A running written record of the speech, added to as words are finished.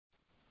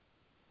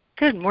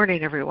Good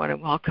morning, everyone, and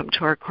welcome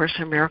to our Course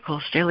in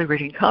Miracles Daily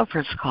Reading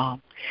Conference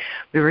Call.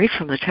 We read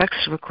from the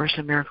text of A Course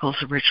in Miracles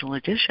Original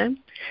Edition,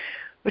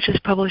 which is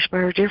published by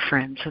our dear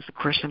friends of the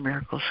Course in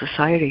Miracles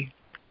Society.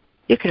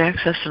 You can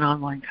access an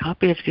online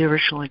copy of the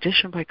original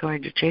edition by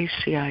going to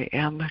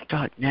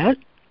jcim.net,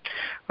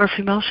 or if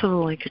you mouse over the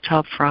link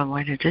atop for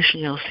online edition,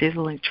 you'll see the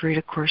link to read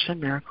A Course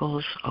in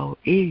Miracles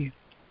OE.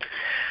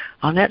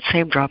 On that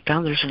same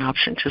drop-down, there's an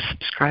option to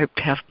subscribe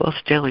to have both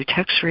daily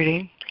text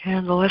reading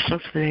and the lesson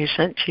for the day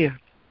sent to you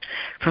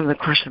from the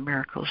Course in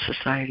Miracles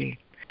Society.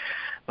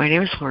 My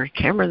name is Lori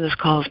Cameron. This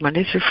call is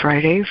Monday through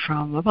Friday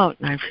from about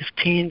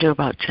 9:15 to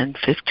about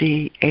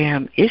 10:50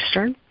 a.m.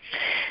 Eastern.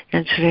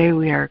 And today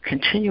we are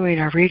continuing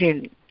our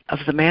reading of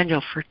the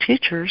Manual for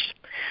Teachers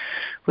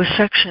with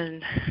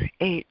Section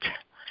 8,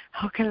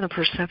 How Can the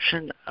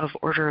Perception of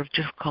Order of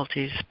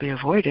Difficulties Be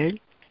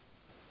Avoided?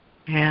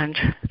 And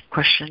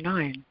Question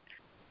 9.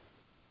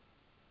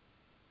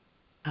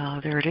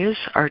 There it is.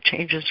 Are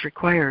changes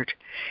required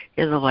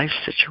in the life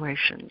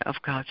situation of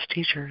God's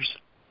teachers?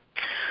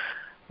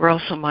 We're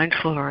also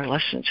mindful of our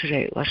lesson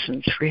today,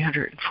 Lesson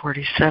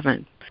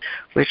 347,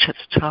 which at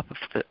the top of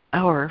the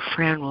hour,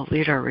 Fran will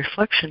lead our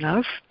reflection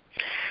of.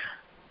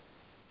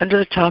 Under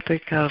the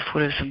topic of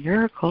what is a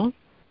miracle,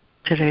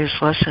 today's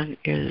lesson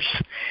is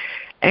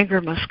anger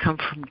must come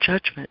from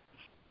judgment.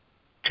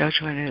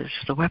 Judgment is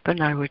the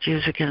weapon I would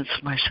use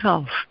against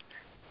myself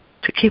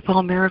to keep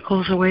all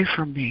miracles away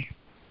from me.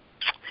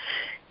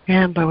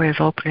 And by way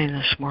of opening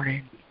this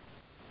morning,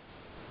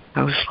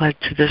 I was led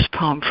to this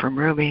poem from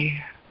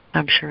Rumi.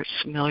 I'm sure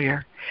it's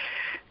familiar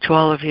to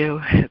all of you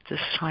at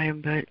this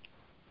time, but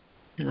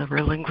in the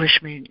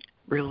relinquishment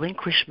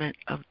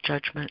of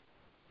judgment,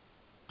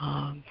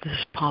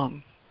 this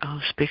poem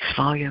speaks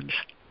volumes.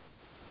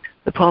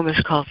 The poem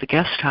is called The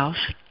Guest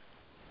House,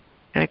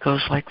 and it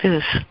goes like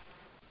this.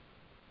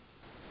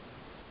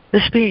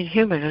 This being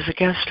human is a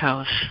guest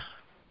house.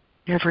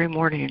 Every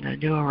morning a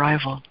new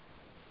arrival.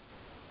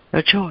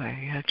 A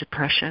joy, a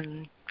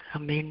depression, a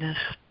meanness,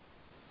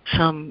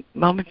 some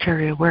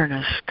momentary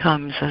awareness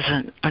comes as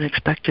an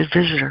unexpected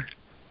visitor.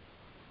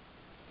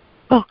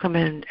 Welcome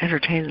and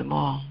entertain them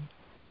all,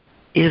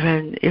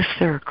 even if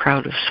they're a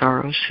crowd of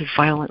sorrows who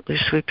violently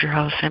sweep your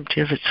house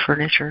empty of its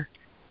furniture.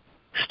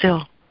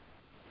 Still,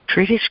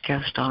 treat each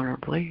guest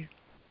honorably.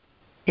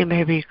 He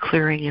may be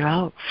clearing you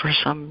out for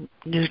some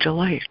new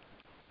delight.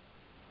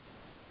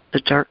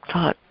 The dark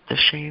thought, the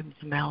shame,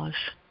 the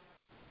malice,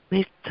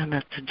 meet them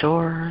at the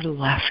door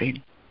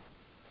laughing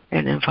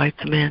and invite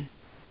them in.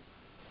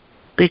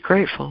 Be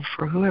grateful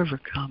for whoever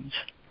comes,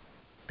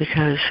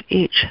 because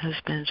each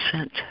has been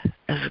sent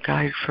as a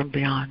guide from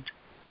beyond.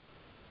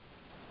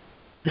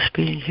 This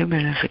being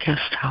human is a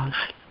guest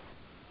house.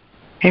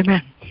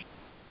 Amen.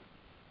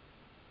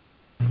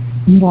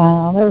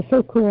 Wow, that was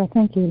so cool.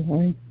 Thank you,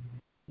 Lori.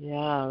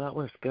 Yeah, that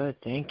was good.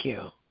 Thank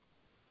you.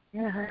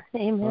 Yeah,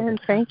 amen.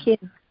 Thank you.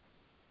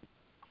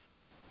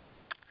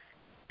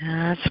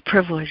 It's a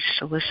privilege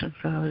to listen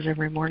to those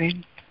every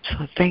morning,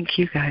 so thank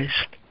you guys.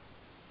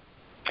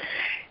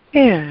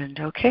 And,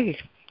 okay,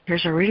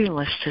 here's our reading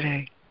list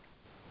today.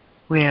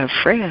 We have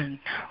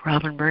Fran,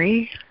 Robin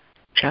Marie,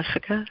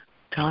 Jessica,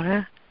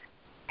 Donna,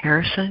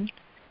 Harrison,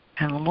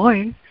 and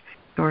Lemoyne,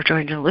 and we're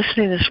joined in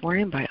listening this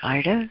morning by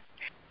Ida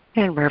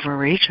and Reverend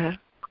Rita.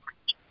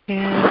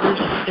 And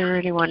is there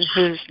anyone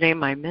whose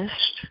name I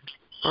missed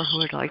or who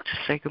would like to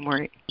say good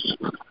morning?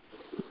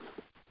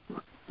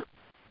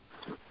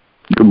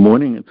 Good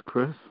morning, it's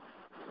Chris.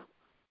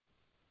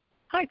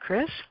 Hi,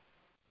 Chris.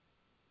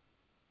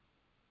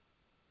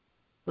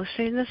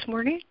 Listening this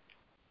morning?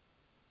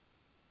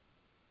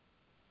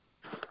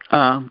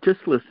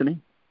 Just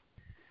listening.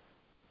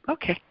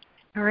 Okay.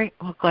 All right.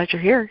 Well, glad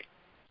you're here.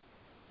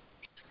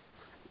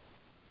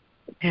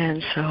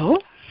 And so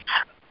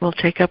we'll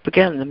take up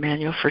again the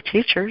Manual for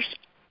Teachers.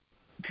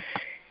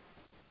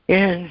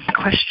 In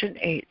Question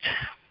 8,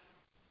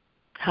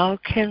 how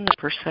can the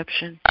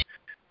perception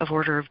of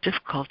order of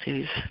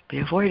difficulties be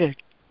avoided?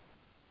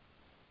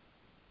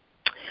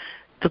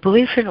 The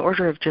belief in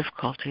order of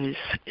difficulties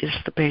is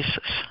the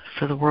basis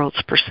for the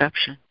world's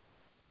perception.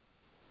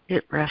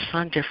 It rests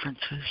on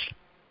differences,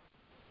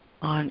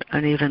 on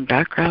uneven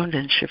background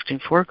and shifting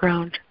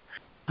foreground,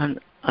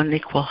 on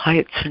unequal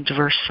heights and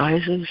diverse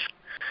sizes,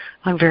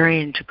 on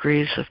varying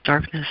degrees of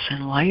darkness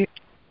and light,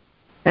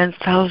 and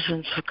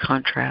thousands of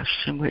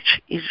contrasts in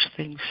which each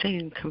thing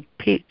seen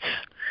competes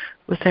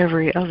with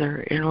every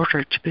other in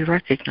order to be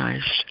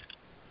recognized.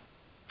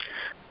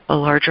 A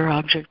larger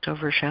object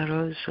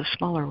overshadows a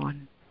smaller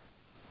one.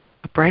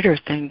 A brighter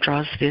thing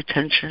draws the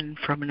attention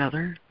from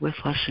another with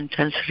less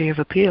intensity of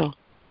appeal.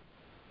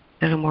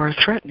 And a more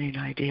threatening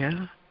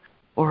idea,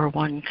 or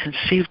one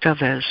conceived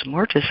of as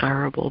more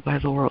desirable by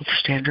the world's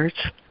standards,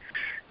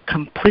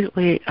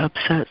 completely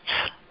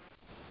upsets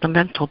the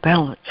mental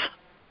balance.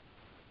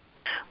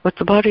 What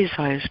the body's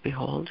eyes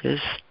behold is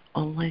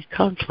only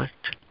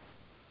conflict.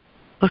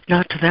 Look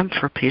not to them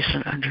for peace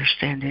and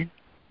understanding.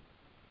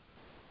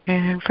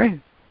 And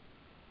Frank.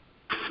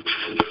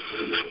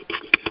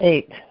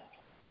 8.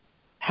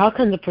 How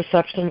can the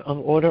perception of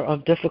order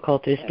of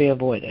difficulties be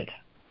avoided?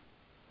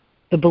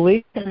 The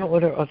belief in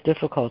order of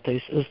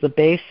difficulties is the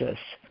basis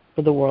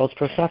for the world's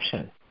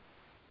perception.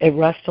 It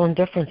rests on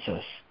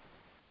differences,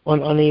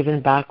 on uneven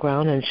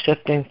background and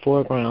shifting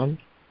foreground,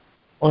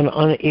 on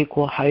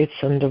unequal heights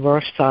and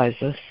diverse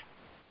sizes,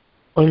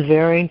 on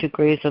varying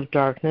degrees of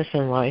darkness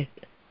and light,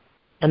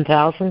 and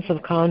thousands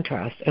of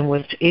contrasts in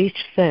which each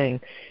thing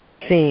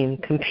seen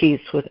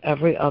competes with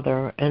every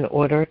other in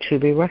order to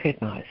be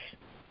recognized.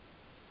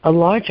 A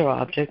larger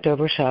object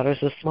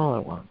overshadows a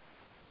smaller one.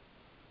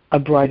 A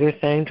brighter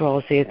thing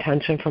draws the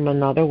attention from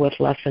another with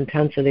less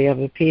intensity of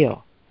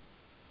appeal.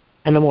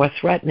 And a more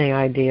threatening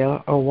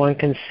idea, or one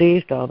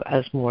conceived of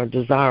as more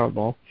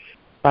desirable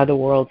by the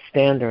world's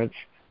standards,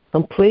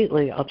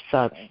 completely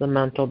upsets the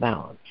mental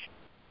balance.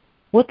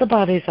 What the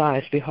body's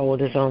eyes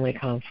behold is only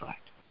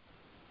conflict.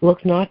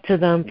 Look not to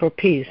them for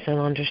peace and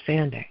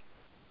understanding.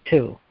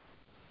 2.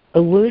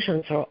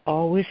 Illusions are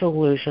always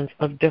illusions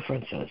of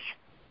differences.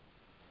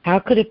 How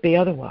could it be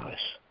otherwise?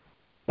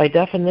 By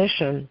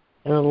definition,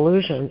 an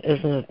illusion is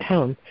an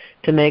attempt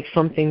to make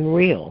something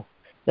real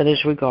that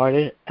is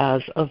regarded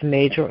as of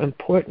major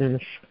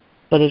importance,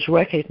 but is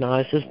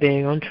recognized as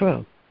being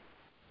untrue.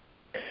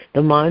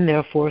 The mind,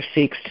 therefore,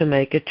 seeks to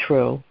make it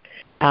true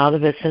out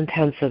of its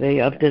intensity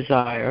of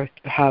desire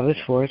to have it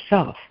for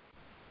itself.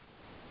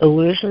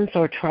 Illusions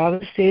are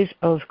travesties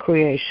of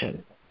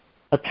creation,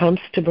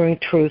 attempts to bring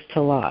truth to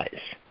lies.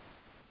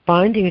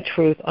 Finding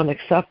truth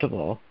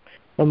unacceptable,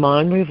 the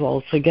mind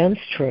revolts against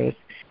truth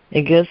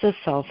and gives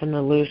itself an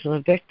illusion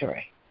of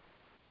victory.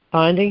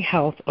 Finding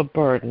health a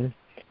burden,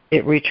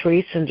 it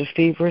retreats into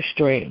feverish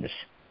dreams,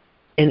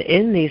 and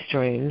in these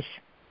dreams,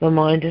 the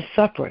mind is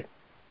separate,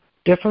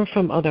 different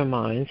from other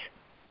minds,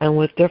 and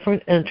with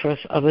different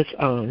interests of its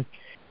own,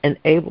 and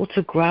able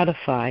to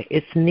gratify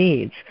its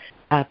needs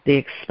at the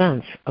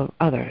expense of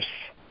others.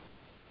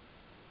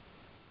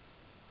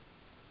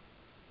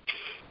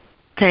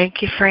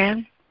 Thank you,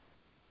 Fran.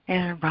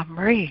 And Rob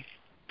Marie.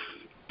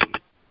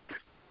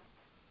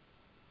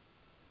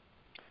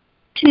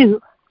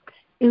 2.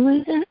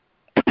 Illusions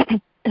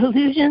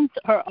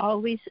are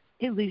always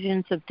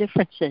illusions of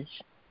differences.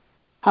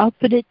 How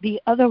could it be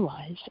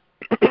otherwise?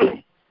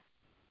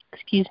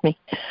 Excuse me.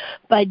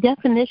 By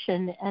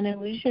definition, an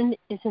illusion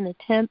is an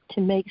attempt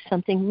to make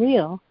something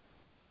real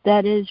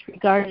that is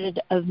regarded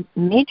of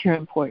major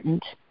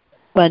importance,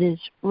 but is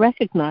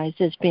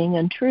recognized as being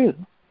untrue.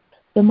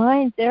 The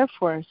mind,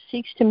 therefore,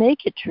 seeks to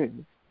make it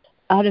true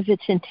out of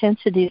its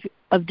intensity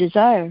of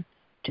desire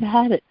to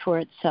have it for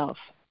itself.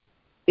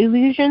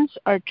 Illusions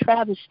are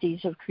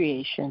travesties of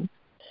creation,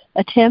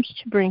 attempts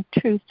to bring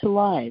truth to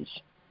lies.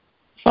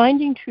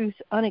 Finding truth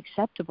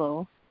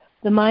unacceptable,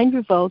 the mind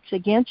revolts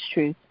against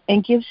truth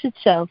and gives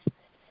itself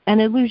an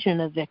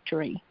illusion of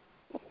victory.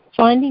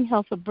 Finding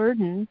health a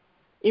burden,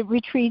 it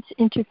retreats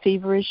into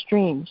feverish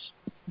dreams.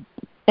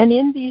 And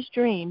in these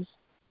dreams,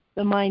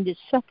 the mind is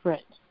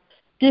separate,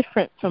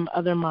 different from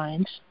other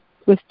minds,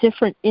 with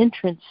different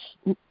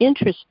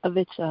interests of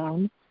its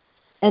own,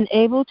 and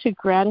able to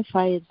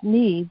gratify its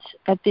needs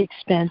at the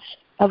expense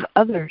of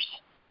others.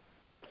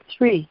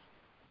 3.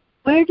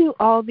 Where do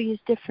all these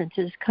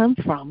differences come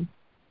from?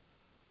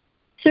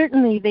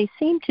 Certainly they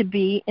seem to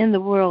be in the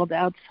world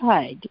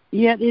outside,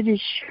 yet it is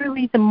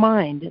surely the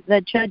mind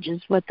that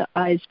judges what the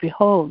eyes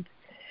behold.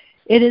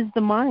 It is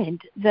the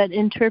mind that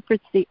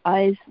interprets the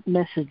eye's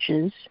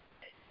messages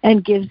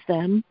and gives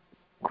them,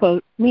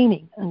 quote,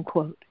 meaning,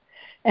 unquote.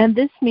 And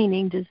this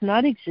meaning does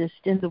not exist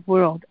in the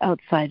world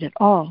outside at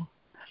all.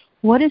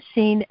 What is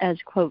seen as,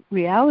 quote,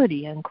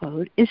 reality,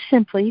 unquote, is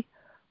simply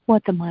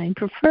what the mind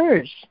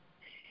prefers.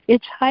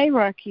 Its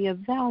hierarchy of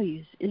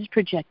values is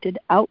projected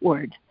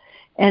outward,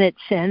 and it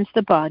sends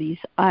the body's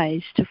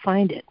eyes to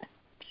find it.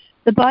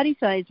 The body's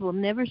eyes will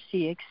never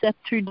see except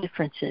through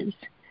differences,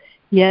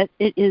 yet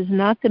it is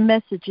not the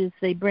messages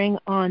they bring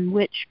on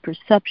which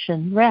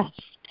perception rests.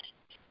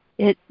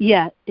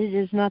 Yet it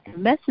is not the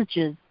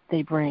messages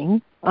they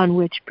bring on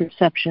which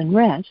perception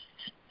rests.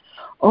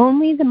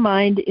 Only the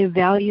mind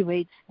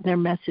evaluates their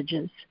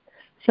messages,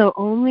 so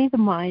only the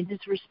mind is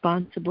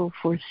responsible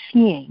for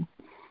seeing.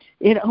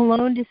 It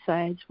alone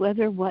decides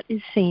whether what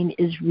is seen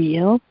is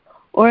real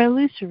or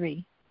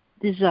illusory,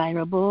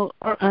 desirable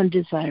or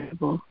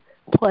undesirable,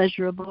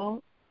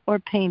 pleasurable or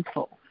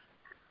painful.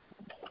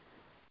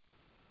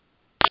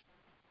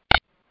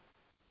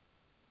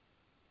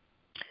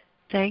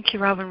 Thank you,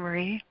 Robin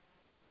Marie.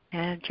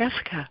 And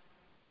Jessica.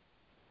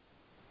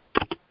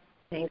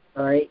 Thanks,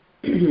 Laurie.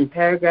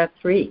 Paragraph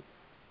 3.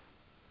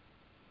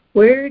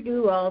 Where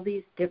do all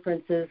these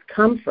differences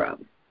come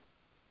from?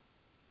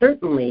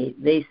 Certainly,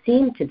 they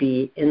seem to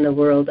be in the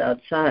world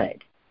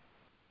outside.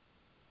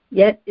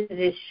 Yet it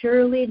is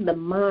surely the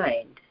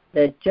mind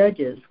that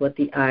judges what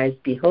the eyes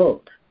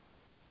behold.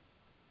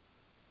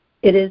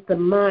 It is the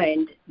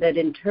mind that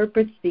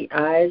interprets the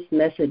eye's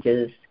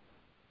messages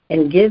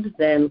and gives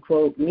them,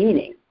 quote,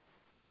 meaning.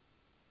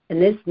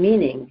 And this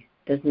meaning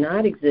does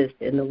not exist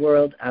in the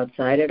world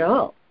outside at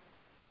all.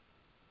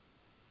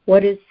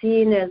 What is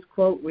seen as,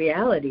 quote,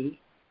 reality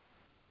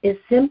is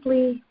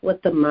simply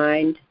what the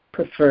mind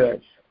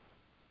prefers.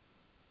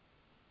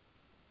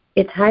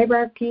 Its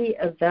hierarchy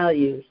of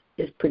values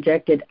is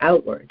projected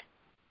outward,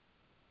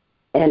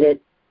 and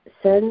it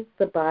sends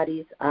the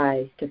body's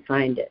eyes to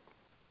find it.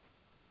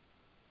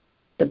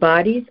 The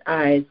body's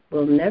eyes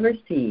will never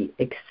see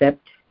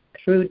except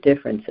through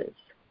differences.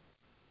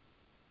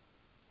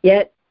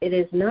 Yet it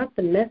is not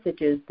the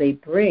messages they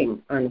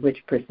bring on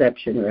which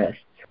perception rests.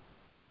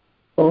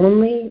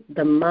 Only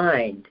the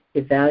mind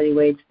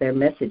evaluates their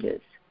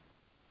messages,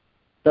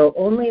 so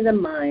only the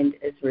mind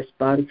is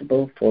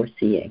responsible for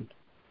seeing.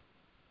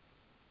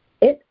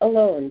 It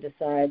alone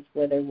decides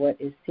whether what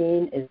is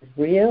seen is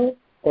real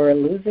or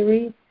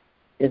illusory,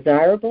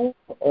 desirable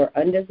or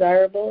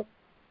undesirable,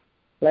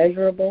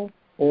 pleasurable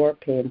or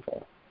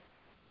painful.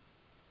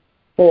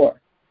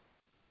 4.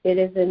 It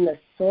is in the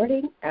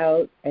sorting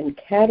out and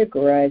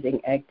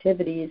categorizing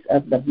activities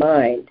of the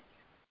mind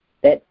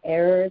that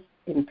errors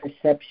in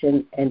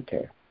perception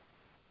enter.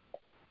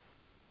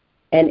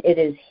 And it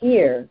is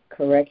here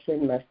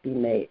correction must be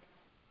made.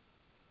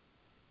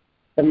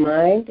 The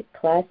mind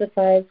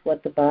classifies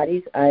what the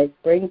body's eyes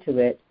bring to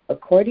it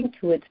according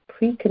to its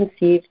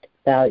preconceived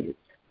values.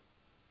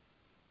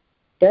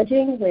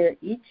 Judging where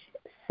each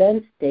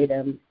sense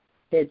datum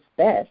fits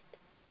best.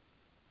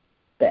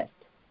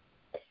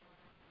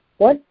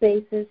 What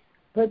basis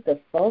could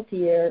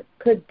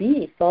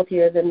be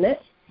faultier than this?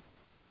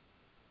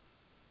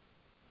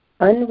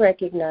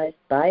 Unrecognized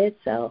by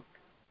itself,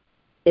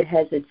 it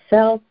has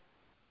itself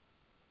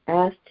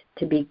asked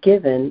to be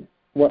given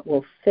what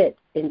will fit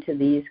into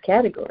these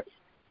categories.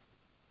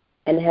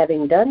 And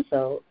having done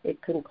so,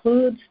 it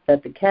concludes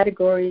that the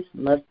categories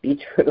must be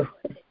true.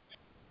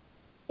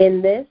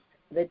 In this,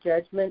 the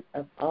judgment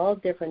of all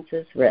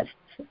differences rests,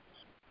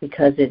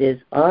 because it is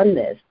on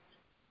this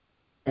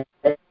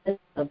that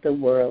of the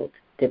world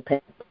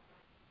depends.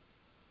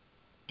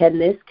 Can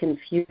this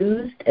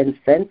confused and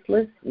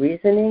senseless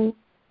reasoning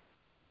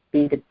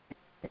be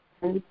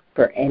dependent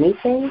for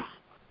anything?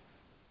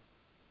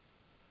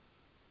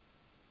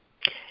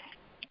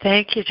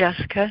 Thank you,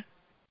 Jessica.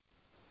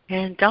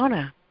 And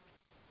Donna.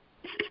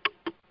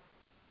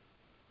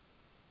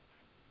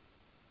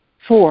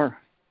 4.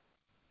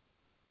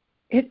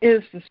 It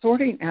is the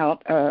sorting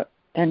out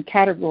and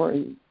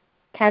categorizing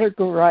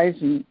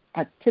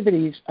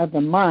activities of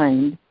the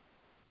mind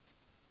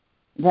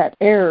that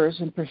errors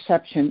in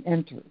perception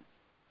enter,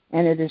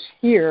 and it is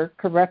here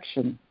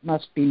correction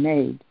must be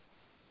made.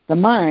 The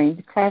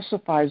mind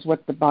classifies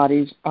what the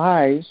body's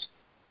eyes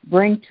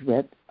bring to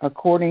it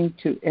according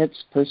to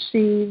its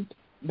perceived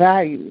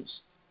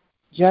values,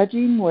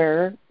 judging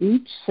where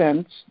each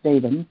sense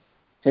datum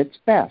fits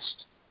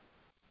best.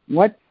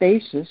 What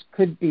basis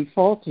could be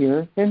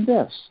faultier than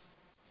this?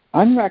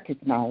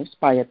 Unrecognized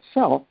by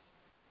itself,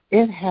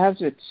 it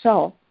has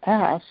itself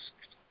asked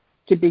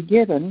to be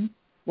given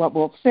what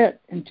will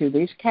fit into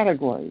these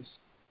categories,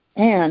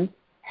 and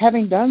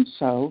having done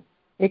so,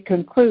 it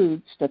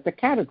concludes that the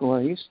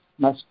categories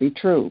must be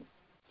true.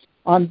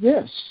 On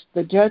this,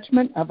 the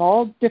judgment of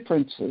all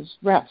differences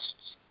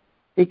rests,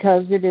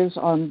 because it is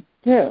on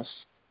this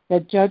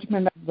that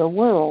judgment of the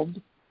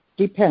world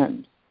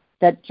depend.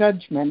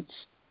 Judgments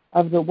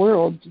of the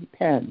world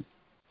depend.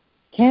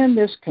 Can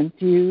this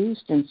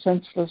confused and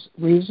senseless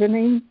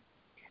reasoning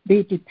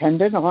be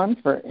depended on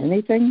for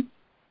anything?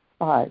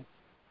 5.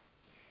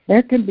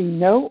 There can be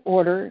no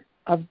order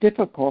of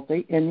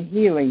difficulty in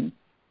healing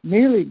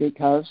merely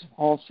because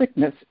all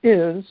sickness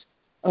is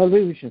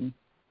illusion.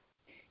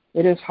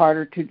 It is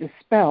harder to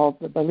dispel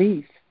the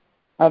belief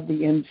of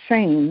the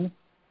insane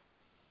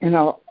in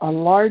a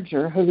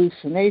larger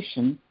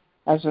hallucination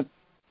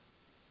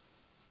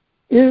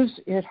Is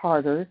it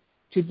harder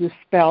to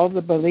dispel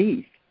the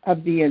belief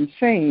of the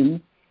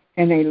insane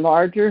in a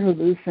larger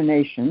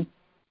hallucination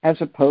as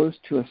opposed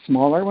to a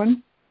smaller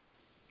one?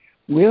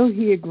 Will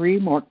he agree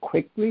more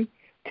quickly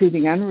to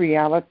the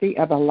unreality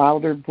of a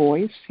louder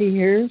voice he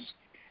hears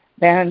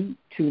than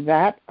to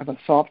that of a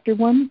softer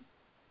one?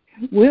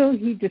 Will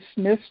he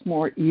dismiss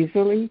more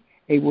easily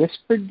a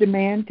whispered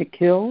demand to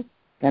kill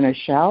than a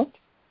shout?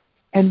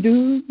 And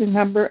do the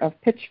number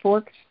of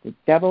pitchforks the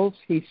devils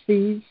he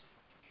sees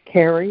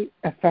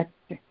affect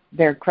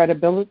their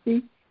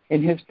credibility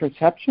in his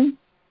perception?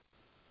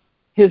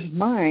 His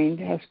mind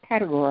has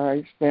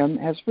categorized them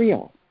as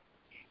real,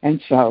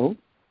 and so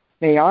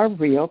they are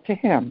real to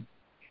him.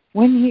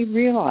 When he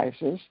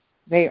realizes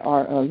they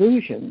are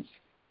illusions,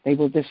 they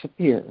will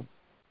disappear.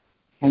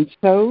 And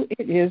so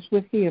it is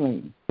with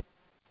healing.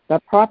 The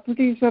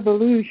properties of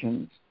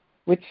illusions,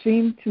 which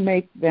seem to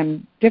make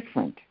them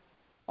different,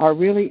 are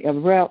really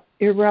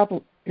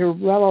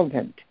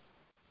irrelevant,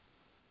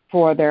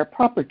 for their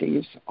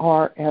properties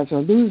are as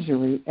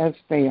illusory as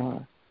they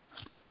are.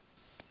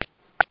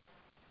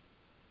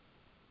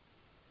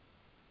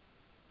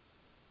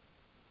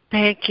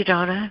 Thank you,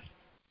 Donna.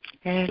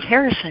 And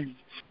Harrison.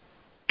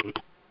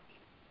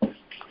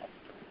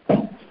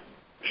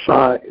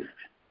 5.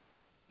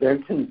 There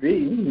can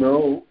be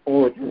no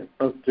order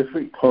of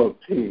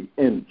difficulty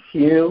in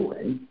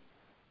healing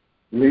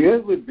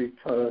merely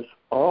because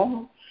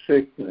all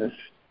sickness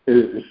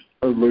is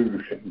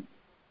illusion.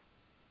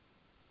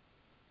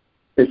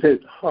 It is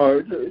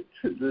harder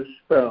to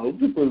dispel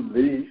the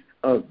belief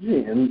of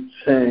the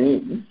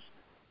insane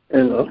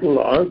in a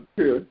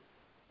larger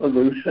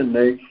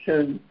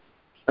hallucination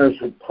as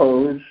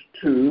opposed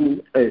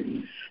to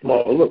a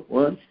smaller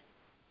one.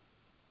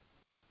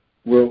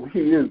 Will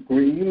he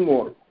agree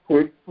more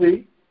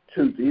quickly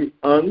to the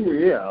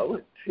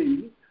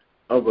unreality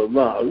of a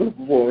louder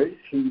voice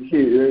he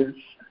hears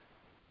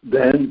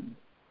than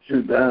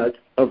to that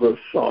of a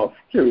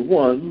softer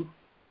one?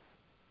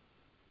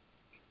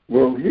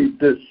 Will he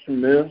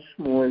dismiss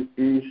more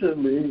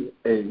easily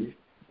a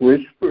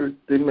whispered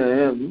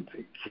demand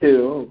to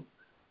kill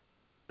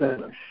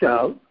than a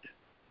shout?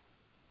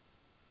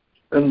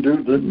 And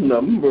do the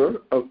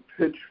number of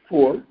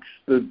pitchforks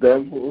the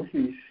devil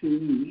he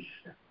sees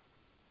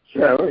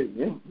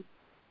carrying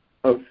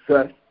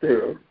affect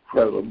their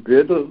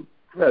credibility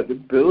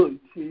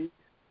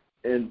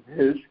in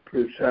his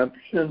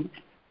perception?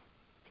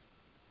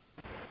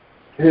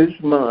 His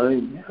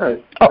mind has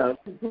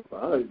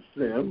categorized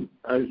them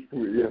as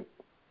real,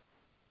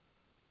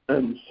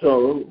 and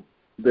so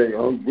they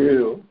are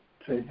real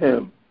to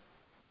him.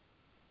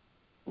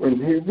 When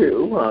he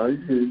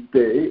realizes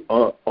they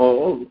are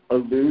all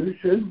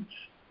illusions,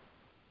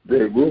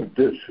 they will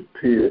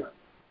disappear.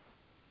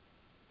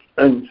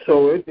 And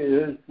so it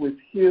is with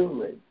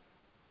healing.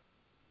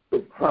 The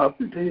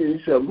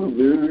properties of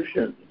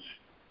illusions,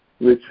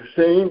 which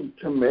seem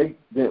to make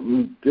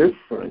them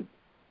different,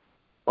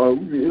 are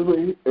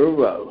really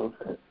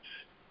irrelevant,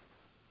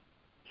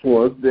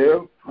 for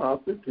their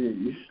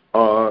properties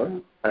are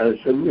as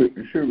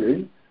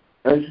illusory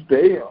as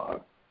they are.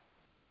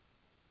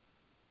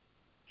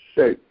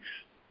 6.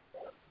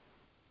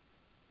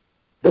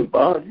 The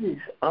body's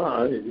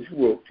eyes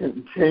will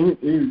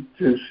continue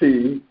to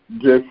see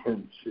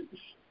differences,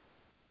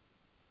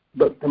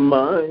 but the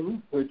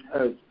mind, which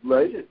has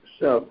let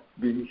itself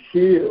be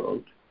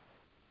healed,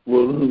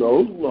 will no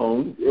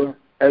longer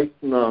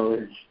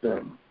acknowledge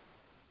them.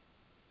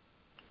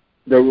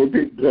 There will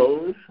be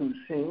those who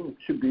seem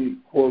to be,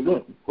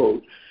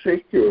 quote-unquote,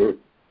 sicker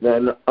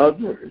than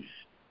others,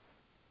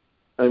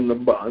 and the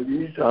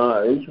body's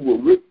eyes will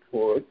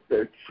report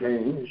their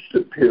changed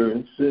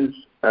appearances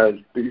as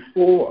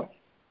before.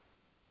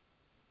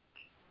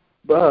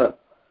 But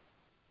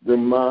the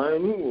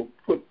mind will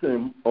put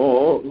them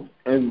all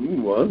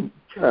in one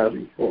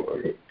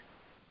category.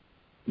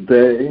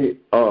 They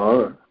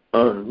are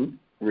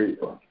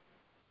unreal.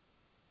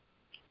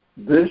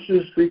 This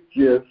is the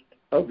gift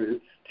of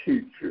its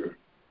teacher,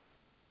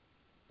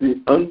 the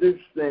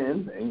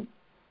understanding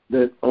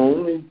that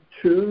only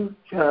two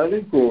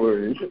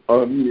categories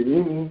are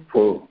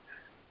meaningful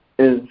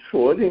in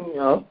sorting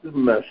out the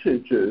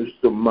messages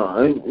the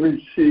mind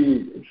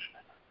receives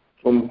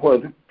from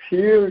what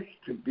appears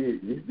to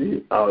be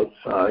the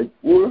outside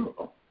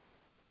world.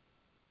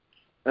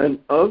 And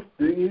of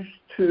these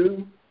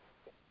two,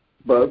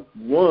 but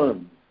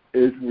one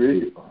is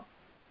real.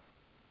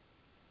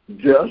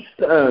 Just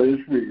as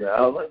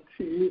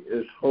reality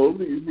is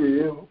wholly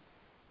real,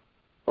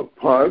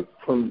 apart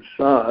from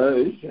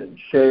size and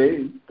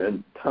shape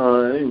and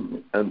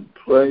time and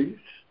place,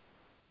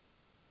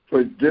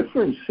 for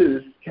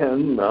differences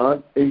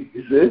cannot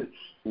exist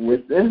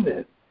within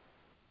it,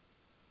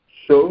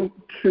 so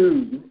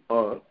too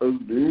are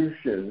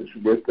illusions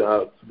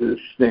without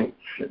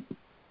distinction.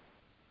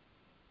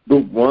 The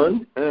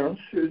one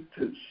answer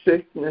to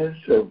sickness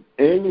of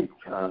any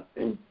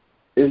kind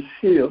is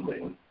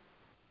healing.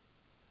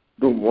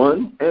 The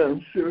one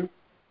answer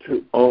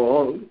to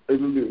all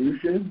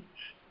illusions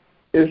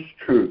is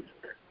truth.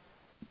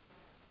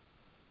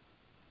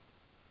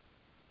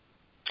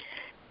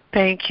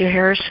 Thank you,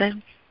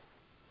 Harrison.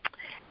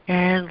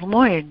 And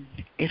Lemoyne,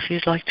 if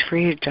you'd like to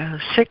read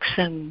 6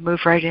 and move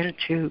right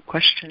into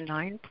question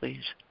 9,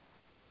 please.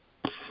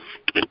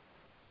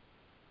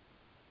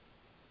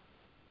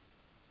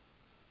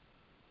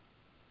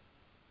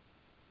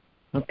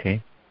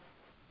 Okay.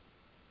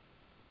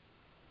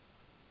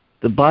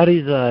 The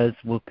body's eyes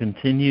will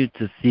continue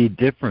to see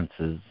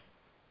differences,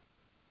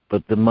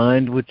 but the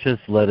mind which has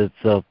let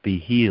itself be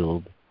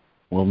healed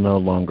will no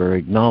longer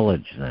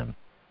acknowledge them.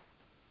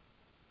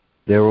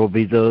 There will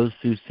be those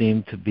who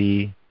seem to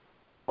be,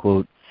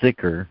 quote,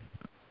 sicker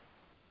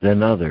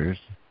than others,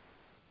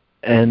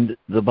 and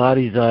the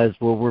body's eyes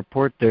will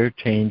report their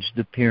changed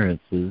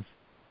appearances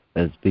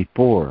as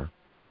before.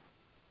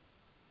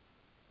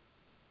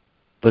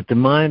 But the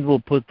mind will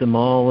put them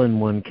all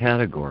in one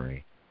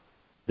category.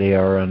 They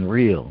are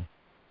unreal.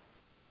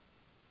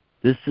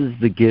 This is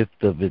the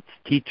gift of its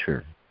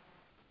teacher.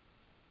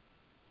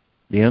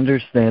 The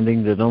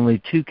understanding that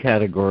only two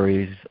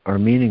categories are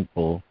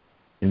meaningful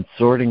in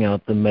sorting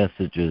out the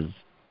messages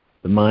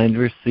the mind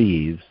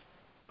receives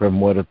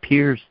from what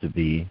appears to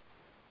be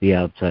the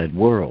outside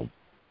world.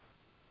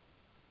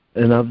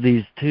 And of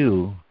these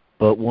two,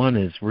 but one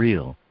is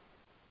real.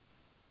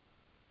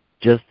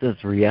 Just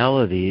as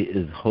reality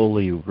is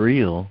wholly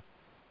real,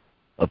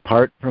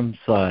 apart from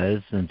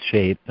size and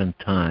shape and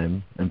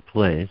time and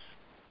place,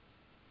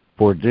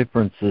 for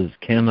differences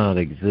cannot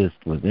exist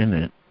within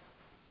it,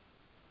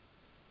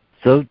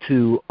 so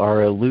too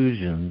are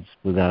illusions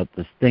without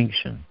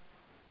distinction.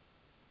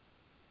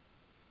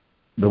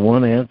 The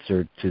one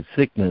answer to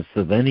sickness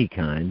of any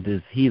kind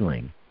is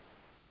healing.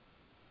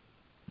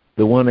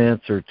 The one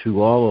answer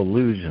to all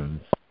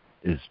illusions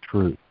is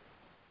truth.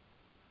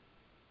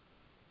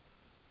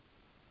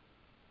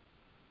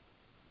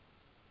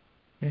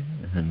 Okay,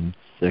 and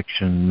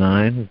section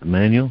 9 of the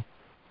manual.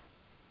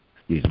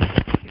 Excuse me.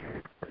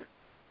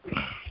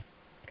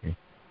 Okay.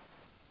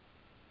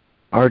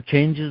 Are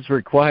changes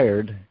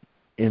required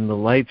in the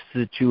life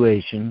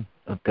situation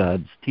of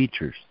God's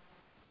teachers?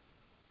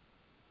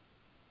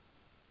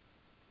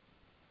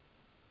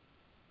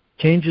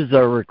 Changes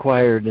are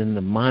required in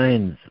the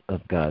minds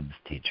of God's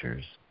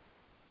teachers.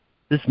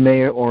 This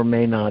may or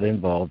may not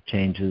involve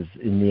changes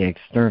in the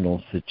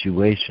external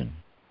situation.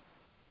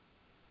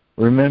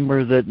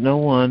 Remember that no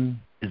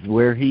one is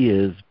where he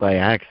is by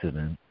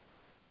accident,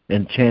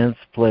 and chance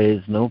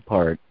plays no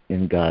part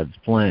in God's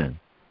plan.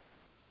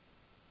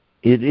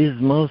 It is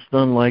most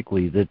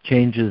unlikely that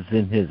changes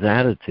in his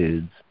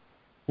attitudes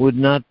would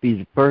not be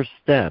the first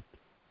step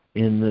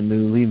in the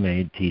newly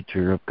made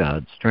teacher of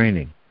God's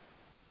training.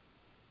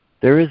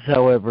 There is,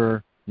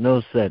 however,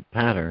 no set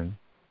pattern,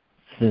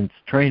 since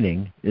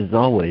training is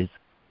always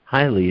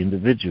highly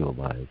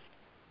individualized.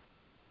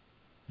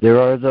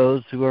 There are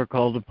those who are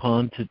called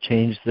upon to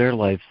change their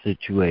life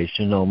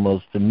situation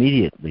almost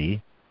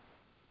immediately,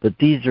 but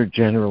these are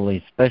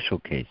generally special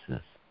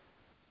cases.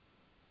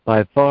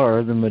 By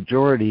far, the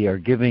majority are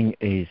given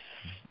a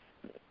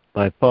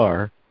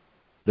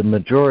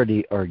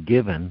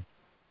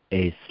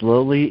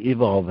slowly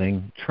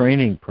evolving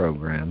training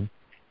program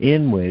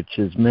in which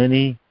as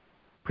many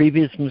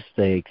previous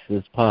mistakes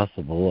as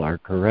possible are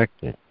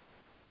corrected.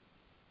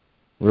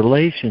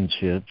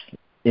 Relationships,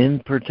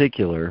 in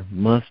particular,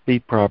 must be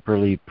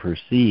properly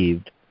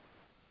perceived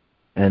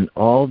and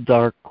all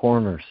dark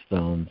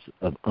cornerstones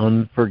of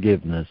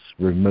unforgiveness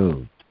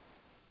removed.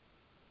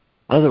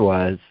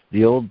 Otherwise,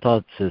 the old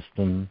thought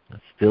system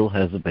still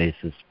has a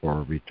basis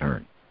for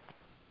return.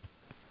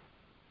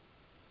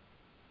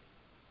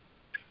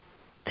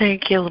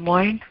 Thank you,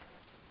 Lemoyne.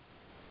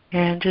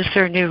 And is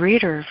there a new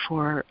reader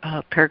for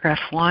paragraph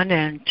 1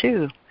 and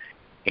 2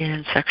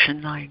 in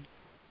section 9?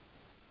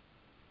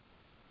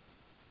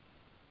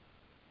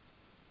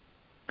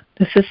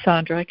 This is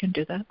Sandra. I can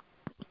do that.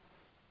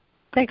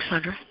 Thanks,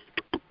 Sandra.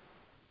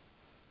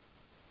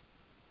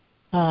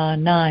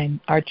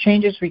 9. Are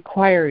changes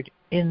required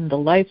in the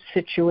life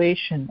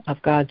situation of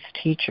God's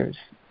teachers?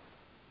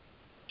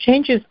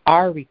 Changes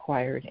are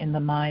required in the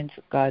minds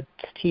of God's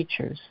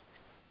teachers.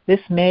 This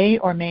may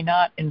or may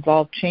not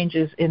involve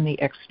changes in the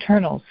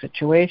external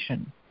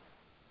situation.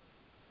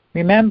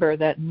 Remember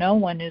that no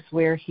one is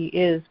where he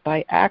is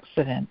by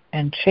accident,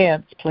 and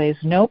chance plays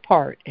no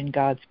part in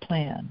God's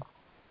plan.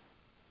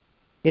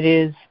 It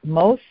is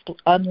most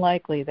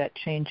unlikely that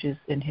changes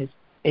in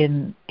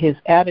his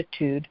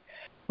attitude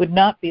would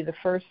not be the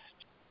first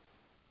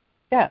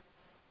step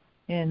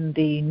in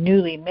the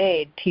newly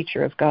made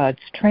teacher of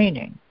God's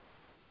training.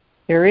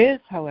 There is,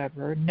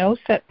 however, no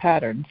set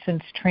pattern,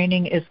 since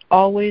training is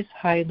always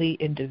highly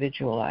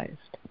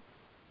individualized.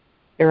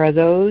 There are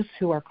those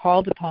who are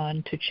called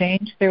upon to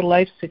change their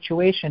life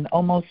situation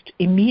almost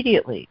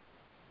immediately,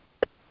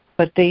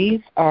 but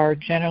these are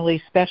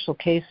generally special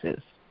cases.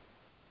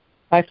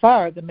 By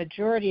far, the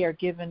majority are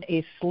given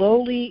a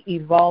slowly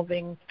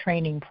evolving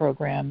training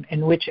program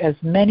in which as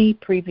many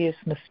previous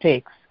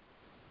mistakes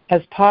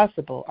as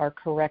possible are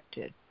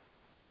corrected.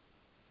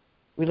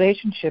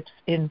 Relationships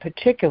in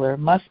particular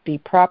must be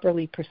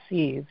properly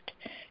perceived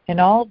and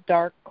all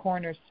dark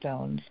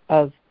cornerstones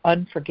of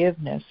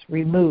unforgiveness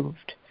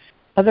removed.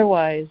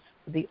 Otherwise,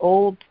 the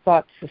old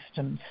thought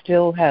system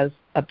still has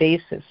a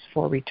basis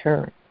for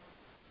return.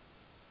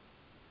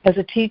 As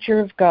a teacher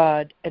of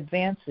God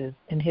advances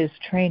in his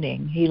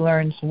training, he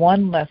learns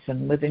one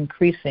lesson with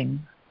increasing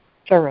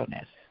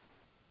thoroughness.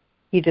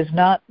 He does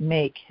not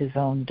make his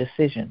own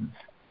decisions.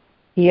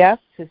 He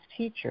asks his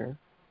teacher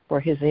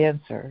for his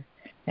answer,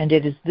 and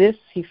it is this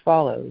he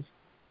follows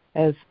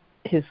as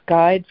his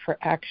guide for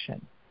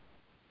action.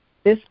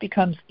 This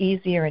becomes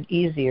easier and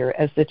easier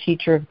as the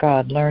teacher of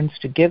God learns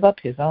to give up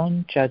his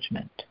own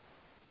judgment.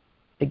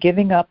 The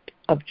giving up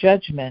of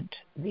judgment,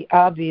 the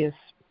obvious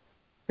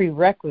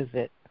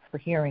prerequisite for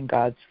hearing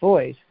God's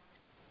voice,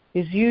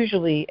 is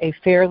usually a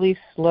fairly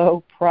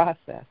slow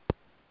process,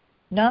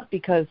 not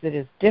because it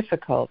is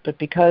difficult, but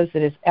because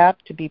it is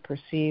apt to be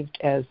perceived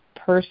as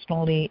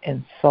personally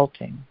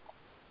insulting.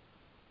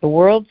 The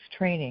world's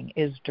training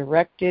is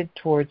directed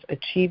towards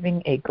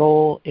achieving a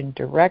goal in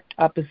direct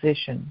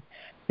opposition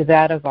to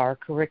that of our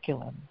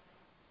curriculum.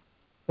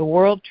 The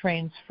world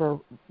trains for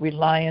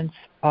reliance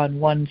on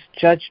one's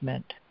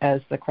judgment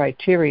as the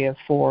criteria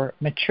for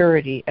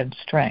maturity and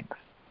strength.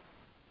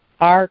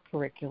 Our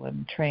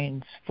curriculum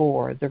trains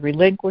for the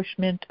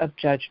relinquishment of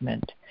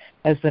judgment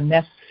as the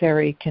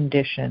necessary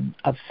condition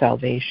of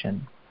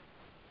salvation.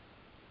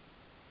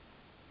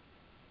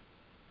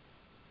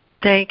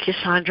 Thank you,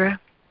 Sandra.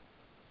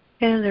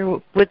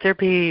 And would there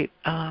be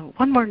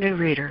one more new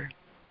reader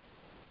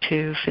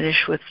to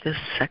finish with this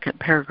second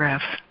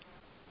paragraph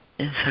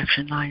in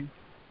section 9?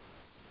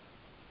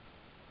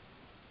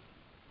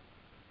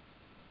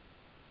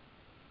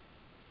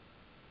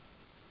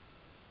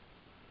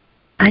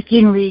 I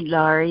can read,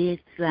 Laurie.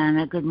 It's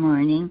Lana. Good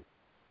morning.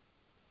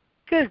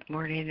 Good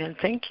morning, and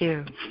thank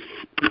you.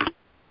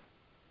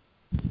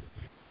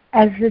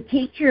 As the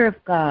teacher of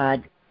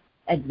God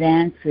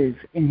advances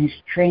in his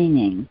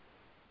training,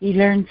 he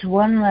learns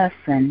one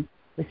lesson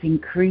with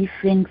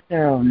increasing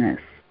thoroughness.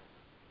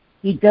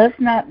 He does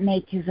not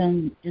make his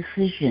own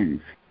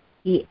decisions.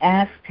 He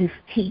asks his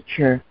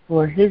teacher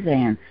for his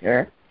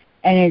answer,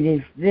 and it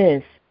is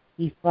this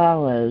he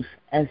follows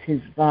as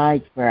his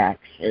guide for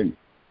action.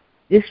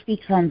 This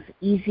becomes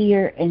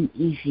easier and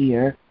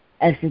easier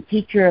as the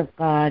teacher of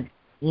God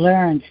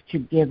learns to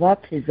give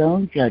up his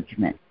own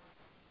judgment.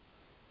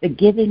 The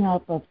giving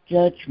up of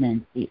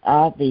judgment, the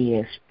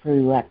obvious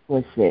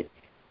prerequisite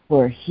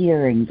for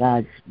hearing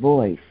God's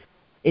voice,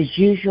 is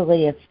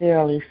usually a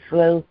fairly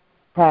slow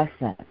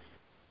process,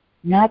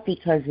 not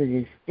because it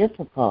is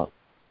difficult,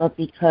 but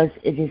because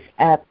it is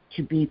apt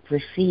to be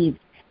perceived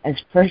as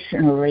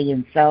personally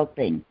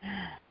insulting.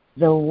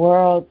 The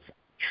world's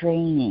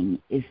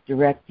training is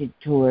directed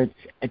towards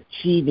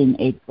achieving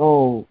a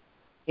goal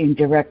in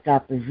direct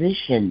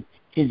opposition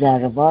to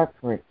that of our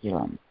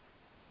curriculum.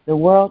 The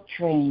world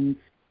trains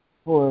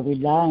for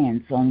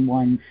reliance on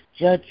one's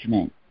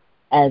judgment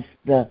as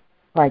the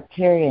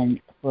criterion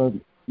for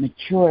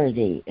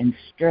maturity and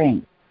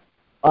strength.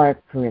 Our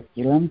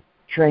curriculum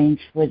trains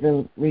for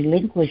the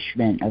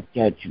relinquishment of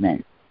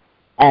judgment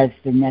as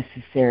the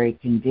necessary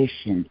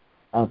condition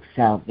of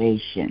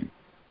salvation.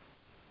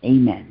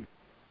 Amen.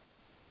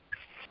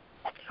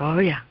 Oh,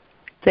 yeah.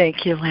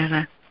 Thank you,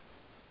 Lana.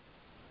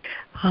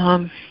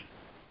 Well,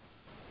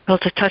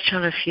 to touch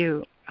on a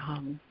few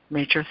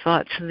major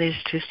thoughts in these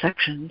two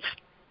sections,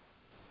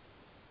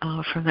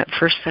 from that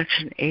first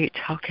section 8,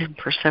 how can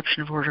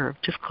perception of order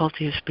of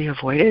difficulties be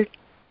avoided?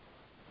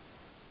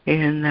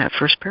 In that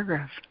first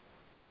paragraph,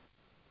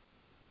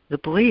 the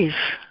belief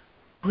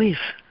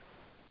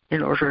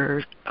in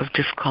order of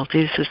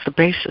difficulties is the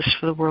basis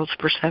for the world's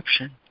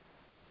perception.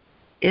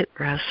 It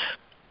rests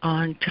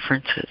on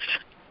differences.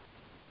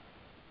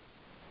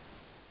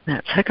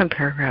 That second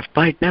paragraph,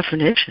 by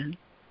definition,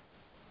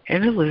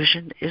 an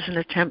illusion is an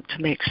attempt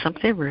to make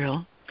something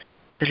real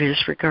that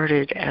is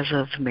regarded as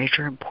of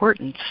major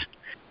importance,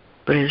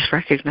 but is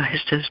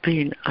recognized as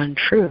being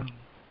untrue.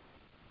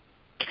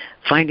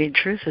 Finding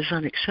truth is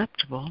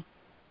unacceptable.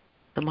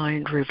 The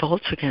mind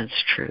revolts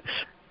against truth.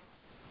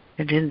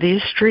 And in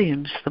these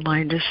dreams, the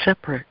mind is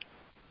separate,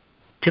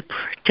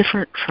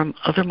 different from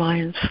other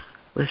minds,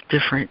 with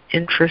different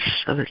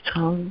interests of its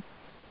own,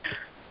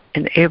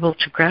 and able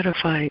to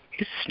gratify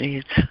its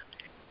needs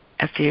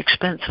at the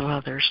expense of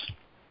others.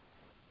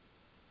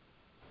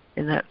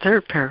 In that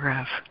third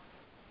paragraph,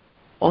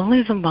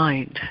 only the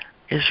mind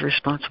is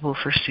responsible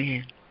for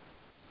seeing.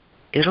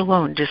 It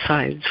alone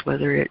decides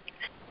whether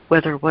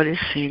what is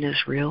seen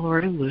is real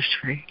or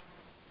illusory,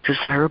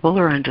 desirable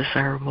or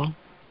undesirable,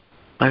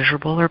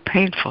 pleasurable or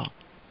painful.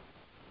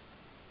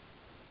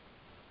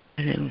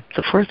 And in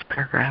the fourth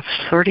paragraph,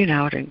 sorting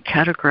out and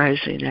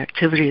categorizing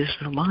activities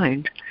of the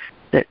mind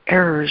that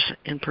errors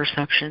in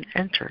perception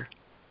enter.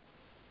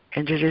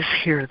 And it is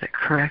here that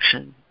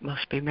correction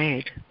must be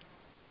made.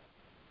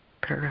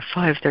 Paragraph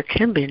 5, there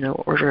can be no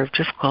order of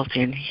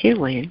difficulty in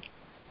healing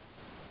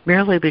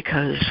merely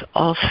because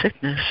all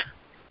sickness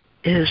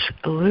is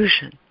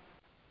illusion.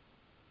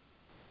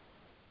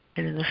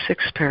 And in the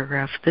sixth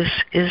paragraph, this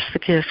is the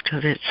gift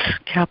of its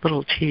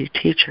capital T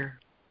teacher,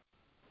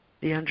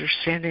 the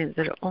understanding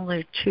that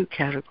only two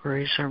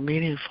categories are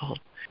meaningful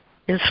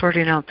in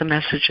sorting out the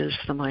messages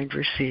the mind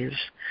receives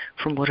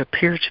from what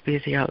appear to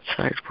be the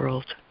outside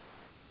world.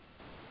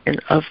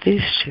 And of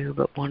these two,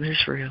 but one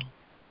is real.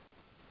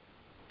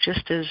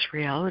 Just as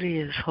reality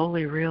is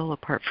wholly real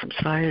apart from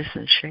size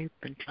and shape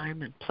and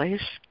time and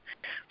place,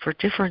 for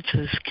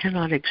differences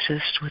cannot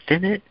exist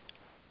within it,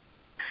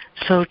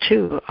 so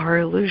too are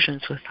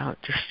illusions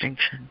without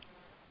distinction.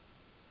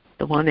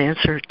 The one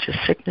answer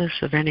to sickness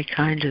of any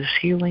kind is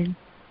healing.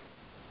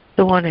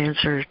 The one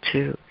answer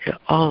to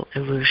all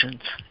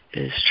illusions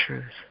is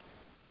truth.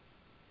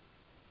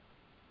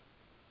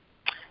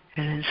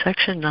 And in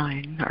section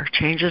 9, are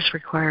changes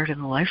required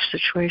in the life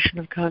situation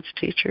of God's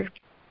teacher?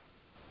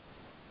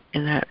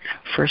 In that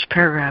first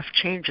paragraph,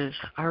 changes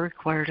are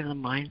required in the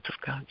minds of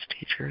God's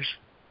teachers.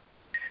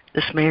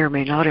 This may or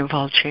may not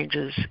involve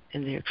changes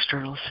in the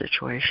external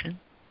situation.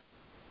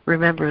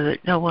 Remember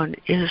that no one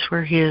is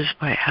where he is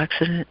by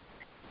accident,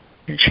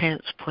 and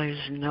chance plays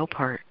no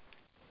part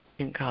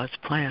in God's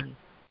plan.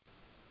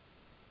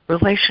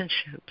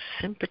 Relationships,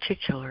 in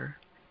particular,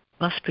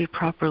 must be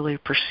properly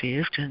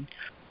perceived and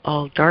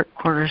all dark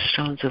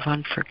cornerstones of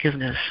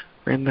unforgiveness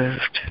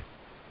removed.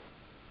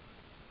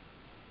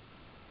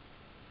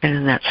 And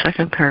in that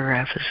second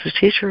paragraph, as the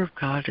teacher of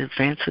God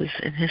advances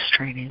in his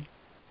training,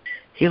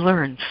 he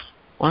learns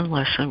one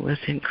lesson with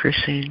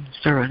increasing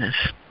thoroughness.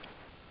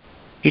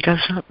 He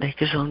does not make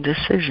his own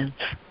decisions.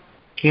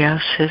 He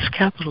asks his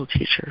capital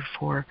teacher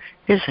for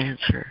his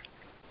answer,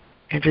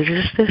 and it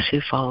is this he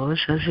follows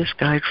as his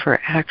guide for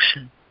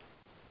action.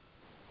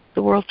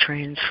 The world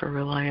trains for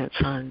reliance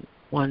on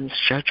one's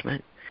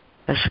judgment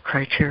as a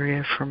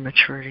criteria for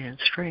maturity and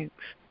strength.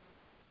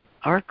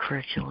 Our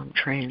curriculum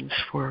trains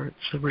for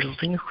the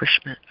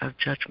relinquishment of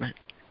judgment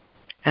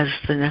as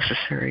the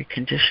necessary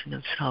condition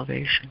of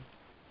salvation.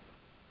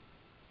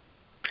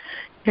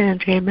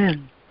 And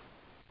amen.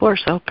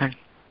 Floor's open.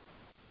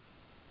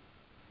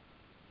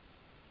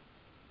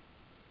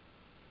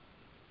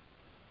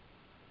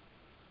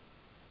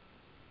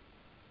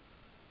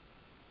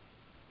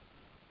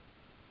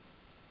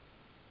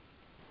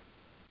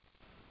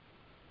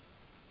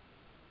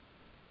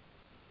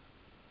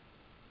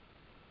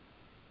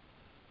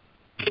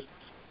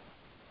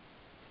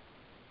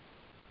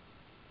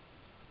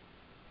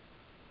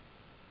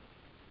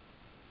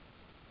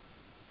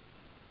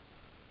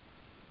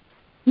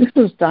 This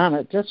is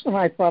Donna, just when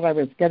I thought I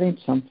was getting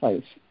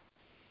someplace.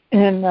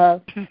 In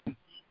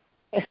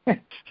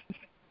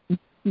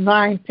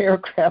 9,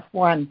 paragraph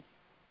 1,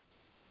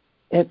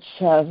 it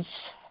says,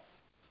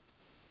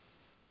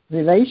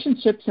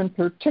 relationships in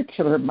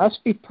particular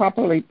must be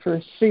properly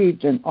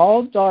perceived and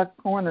all dark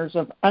corners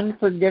of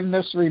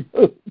unforgiveness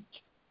removed.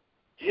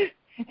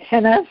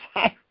 And as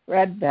I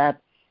read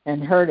that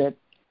and heard it,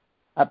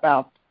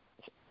 about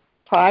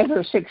 5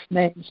 or 6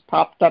 names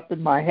popped up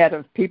in my head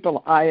of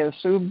people I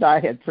assumed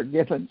I had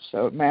forgiven.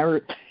 So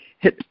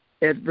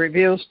it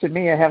reveals to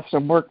me I have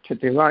some work to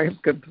do. I am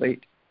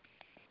complete.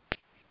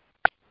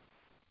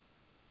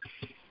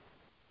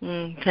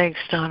 Thanks,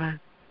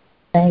 Donna.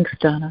 Thanks,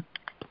 Donna.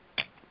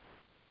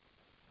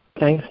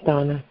 Thanks,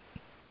 Donna.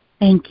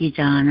 Thank you,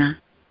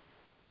 Donna.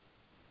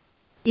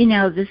 You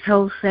know, this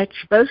whole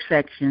section, both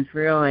sections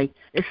really,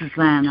 this is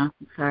Lana,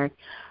 I'm sorry,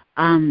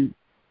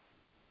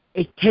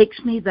 it takes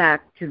me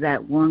back to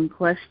that one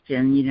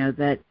question, you know,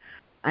 that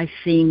I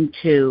seem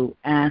to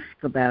ask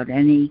about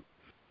any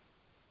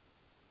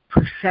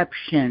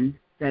perception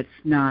that's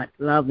not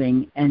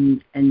loving,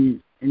 and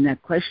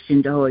that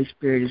question to Holy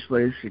Spirit is,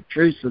 what is the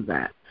truth of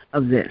that,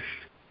 of this?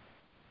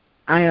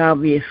 I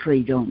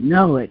obviously don't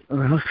know it,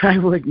 or else I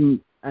would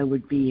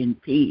be in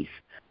peace.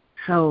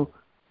 So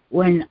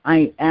when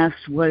I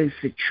asked what is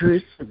the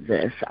truth of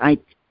this, at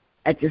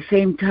the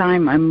same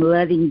time I'm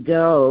letting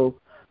go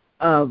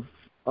of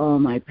all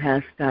my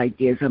past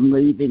ideas. I'm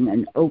leaving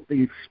an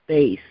open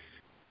space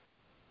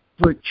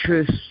for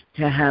truth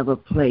to have a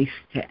place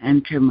to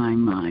enter my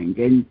mind,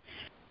 and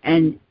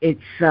it's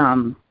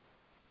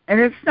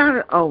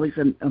not always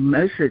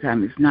most of the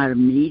time it's not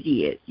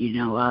immediate. You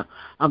know,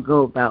 I'll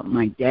go about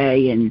my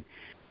day and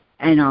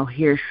I'll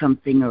hear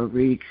something or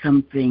read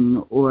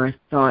something, or a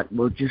thought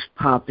will just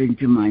pop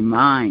into my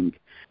mind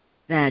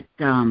that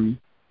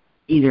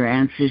either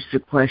answers the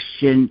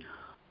question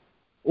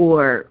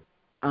or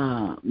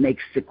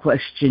makes the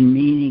question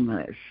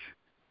meaningless,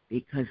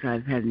 because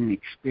I've had an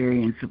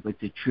experience of what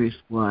the truth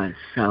was.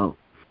 So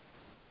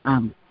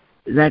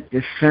that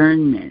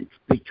discernment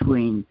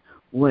between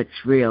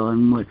what's real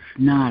and what's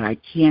not, I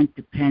can't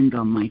depend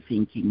on my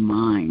thinking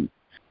mind.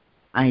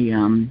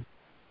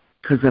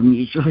 Because I'm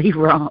usually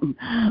wrong,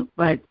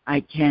 but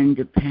I can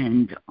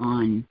depend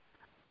on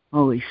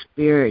Holy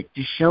Spirit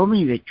to show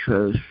me the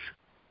truth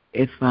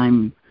if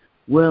I'm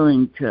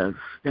willing to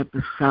step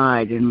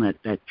aside and let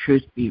that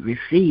truth be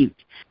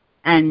received.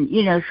 And,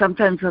 you know,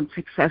 sometimes I'm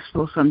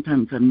successful,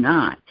 sometimes I'm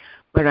not.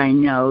 But I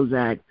know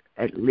that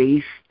at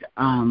least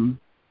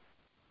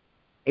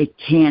it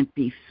can't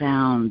be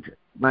found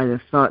by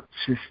the thought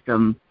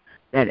system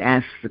that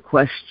asks the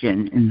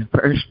question in the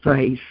first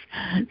place.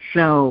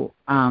 So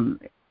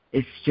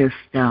it's just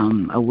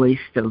a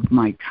waste of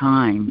my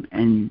time,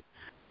 and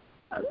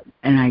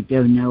I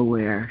go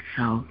nowhere.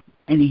 So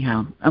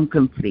anyhow, I'm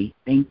complete.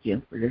 Thank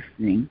you for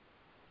listening.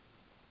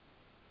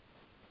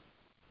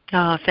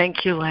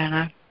 Thank you,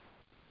 Lana.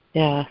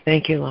 Yeah,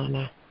 thank you,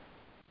 Lana.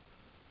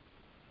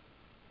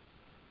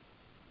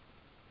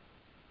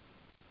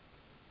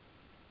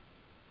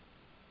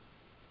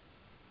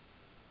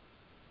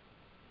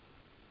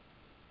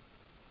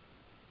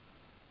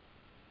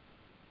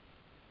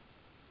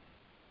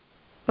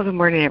 Well, good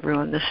morning,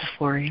 everyone. This is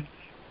Lori.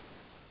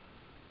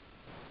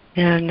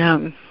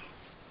 And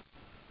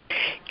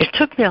it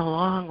took me a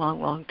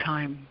long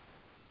time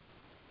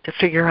to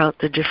figure out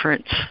the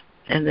difference,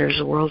 and there's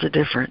a world of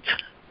difference,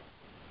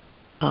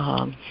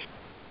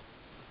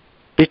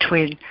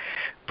 between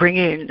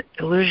bringing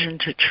illusion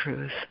to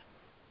truth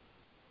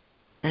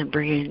and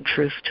bringing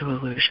truth to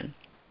illusion.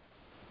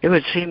 It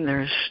would seem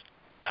there's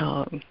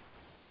not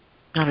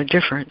a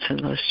difference in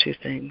those two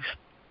things,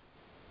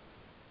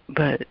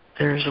 but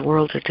there's a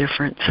world of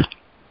difference.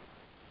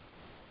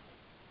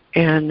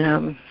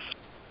 And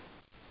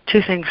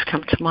two things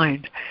come to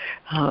mind.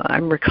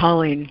 I'm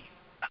recalling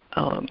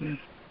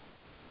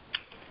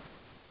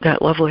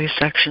that lovely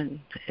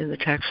section in the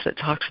text that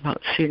talks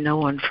about see no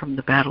one from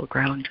the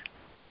battleground.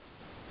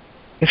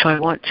 If I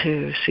want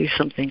to see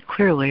something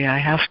clearly, I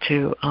have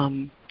to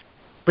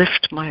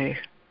lift my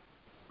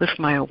lift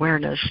my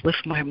awareness,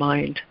 lift my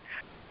mind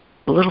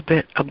a little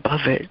bit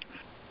above it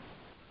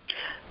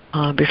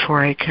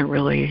before I can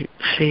really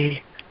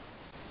see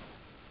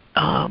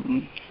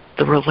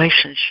the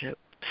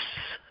relationships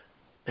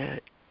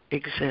that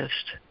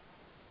exist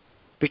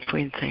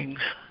between things.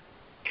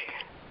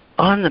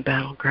 On the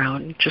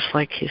battleground, just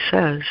like he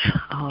says,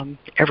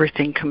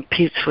 everything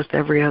competes with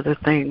every other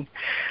thing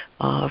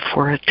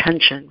for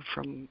attention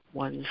from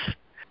one's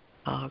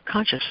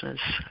consciousness,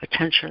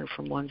 attention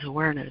from one's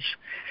awareness.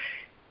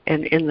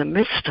 And in the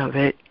midst of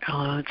it,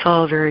 it's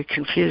all very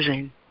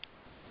confusing.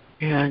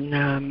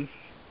 And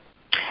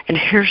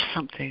here's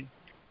something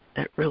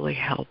that really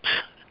helps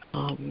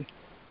in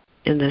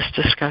this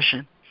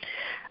discussion.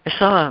 I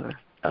saw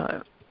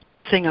a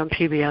thing on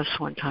PBS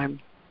one time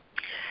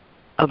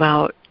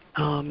about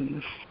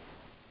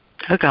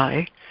a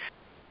guy,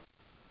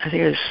 I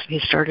think he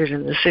started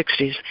in the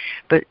 60s,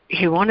 but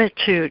he wanted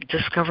to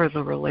discover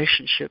the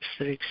relationships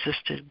that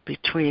existed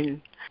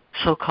between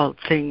so-called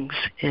things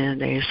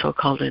in a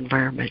so-called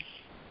environment.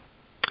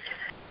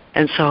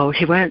 And so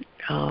he went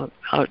out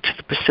to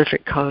the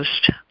Pacific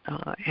coast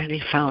and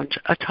he found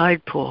a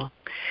tide pool.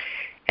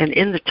 And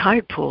in the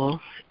tide pool,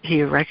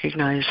 he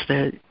recognized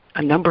that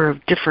a number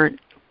of different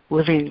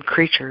living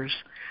creatures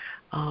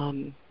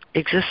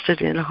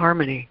existed in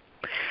harmony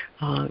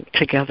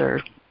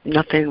together.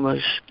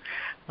 Nothing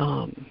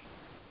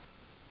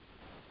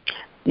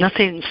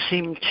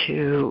seemed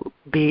to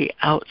be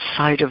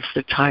outside of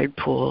the tide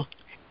pool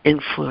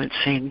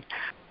influencing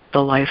the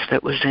life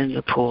that was in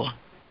the pool.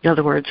 In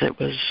other words, it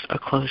was a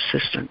closed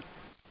system.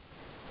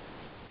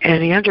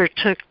 And he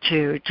undertook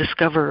to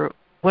discover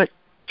what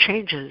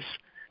changes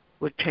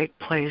would take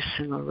place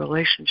in the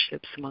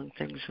relationships among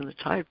things in the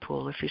tide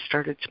pool if he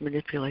started to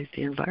manipulate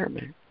the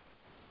environment.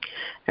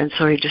 And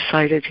so he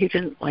decided he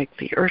didn't like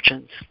the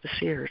urchins, the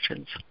sea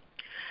urchins.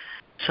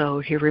 So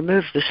he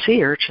removed the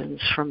sea urchins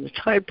from the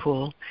tide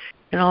pool,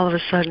 and all of a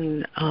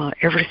sudden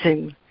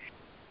everything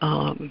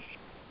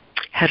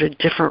had a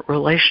different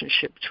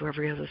relationship to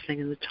every other thing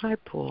in the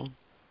tide pool.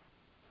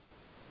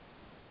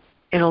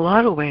 In a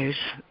lot of ways,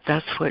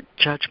 that's what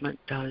judgment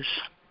does.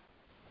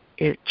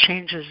 It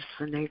changes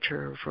the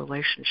nature of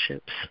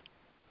relationships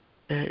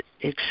that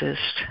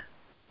exist.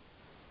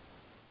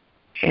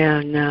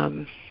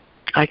 And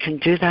I can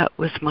do that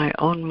with my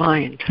own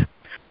mind.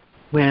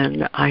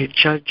 When I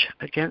judge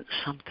against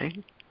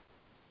something,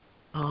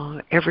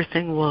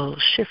 everything will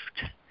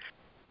shift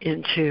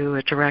into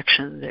a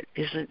direction that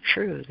isn't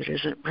true, that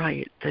isn't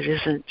right, that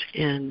isn't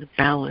in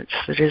balance,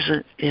 that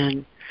isn't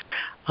in,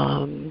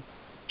 I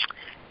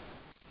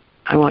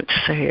want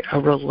to say, a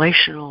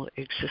relational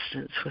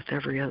existence with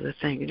every other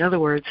thing. In other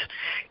words,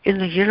 in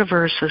the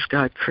universe as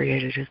God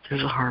created it,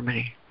 there's a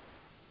harmony.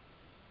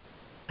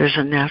 There's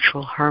a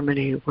natural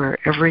harmony where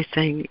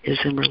everything is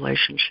in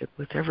relationship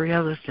with every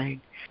other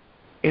thing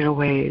in a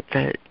way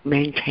that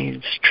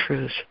maintains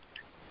truth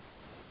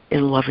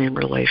in loving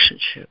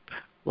relationship.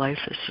 Life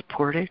is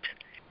supported,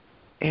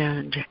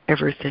 and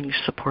everything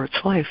supports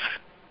life.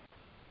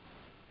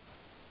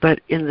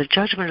 But in the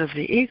judgment of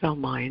the ego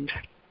mind,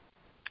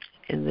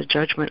 in the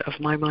judgment of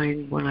my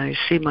mind when I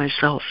see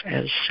myself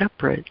as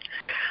separate,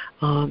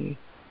 I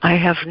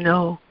have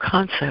no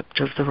concept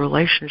of the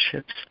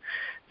relationships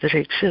that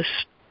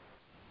exist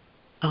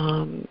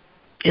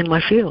in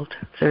my field.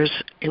 There's,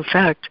 in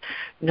fact,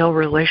 no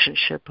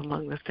relationship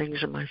among the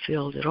things in my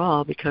field at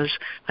all because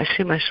I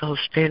see myself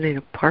standing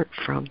apart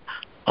from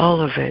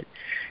all of it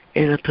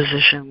in a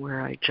position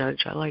where I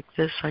judge. I like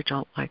this, I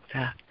don't like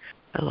that.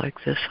 I like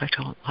this, I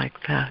don't like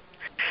that.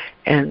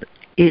 And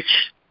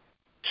each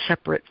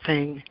separate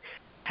thing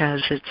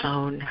has its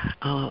own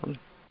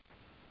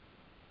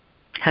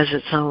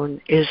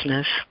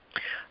isness,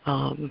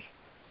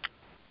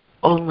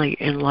 only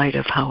in light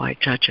of how I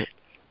judge it.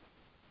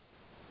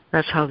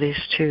 That's how these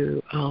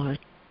two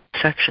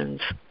sections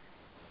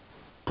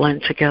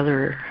blend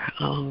together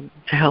to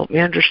help me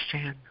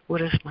understand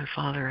what is my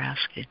Father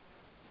asking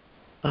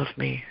of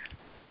me.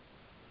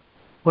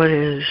 What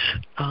is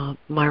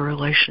my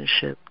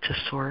relationship to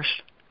Source?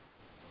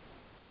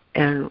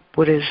 And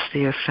what is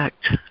the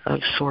effect of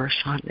Source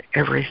on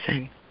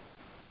everything?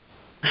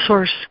 The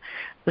Source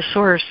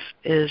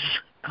is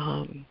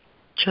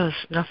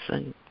just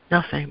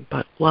nothing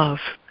but love,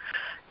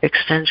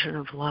 extension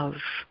of love,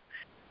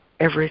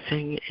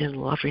 everything in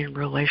loving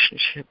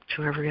relationship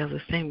to every other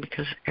thing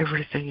because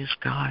everything is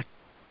God.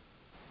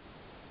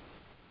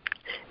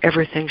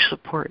 Everything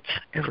supports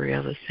every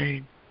other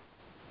thing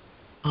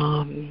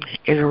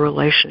in a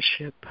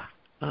relationship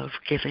of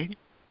giving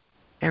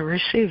and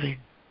receiving.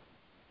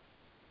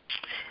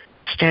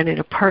 Standing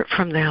apart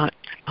from that,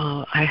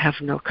 I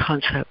have no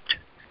concept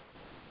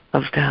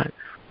of that.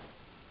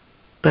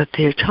 But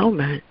the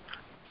atonement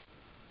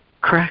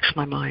corrects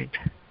my mind.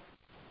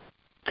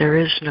 There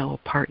is no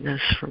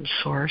apartness from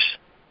Source,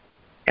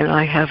 and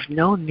I have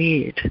no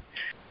need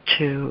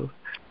to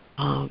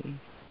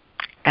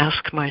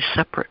ask my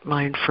separate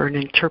mind for an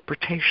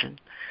interpretation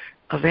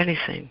of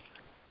anything.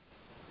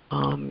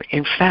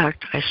 In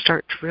fact, I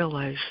start to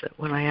realize that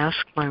when I ask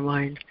my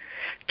mind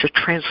to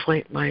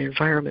translate my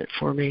environment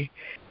for me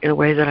in a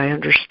way that I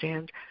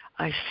understand,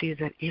 I see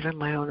that even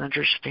my own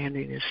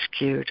understanding is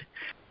skewed.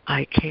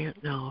 I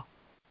can't know.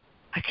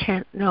 I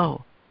can't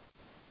know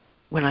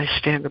when I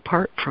stand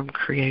apart from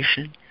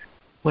creation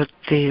what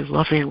the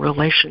loving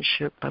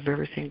relationship of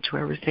everything to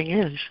everything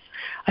is.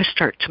 I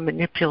start to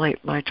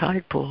manipulate my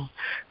tide pool,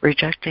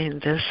 rejecting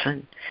this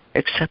and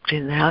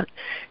accepting that,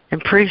 and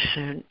pretty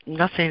soon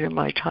nothing in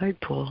my tide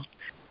pool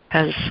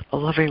has a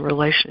loving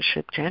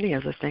relationship to any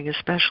other thing,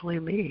 especially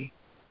me.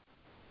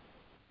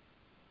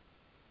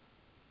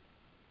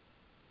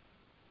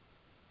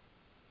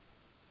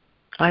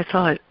 I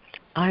thought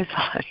I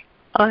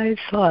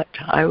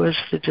was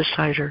the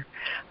decider.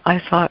 I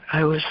thought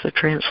I was the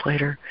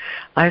translator.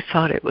 I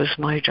thought it was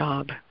my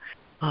job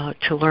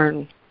to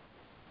learn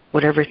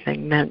what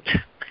everything meant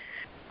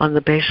on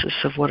the basis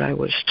of what I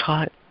was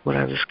taught, what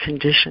I was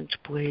conditioned to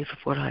believe,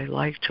 what I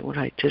liked and what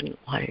I didn't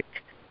like.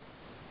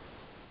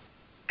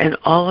 And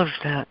all of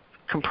that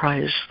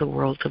comprised the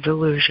world of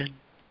illusion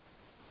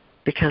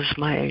because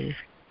my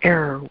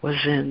error was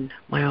in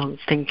my own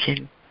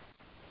thinking.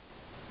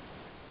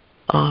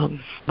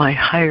 My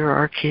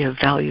hierarchy of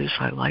values,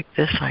 I like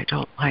this, I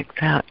don't like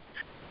that,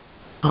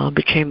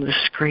 became the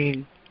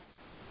screen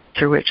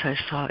through which I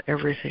saw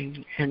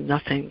everything, and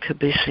nothing could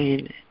be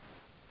seen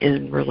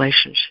in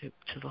relationship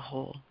to the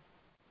whole.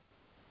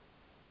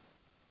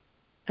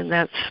 And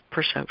that's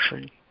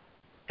perception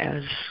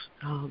as,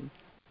 in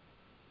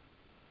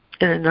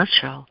a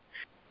nutshell.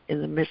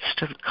 In the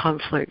midst of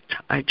conflict,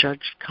 I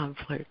judged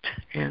conflict,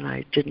 and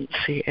I didn't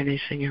see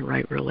anything in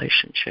right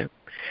relationship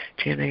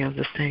to any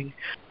other thing.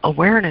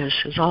 Awareness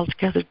is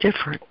altogether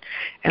different,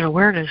 and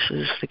awareness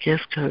is the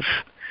gift of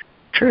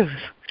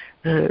truth,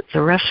 the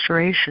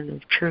restoration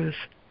of truth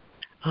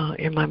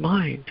in my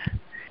mind.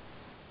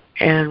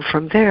 And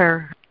from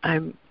there,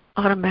 I'm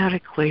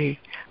automatically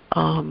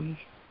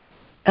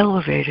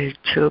elevated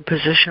to a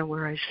position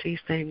where I see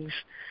things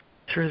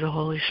through the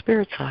Holy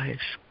Spirit's eyes,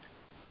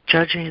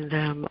 judging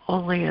them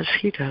only as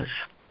He does.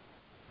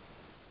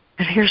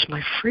 And here's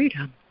my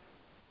freedom.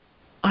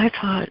 I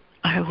thought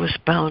I was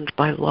bound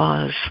by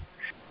laws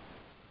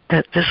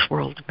that this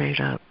world made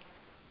up.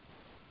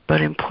 But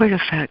in point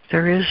of fact,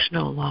 there is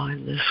no law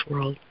in this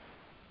world.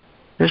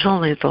 There's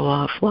only the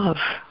law of love,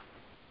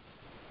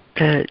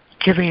 that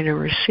giving and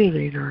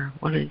receiving are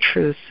one in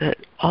truth, that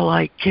all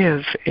I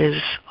give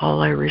is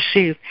all I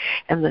receive.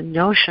 And the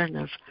notion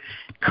of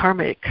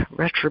karmic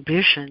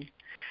retribution,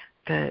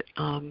 that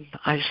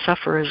I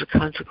suffer as a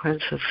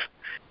consequence of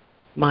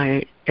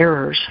my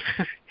errors.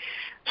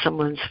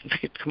 Someone's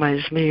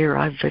victimized me or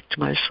I've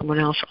victimized someone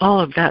else. All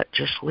of that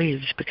just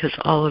leaves because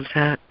all of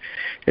that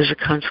is a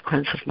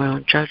consequence of my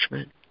own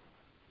judgment.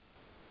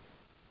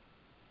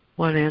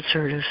 One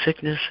answer to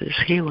sickness is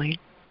healing.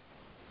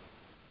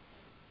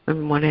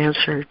 And one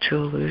answer to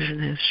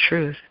illusion is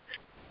truth.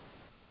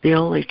 The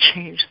only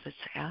change that's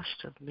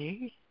asked of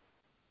me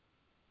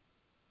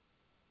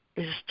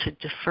is to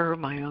defer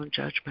my own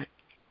judgment.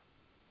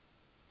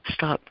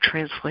 Stop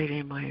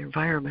translating my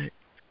environment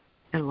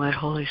and let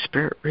Holy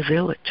Spirit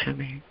reveal it to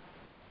me.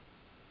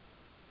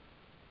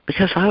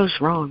 Because I was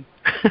wrong.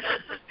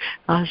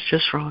 I was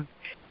just wrong.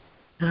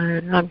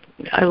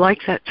 I like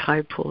that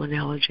tide pool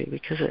analogy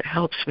because it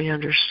helps me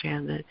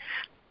understand that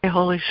the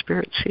Holy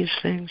Spirit sees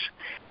things.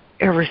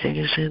 Everything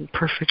is in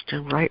perfect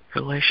and right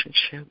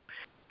relationship,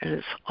 and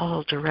it's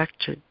all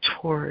directed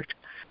toward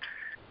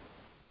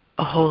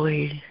a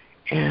holy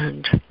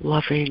and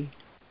loving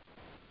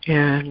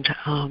and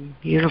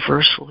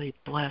universally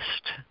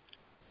blessed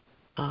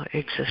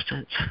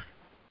existence,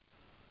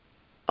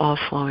 all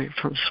flowing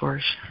from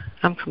Source.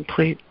 I'm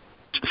complete.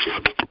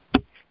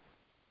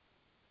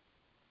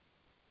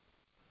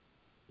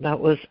 That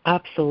was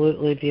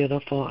absolutely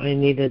beautiful. I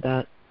needed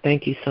that.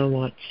 Thank you so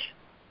much.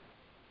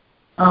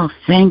 Oh,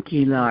 thank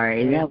you,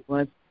 Laurie. That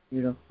was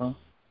beautiful.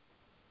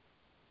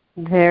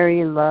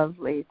 Very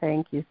lovely.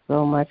 Thank you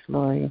so much,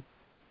 Laurie.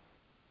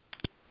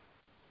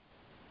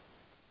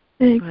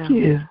 Thank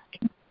you.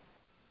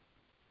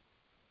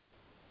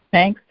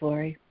 Thanks,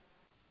 Laurie.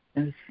 It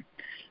was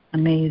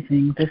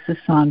amazing. This is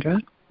Sandra,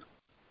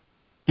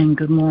 and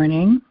good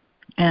morning.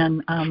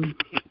 And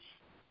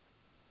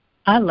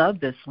I love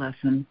this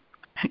lesson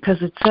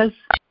because it says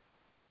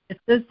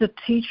the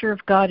teacher of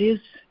God is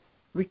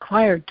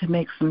required to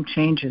make some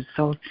changes.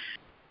 So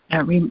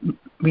that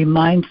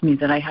reminds me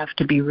that I have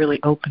to be really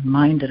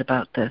open-minded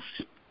about this.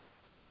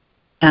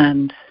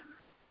 And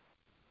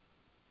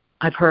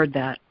I've heard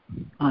that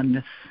on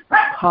this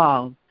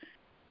call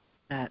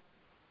that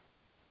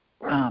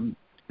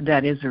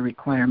that is a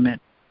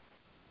requirement,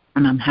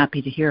 and I'm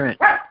happy to hear it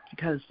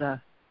because the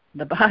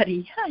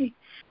body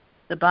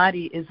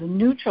is a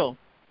neutral.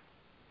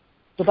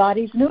 The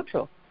body's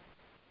neutral.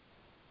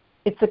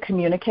 It's a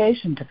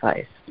communication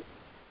device.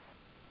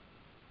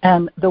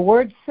 And the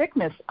word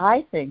sickness,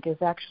 I think, is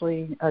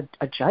actually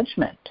a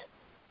judgment.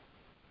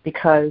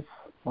 Because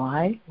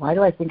why? Why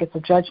do I think it's a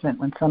judgment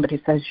when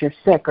somebody says you're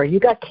sick or you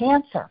got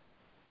cancer?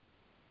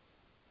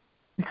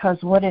 because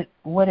what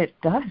it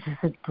does is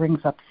it brings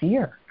up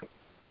fear.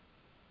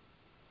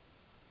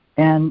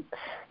 And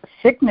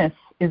sickness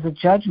is a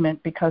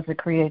judgment because it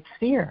creates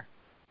fear.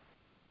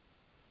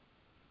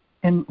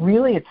 And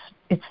really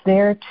it's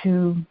there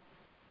to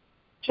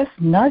just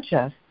nudge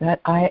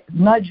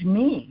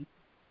me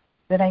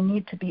that I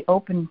need to be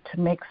open to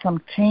make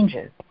some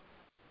changes.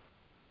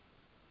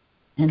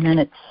 And then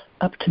it's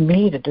up to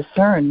me to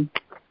discern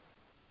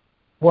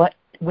what,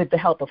 with the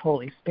help of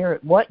Holy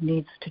Spirit, what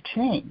needs to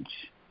change.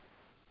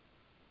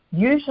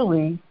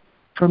 Usually,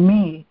 for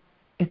me,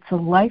 it's a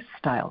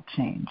lifestyle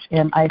change.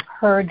 And I've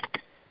heard, I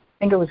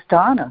think it was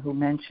Donna who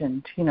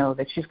mentioned,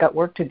 that she's got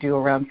work to do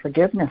around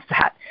forgiveness.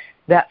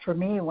 That for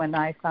me, when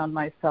I found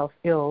myself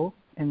ill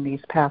in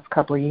these past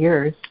couple of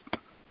years,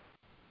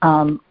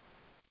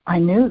 I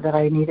knew that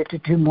I needed to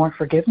do more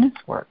forgiveness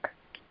work.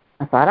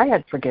 I thought I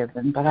had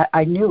forgiven, but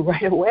I knew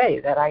right away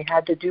that I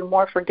had to do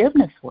more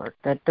forgiveness work,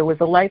 that there was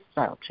a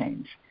lifestyle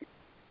change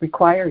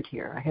required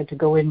here. I had to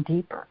go in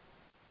deeper.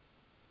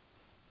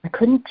 I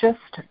couldn't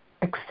just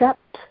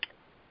accept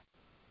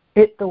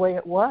it the way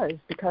it was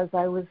because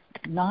I was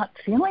not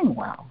feeling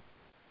well.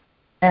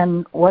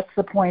 And what's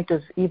the point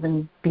of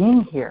even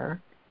being here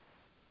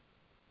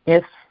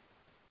if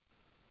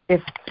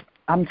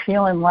I'm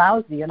feeling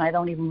lousy and I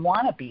don't even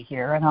want to be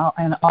here,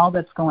 and all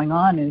that's going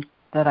on is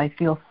that I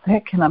feel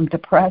sick and I'm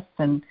depressed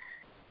and,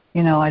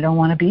 I don't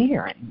want to be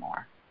here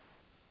anymore.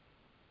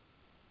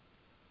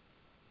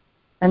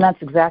 And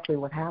that's exactly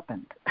what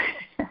happened.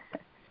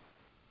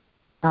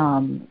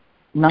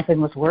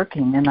 Nothing was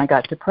working, and I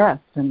got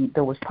depressed, and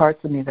there was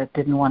parts of me that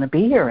didn't want to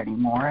be here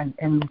anymore, and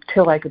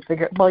until I could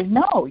figure, well,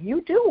 no,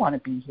 you do want to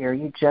be here.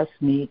 You just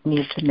need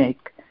to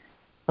make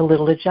a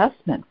little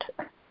adjustment,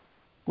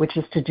 which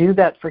is to do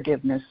that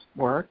forgiveness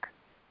work.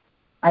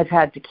 I've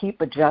had to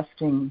keep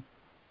adjusting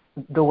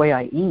the way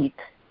I eat,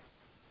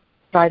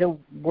 try to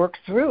work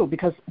through,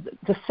 because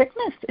the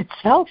sickness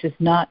itself is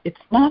not a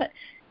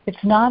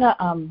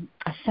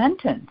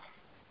sentence.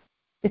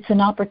 It's an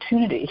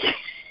opportunity.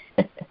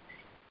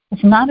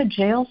 It's not a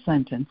jail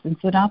sentence.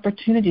 It's an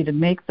opportunity to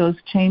make those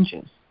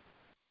changes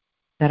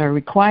that are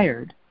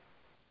required,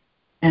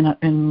 and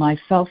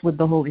myself with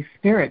the Holy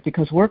Spirit,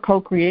 because we're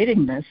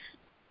co-creating this.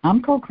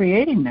 I'm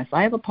co-creating this.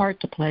 I have a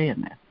part to play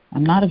in this.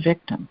 I'm not a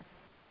victim.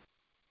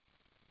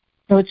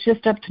 So it's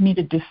just up to me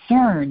to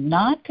discern,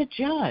 not to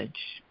judge,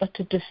 but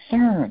to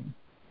discern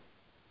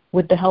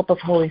with the help of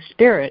Holy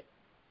Spirit,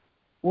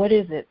 what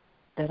is it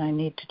that I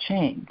need to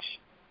change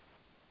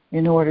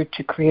in order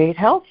to create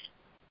health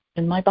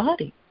in my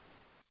body.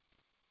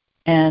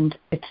 And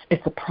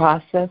it's a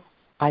process.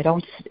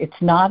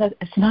 It's not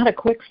a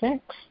quick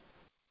fix.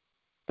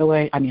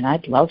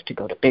 I'd love to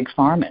go to Big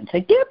Pharma and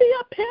say, give me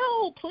a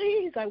pill,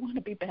 please. I want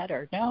to be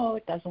better. No,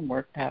 it doesn't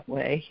work that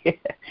way.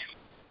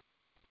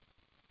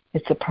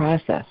 It's a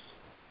process.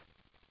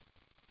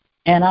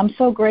 And I'm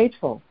so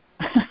grateful.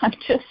 I'm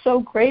just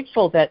so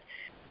grateful that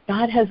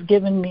God has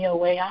given me a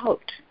way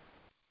out.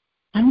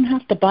 I don't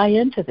have to buy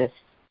into this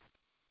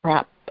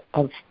crap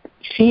of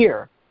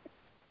fear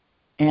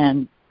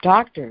and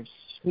doctors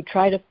who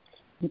try to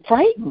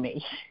frighten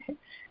me.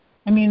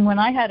 When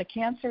I had a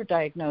cancer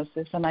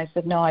diagnosis and I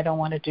said, no, I don't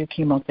want to do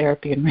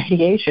chemotherapy and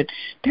radiation,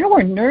 there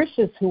were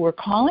nurses who were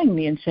calling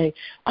me and say,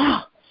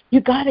 you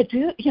got to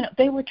do,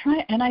 they were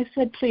trying. And I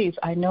said, please,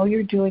 I know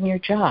you're doing your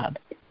job,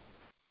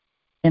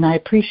 and I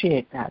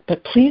appreciate that,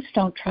 but please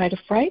don't try to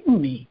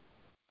frighten me.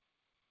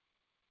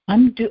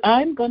 I'm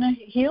going to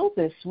heal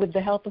this with the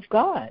help of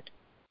God.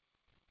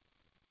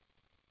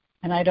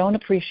 And I don't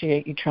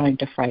appreciate you trying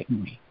to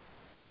frighten me.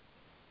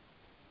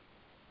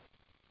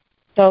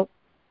 So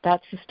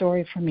that's the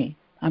story for me.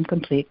 I'm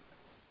complete.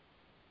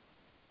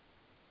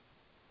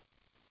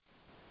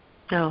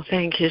 Oh,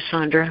 thank you,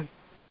 Sandra.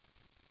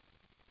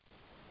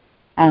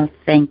 Oh,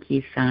 thank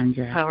you,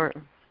 Sandra.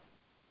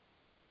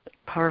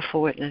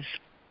 Powerful witness.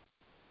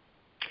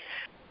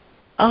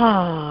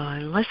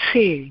 Let's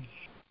see.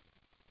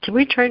 Can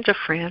we turn to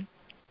Fran?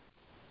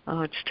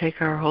 Let's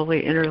take our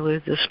holy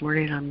interlude this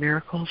morning on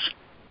miracles.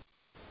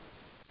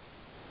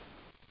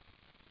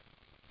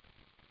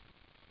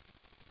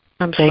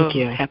 I'm so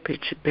happy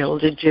to be able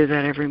to do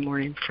that every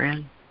morning,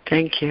 Fran.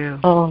 Thank you.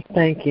 Oh,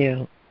 thank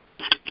you.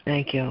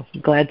 Thank you.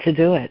 Glad to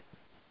do it.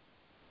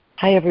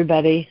 Hi,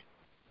 everybody.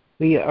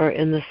 We are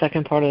in the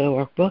second part of the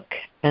workbook,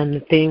 and the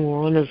theme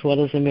we're on is What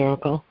is a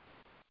Miracle?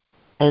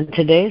 And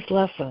today's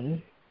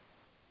lesson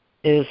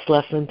is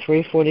lesson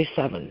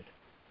 347.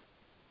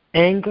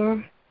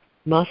 Anger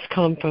must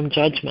come from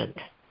judgment.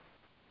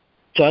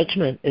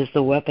 Judgment is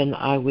the weapon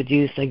I would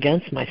use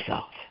against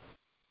myself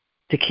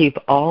to keep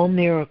all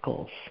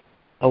miracles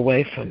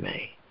away from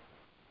me.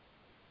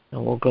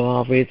 And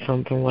I'll read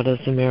something. What is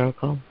a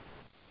miracle?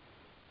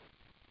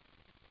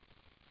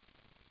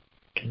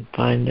 Can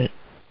find it.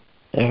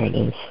 There it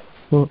is.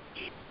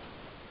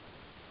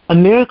 A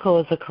miracle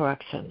is a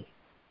correction.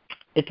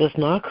 It does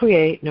not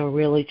create nor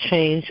really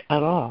change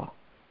at all.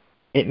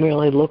 It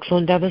merely looks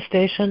on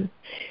devastation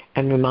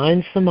and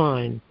reminds the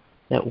mind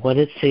that what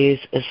it sees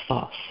is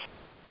false.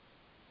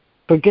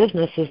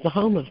 Forgiveness is the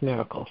home of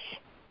miracles.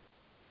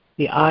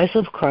 The eyes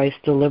of Christ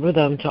deliver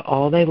them to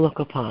all they look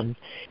upon,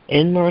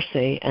 in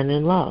mercy and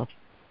in love.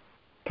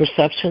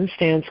 Perception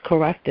stands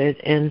corrected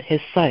in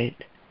his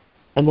sight,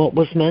 and what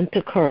was meant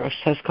to curse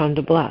has come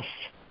to bless.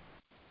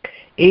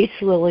 Each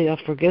lily of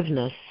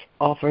forgiveness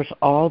offers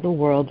all the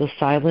world the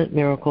silent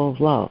miracle of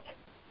love,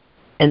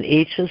 and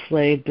each is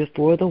laid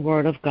before the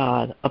Word of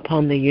God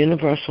upon the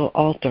universal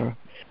altar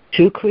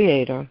to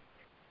Creator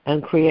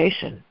and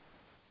creation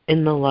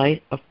in the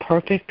light of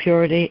perfect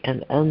purity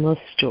and endless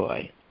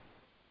joy.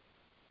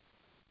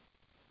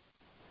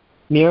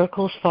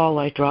 Miracles fall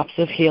like drops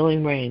of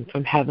healing rain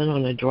from heaven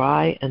on a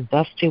dry and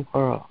dusty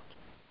world,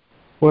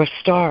 where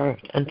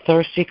starved and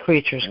thirsty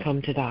creatures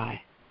come to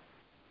die.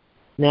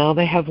 Now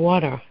they have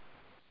water.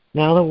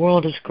 Now the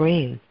world is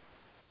green,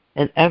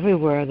 and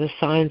everywhere the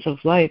signs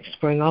of life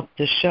spring up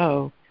to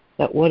show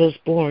that what is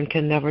born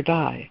can never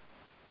die.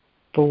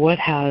 For what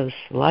has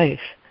life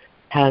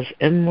has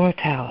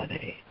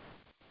immortality.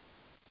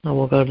 Now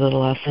we'll go to the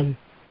lesson.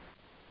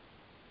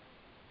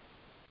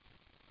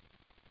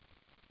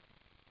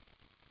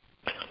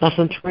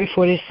 Lesson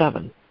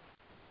 347.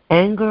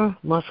 Anger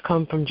must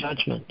come from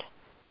judgment.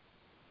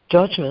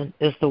 Judgment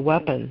is the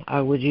weapon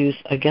I would use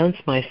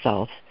against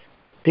myself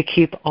to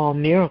keep all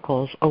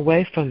miracles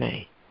away from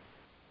me.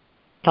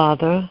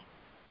 Father,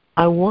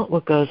 I want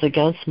what goes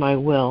against my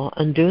will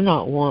and do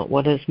not want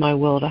what is my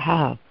will to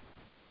have.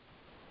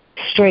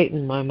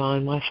 Straighten my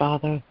mind, my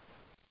Father.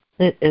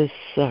 It is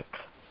sick,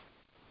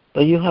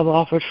 but you have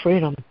offered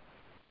freedom,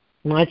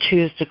 and I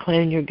choose to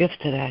claim your gift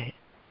today.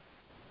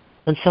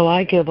 And so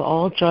I give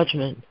all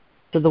judgment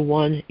to the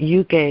one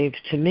you gave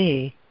to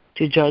me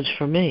to judge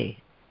for me.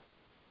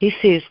 He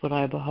sees what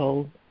I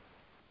behold,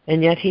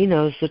 and yet he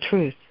knows the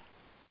truth.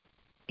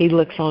 He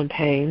looks on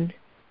pain,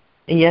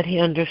 and yet he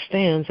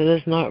understands it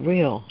is not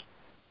real.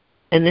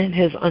 And in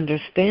his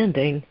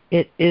understanding,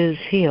 it is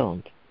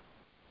healed.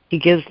 He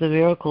gives the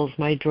miracles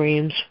my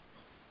dreams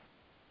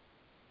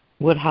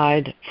would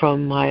hide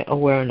from my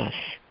awareness.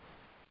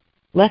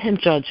 Let him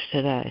judge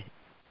today.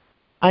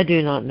 I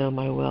do not know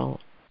my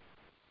will,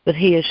 but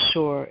he is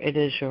sure it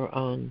is your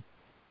own,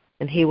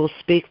 and he will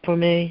speak for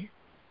me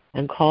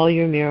and call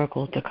your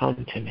miracle to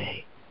come to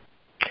me.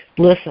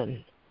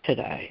 Listen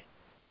today.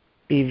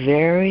 Be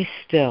very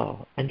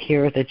still and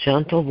hear the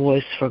gentle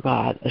voice for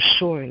God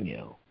assuring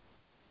you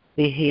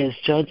that he has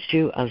judged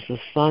you as the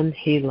son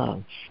he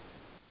loves.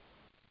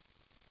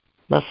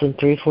 Lesson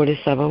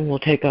 347, we'll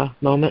take a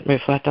moment and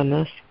reflect on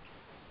this.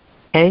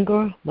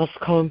 Anger must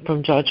come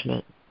from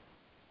judgment.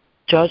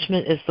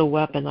 Judgment is the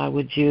weapon I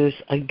would use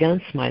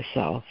against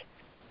myself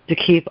to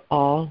keep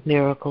all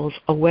miracles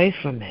away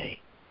from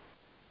me.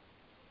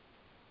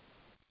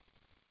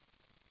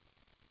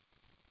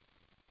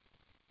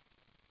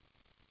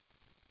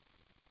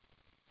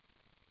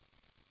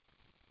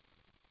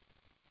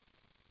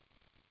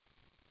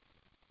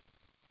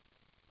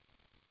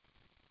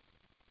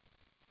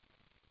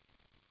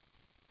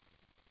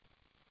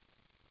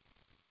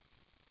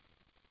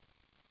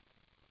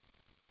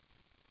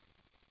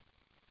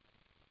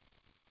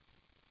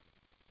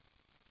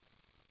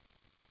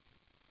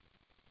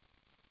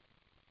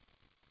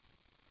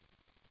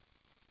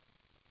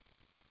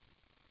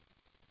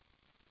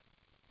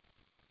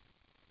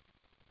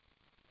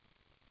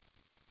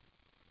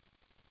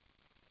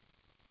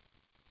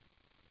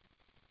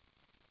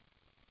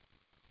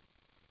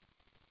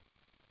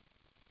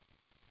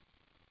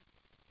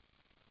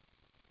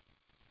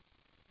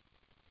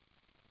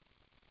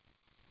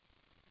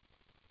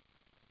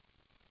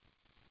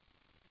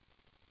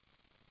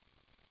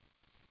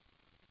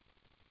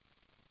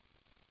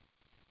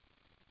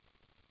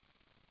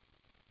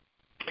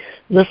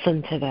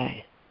 Listen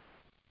today.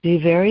 Be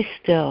very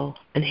still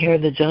and hear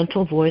the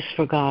gentle voice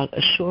for God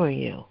assuring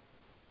you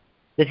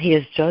that he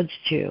has judged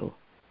you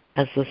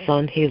as the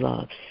son he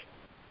loves.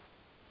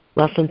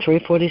 Lesson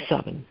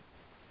 347.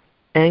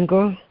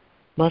 Anger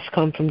must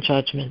come from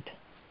judgment.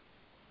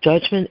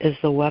 Judgment is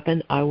the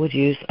weapon I would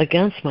use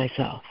against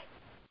myself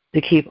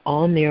to keep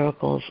all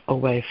miracles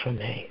away from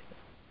me.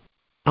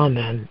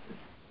 Amen.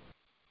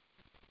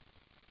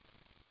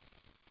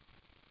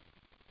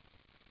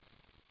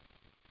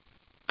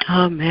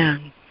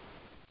 Amen.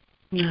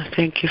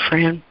 Thank you,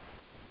 Fran.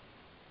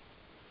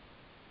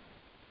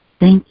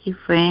 Thank you,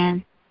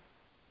 Fran.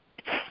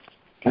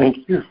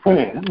 Thank you,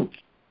 Fran.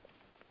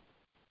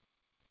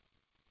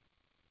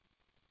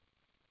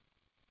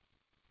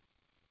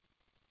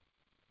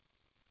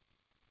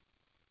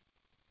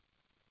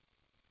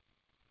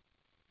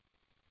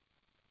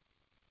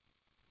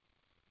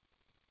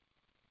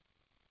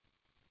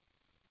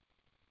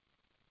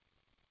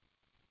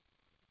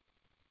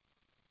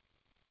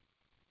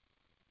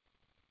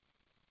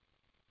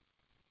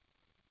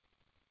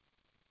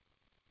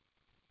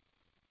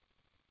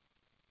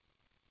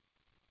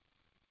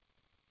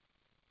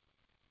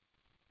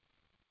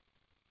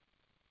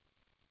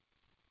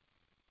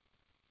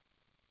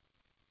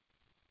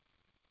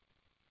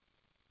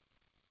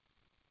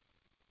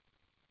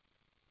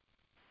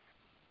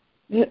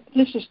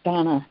 This is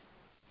Donna.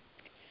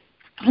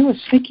 I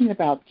was thinking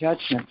about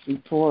judgment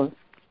before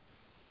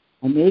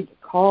I made the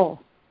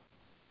call.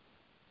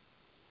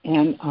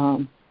 And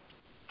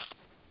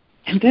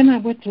then I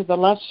went to the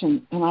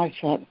lesson, and I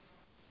said,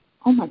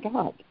 oh, my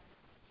God.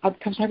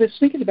 Because I was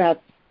thinking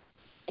about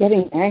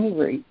getting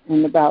angry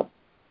and about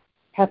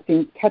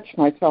having to catch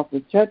myself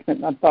with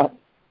judgment. And I thought,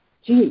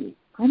 gee,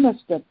 I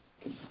must have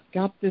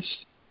got this.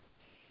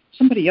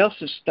 Somebody else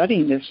is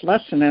studying this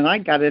lesson, and I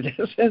got it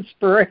as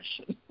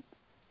inspiration.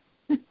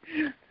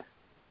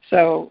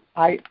 So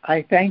I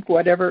thank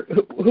whoever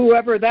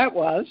that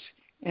was,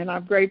 and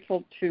I'm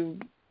grateful to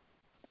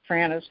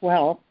Fran as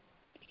well.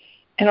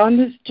 And on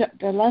this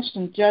the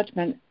lesson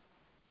judgment,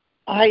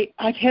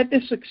 I've had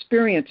this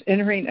experience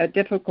entering a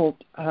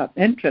difficult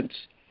entrance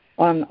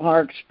on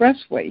our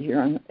expressway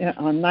here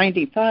on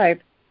 95,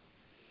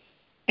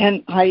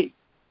 and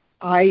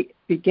I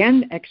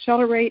began to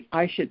accelerate.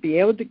 I should be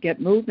able to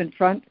move in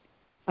front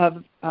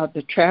of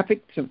the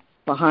traffic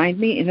behind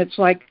me, and it's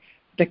like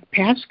the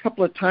past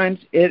couple of times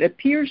it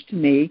appears to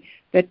me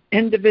that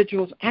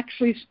individuals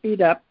actually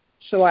speed up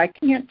so I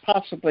can't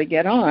possibly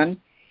get on.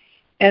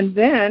 And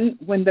then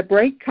when the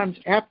brake comes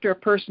after a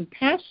person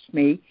passes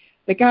me,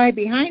 the guy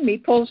behind me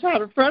pulls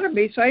out in front of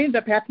me, so I end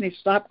up having to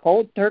stop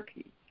cold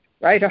turkey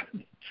right on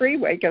the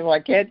freeway because I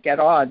can't get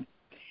on.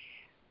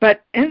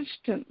 But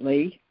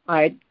instantly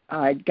I'd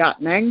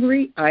gotten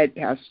angry. I'd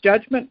passed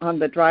judgment on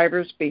the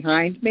drivers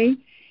behind me.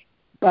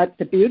 But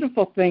the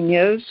beautiful thing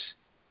is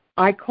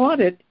I caught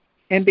it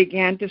and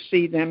began to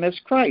see them as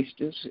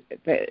Christ.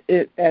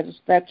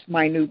 That's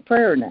my new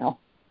prayer now.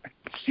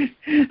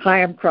 I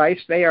am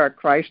Christ, they are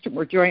Christ, and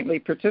we're jointly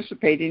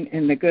participating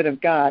in the good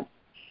of God.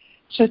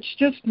 So it's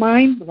just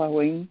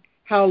mind-blowing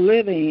how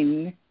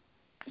living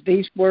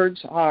these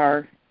words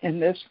are in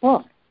this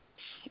book.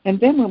 And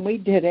then when we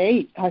did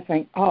 8, I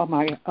think,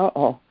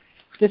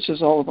 this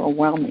is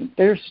overwhelming.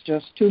 There's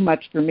just too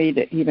much for me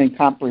to even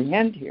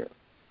comprehend here.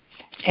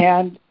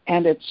 And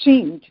it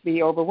seemed to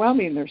be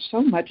overwhelming. There's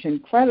so much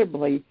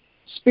incredibly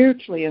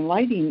spiritually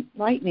enlightening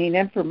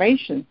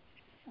information,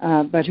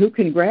 but who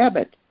can grab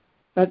it?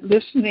 But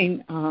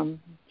listening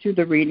to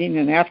the reading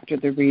and after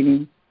the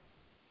reading,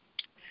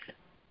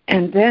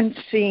 and then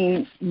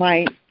seeing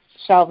my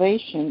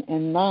salvation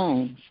in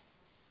 9.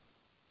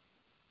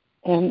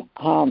 And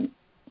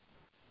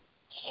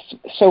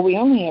so we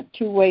only have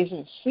 2 ways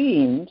of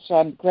seeing, so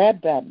I'm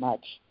glad that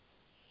much.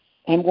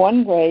 And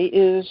one way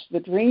is the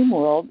dream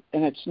world,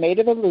 and it's made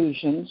of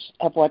illusions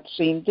of what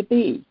seemed to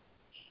be.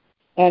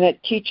 And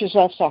it teaches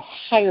us a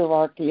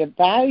hierarchy of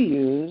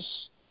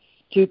values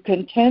to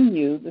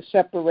continue the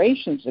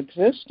separation's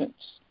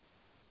existence.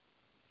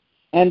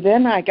 And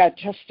then I got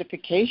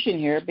justification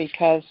here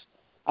because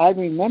I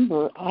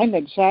remember I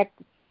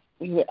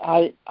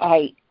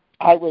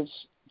was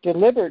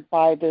delivered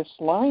by this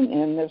line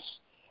in this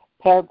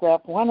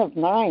paragraph 1 of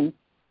 9.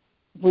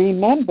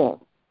 Remember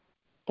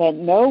that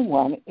no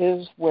one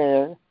is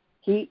where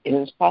he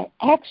is by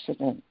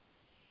accident.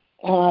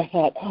 And I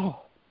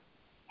thought,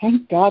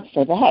 thank God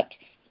for that.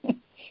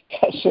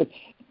 Because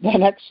the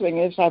next thing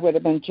is I would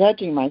have been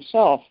judging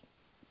myself.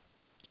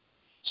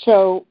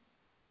 So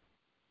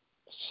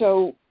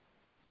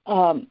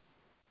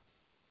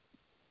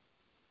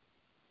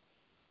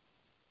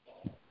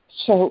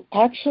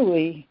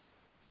actually,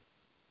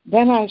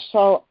 then I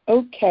saw,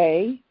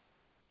 then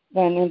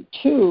in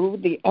 2,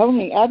 the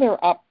only other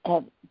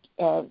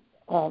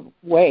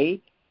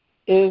way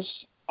is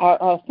our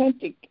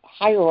authentic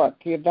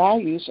hierarchy of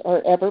values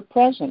are ever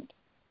present.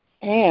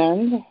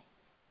 And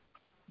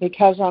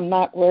because I'm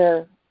not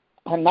where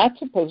I'm not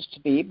supposed to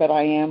be, but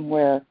I am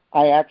where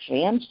I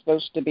actually am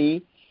supposed to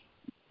be,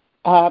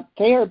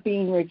 they are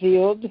being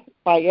revealed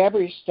by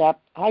every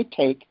step I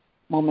take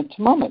moment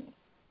to moment.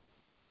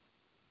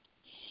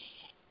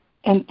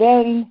 And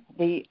then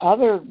the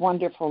other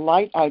wonderful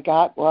light I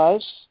got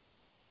was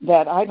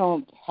that I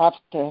don't have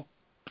to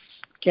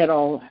get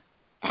all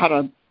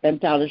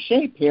bent out of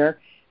shape here,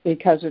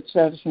 because it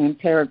says in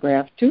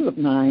paragraph 2 of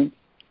 9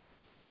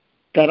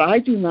 that I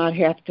do not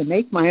have to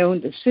make my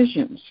own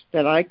decisions,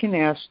 that I can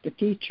ask the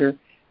teacher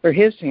for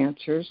his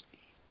answers,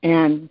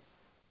 and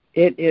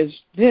it is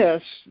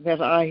this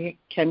that I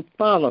can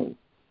follow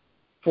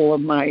for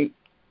my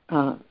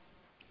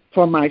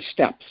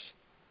steps.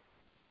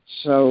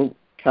 So,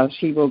 because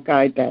he will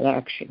guide that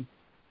action.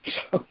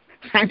 So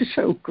I'm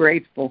so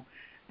grateful,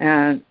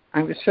 and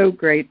I'm so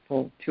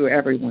grateful to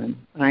everyone.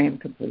 I am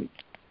complete.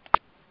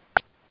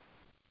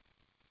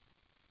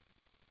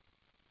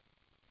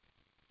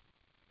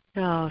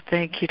 Oh,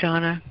 thank you,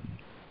 Donna.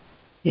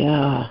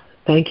 Yeah,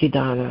 thank you,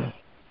 Donna.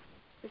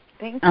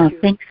 Thank you.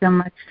 Thanks so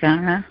much,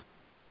 Donna.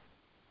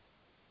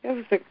 That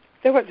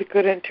was a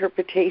good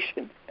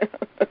interpretation.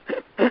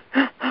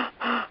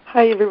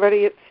 Hi,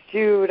 everybody. It's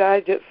Jude.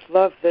 I just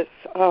love this.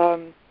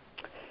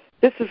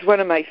 This is one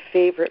of my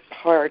favorite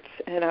parts,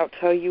 and I'll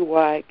tell you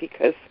why.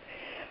 Because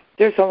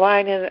there's a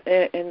line in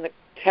the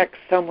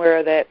text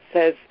somewhere that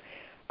says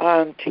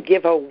to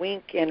give a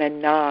wink and a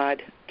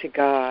nod to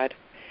God,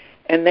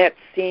 and that's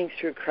seeing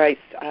through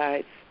Christ's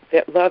eyes.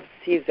 That love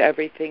sees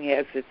everything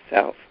as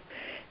itself,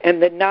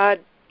 and the nod,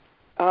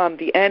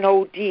 the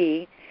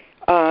NOD,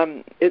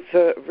 it's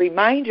a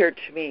reminder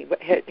to me,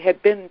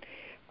 had been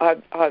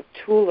a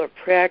tool of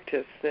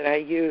practice that I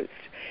used.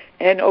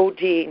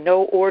 NOD,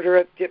 no order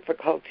of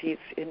difficulties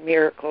in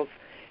miracles,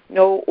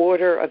 no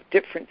order of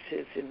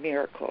differences in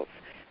miracles.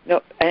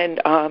 No,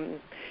 and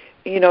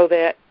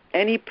that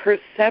any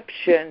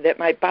perception that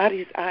my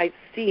body's eye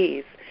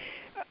sees,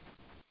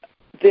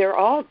 they're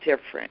all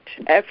different.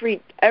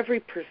 Every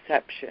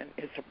perception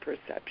is a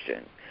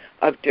perception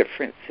of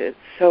differences.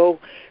 So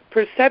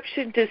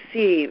perception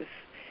deceives,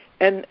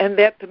 and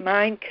that the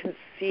mind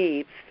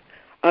conceives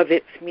of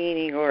its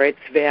meaning or its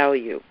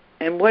value.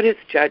 And what is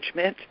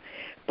judgment?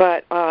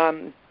 But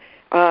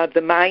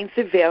the mind's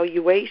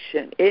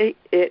evaluation. It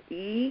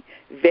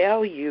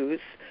values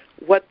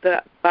what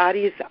the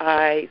body's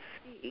eyes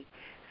see.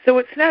 So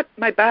it's not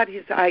my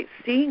body's eyes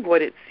seeing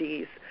what it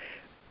sees.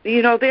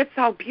 That's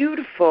all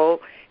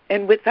beautiful,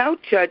 and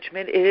without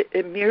judgment,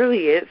 it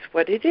merely is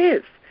what it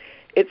is.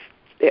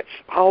 It's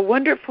all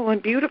wonderful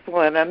and beautiful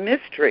and a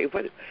mystery.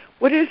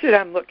 What is it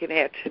I'm looking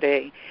at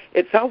today?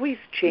 It's always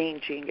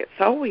changing. It's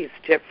always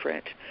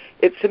different.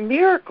 It's a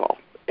miracle.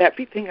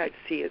 Everything I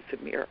see is a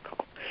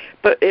miracle.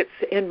 But it's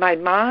in my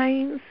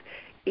mind's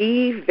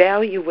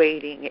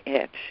evaluating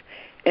it.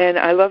 And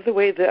I love the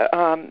way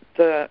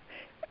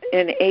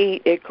in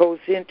 8 it goes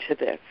into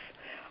this,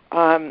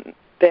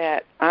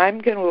 that I'm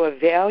going to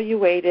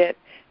evaluate it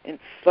and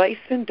slice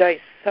and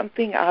dice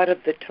something out of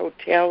the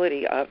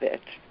totality of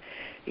it.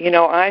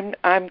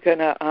 I'm going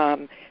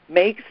to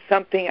make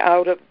something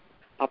out of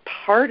a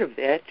part of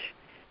it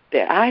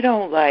that I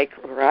don't like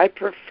or I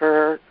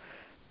prefer.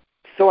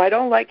 So I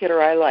don't like it or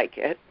I like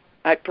it.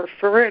 I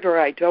prefer it or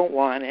I don't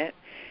want it,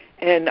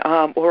 and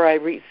or I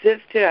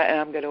resist it and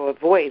I'm going to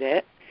avoid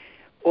it,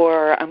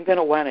 or I'm going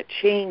to want to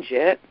change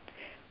it.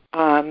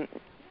 And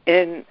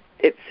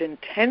its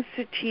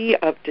intensity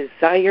of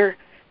desire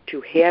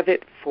to have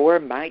it for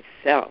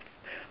myself.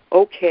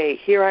 Okay,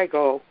 here I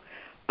go.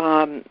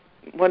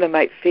 One of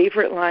my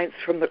favorite lines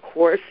from the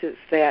Course is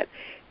that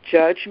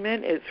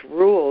judgment is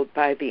ruled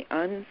by the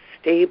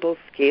unstable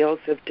scales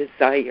of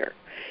desire.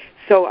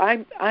 So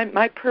I'm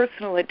my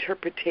personal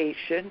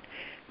interpretation,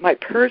 my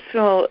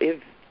personal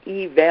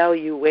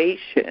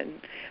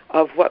evaluation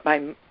of what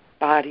my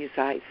body's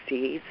eye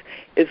sees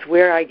is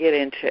where I get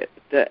into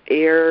the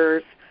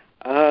errors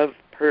of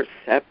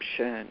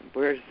perception.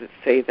 Where does it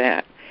say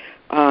that?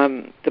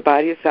 The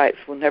body's eyes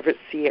will never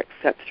see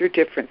except through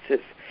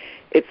differences.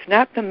 It's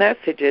not the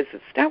messages.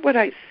 It's not what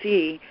I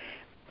see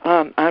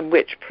on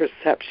which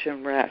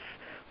perception rests.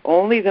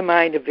 Only the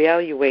mind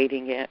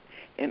evaluating it,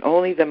 and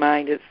only the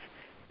mind is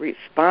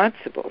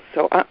responsible.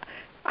 So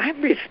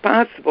I'm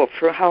responsible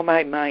for how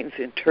my mind's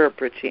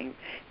interpreting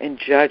and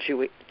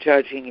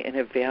judging and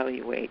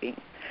evaluating.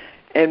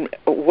 And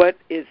what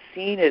is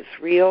seen as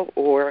real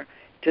or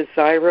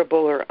desirable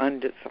or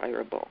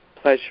undesirable,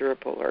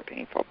 pleasurable or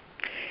painful.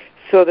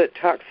 So that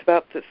talks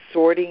about the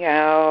sorting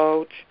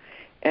out,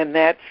 and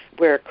that's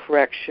where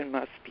correction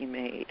must be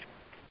made.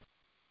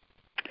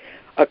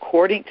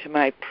 According to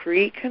my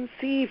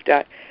preconceived,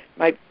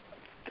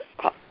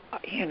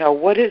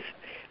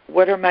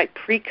 what are my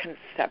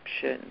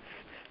preconceptions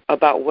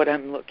about what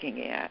I'm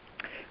looking at?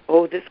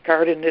 Oh, this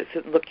garden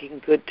isn't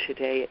looking good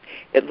today.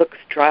 It looks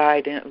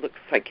dried and it looks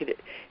like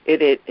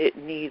it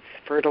needs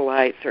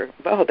fertilizer.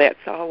 Well, that's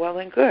all well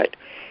and good.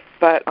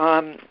 But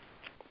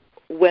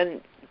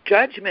when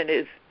judgment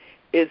is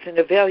an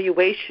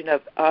evaluation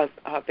of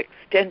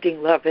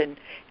extending love and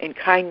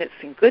kindness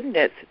and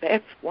goodness,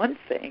 that's one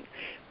thing.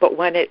 But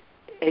when it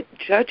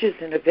judges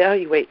and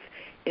evaluates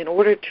in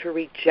order to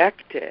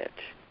reject it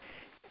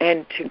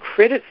and to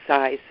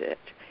criticize it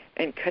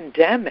and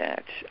condemn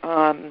it,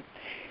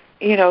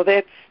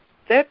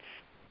 that's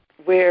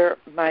where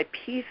my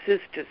peace is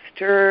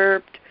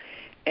disturbed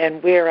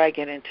and where I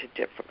get into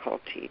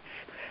difficulties.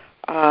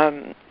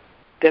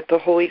 That the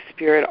Holy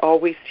Spirit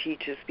always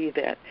teaches me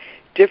that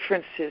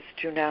differences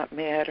do not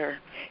matter.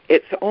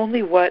 It's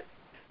only what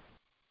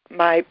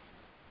my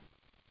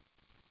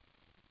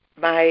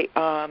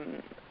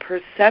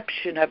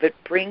perception of it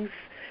brings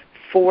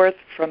forth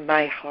from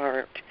my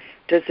heart.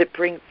 Does it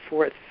bring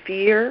forth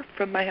fear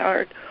from my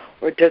heart,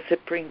 or does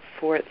it bring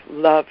forth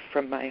love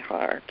from my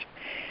heart?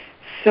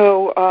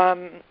 So,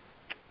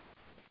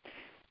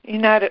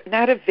 not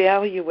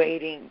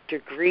evaluating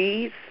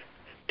degrees.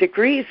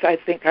 Degrees, I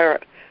think, are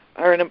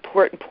an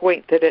important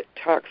point that it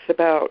talks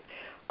about.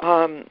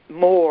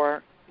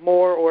 More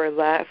or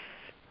less,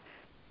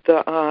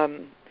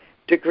 the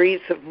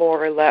degrees of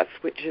more or less,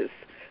 which is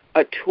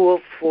a tool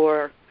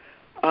for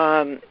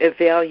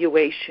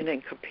evaluation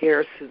and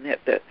comparison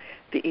that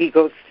the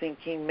ego's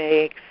thinking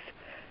makes.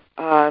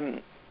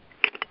 But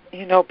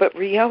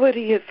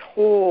reality is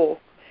whole,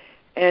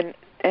 and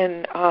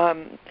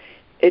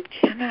it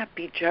cannot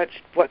be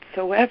judged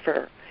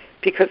whatsoever,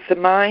 because the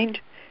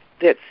mind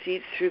that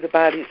sees through the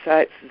body's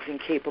eyes is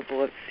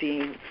incapable of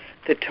seeing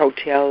the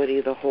totality,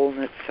 the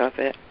wholeness of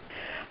it,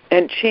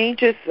 and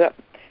changes the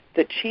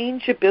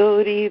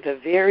changeability, the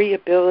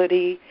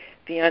variability,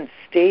 the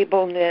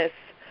unstableness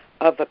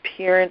of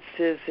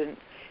appearances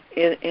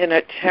in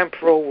a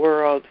temporal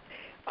world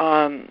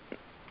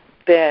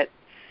that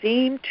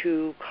seem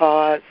to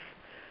cause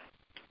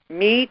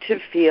me to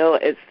feel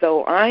as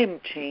though I'm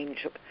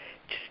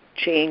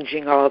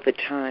changing all the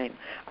time,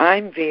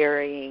 I'm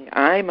varying,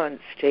 I'm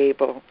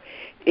unstable,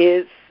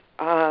 is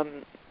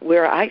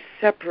where I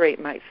separate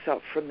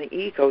myself from the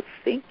ego's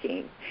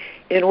thinking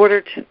in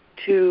order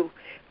to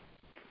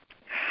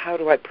how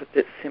do I put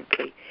this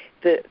simply,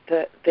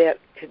 that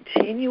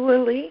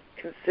continually,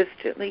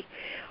 consistently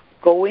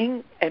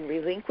going and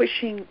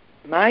relinquishing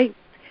my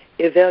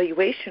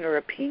evaluation or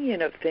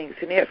opinion of things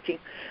and asking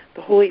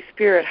the Holy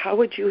Spirit, how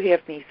would you have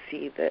me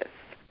see this?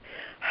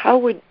 How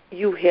would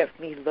you have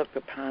me look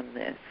upon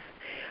this?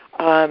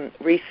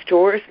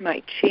 Restores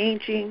my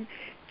changing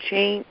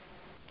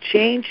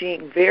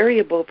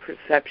variable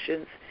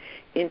perceptions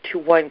into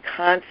one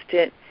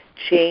constant,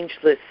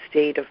 changeless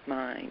state of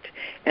mind,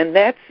 and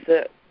that's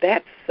the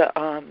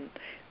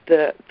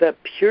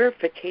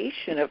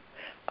purification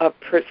of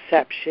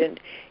perception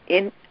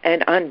in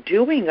an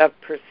undoing of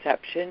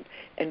perception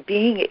and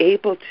being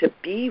able to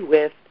be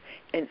with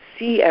and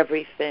see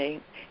everything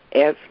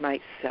as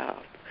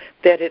myself.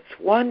 That it's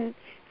one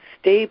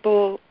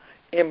stable,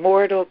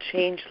 immortal,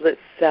 changeless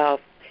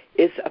self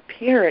is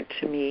apparent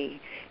to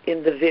me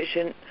in the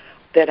vision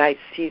that I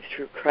see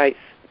through Christ,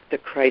 the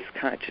Christ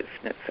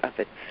consciousness of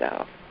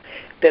itself.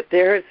 That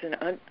there is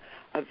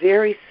a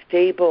very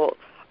stable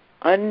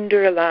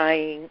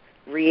underlying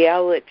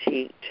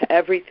reality to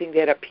everything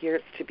that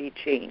appears to be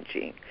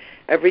changing,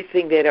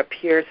 everything that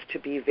appears to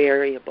be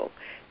variable,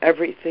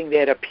 everything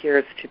that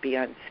appears to be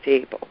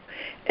unstable,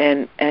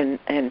 and in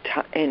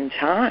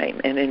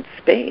time and in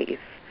space.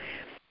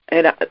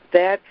 And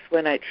that's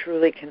when I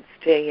truly can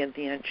stay in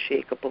the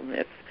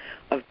unshakableness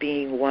of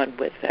being one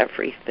with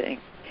everything.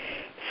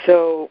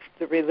 So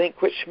the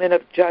relinquishment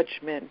of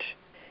judgment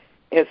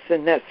is the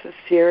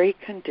necessary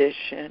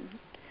condition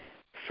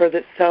for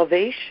the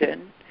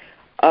salvation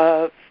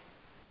of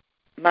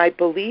my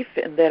belief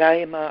in that I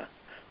am a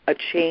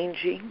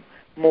changing,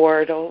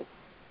 mortal,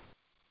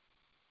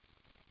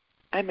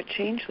 I'm a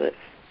changeless,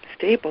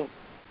 stable,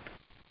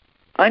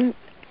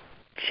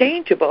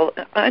 unchangeable,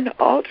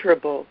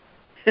 unalterable,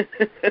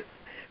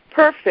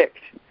 perfect,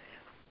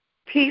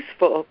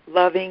 peaceful,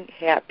 loving,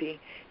 happy,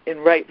 in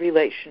right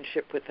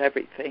relationship with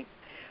everything.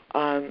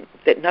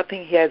 That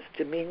nothing has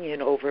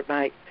dominion over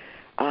my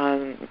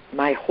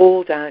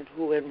hold on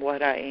who and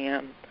what I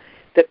am.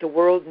 That the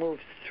world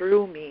moves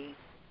through me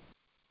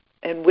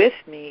and with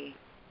me,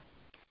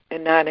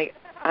 and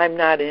I'm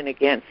not in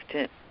against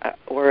it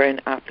or in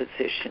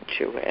opposition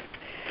to it.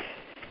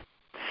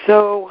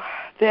 So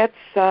that's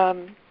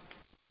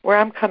where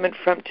I'm coming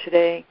from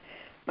today.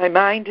 My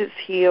mind is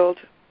healed,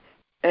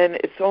 and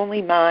it's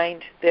only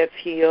mind that's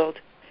healed.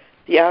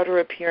 The outer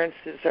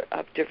appearances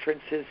of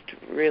differences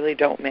really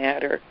don't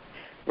matter.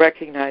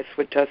 Recognize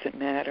what doesn't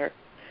matter,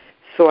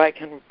 so I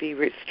can be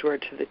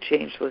restored to the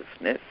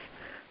changelessness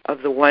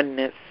of the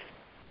oneness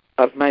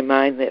of my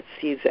mind that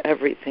sees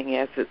everything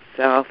as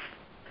itself.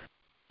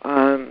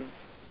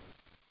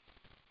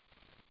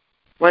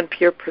 One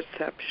pure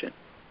perception.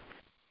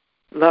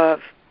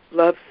 Love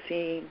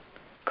seeing,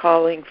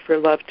 calling for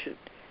love to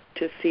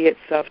see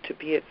itself, to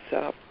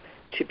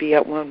be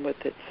at one with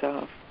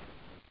itself.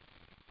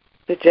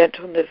 The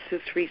gentleness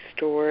is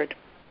restored.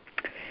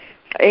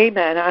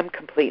 Amen. I'm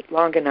complete.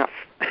 Long enough.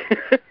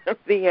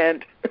 The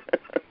end.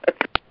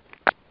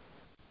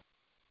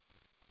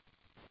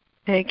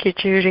 Thank you,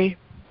 Judy.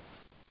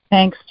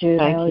 Thanks, Judy.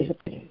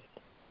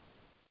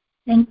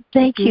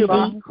 Thank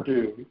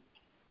you.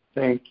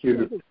 Thank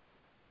you.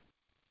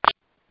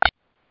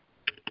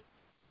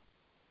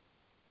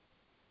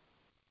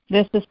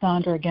 This is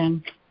Sandra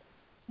again,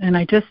 and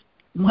I just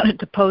wanted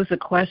to pose a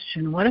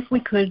question. What if we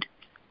could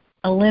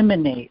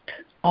eliminate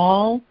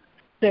all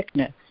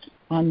sickness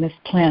on this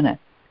planet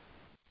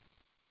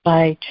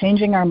by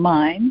changing our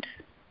mind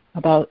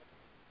about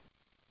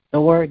the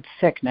word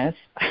sickness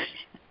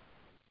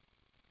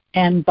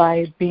and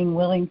by being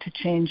willing to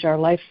change our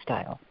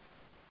lifestyle?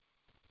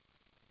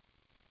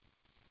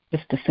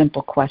 Just a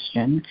simple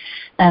question.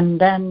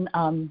 And then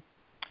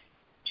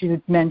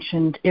you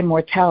mentioned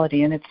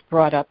immortality, and it's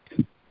brought up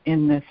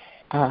in this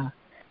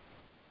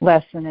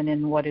lesson and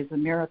in What is a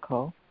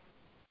Miracle.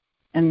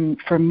 And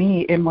for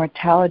me,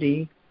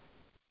 immortality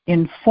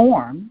in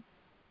form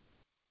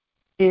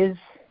is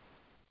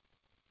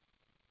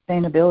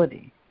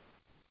sustainability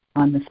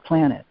on this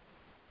planet.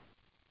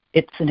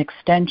 It's an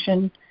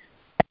extension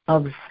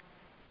of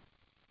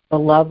the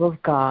love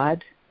of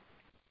God,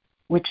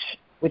 which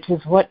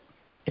is what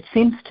it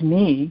seems to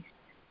me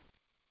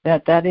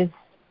that is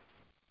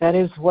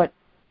what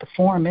the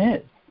form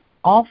is.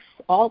 All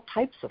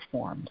types of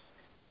forms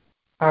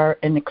are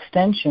an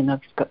extension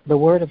of the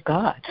Word of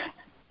God.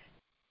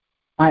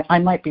 I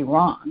might be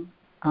wrong,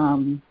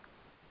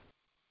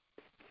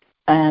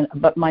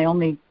 but my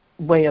only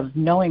way of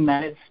knowing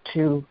that is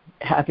to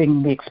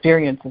having the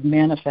experience of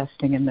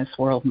manifesting in this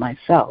world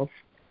myself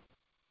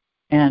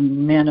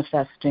and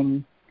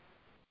manifesting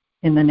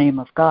in the name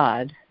of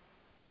God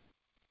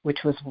which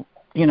was,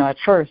 at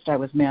first I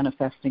was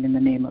manifesting in the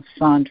name of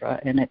Sandra,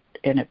 and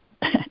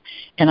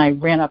I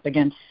ran up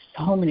against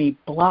so many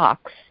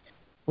blocks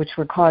which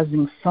were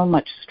causing so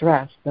much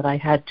stress that I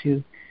had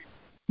to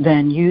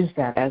then use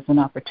that as an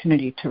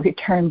opportunity to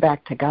return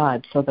back to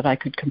God so that I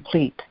could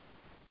complete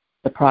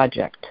the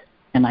project.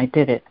 And I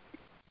did it.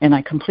 And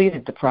I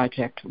completed the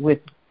project with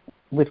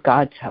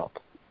God's help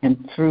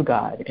and through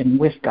God and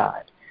with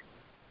God.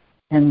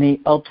 And the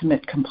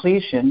ultimate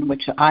completion,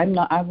 which I'm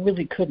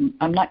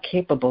not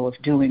capable of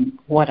doing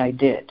what I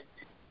did.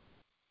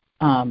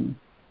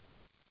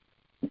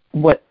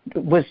 What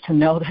was to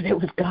know that it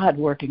was God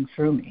working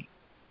through me,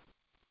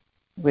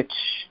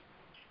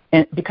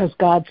 and because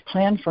God's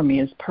plan for me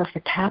is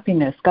perfect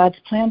happiness. God's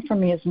plan for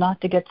me is not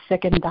to get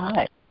sick and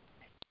die.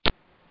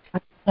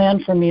 God's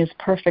plan for me is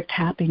perfect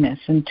happiness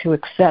and to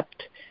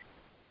accept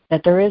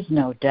that there is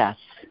no death.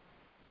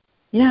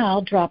 Yeah,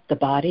 I'll drop the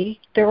body.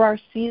 There are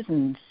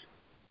seasons.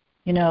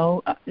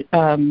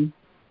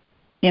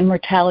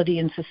 Immortality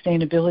and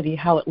sustainability,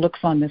 how it looks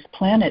on this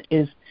planet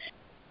is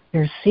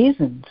there's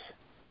seasons.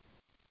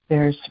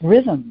 There's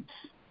rhythms.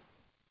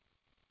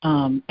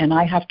 And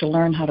I have to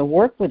learn how to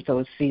work with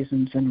those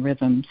seasons and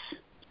rhythms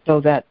so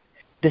that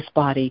this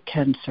body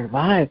can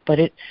survive.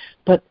 But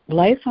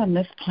life on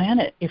this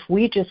planet, if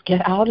we just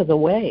get out of the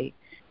way,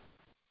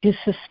 is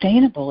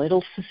sustainable.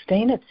 It'll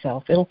sustain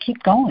itself. It'll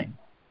keep going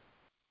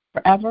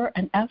forever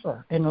and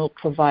ever. And it'll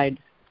provide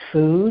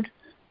food,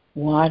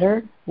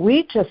 water.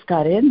 We just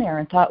got in there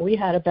and thought we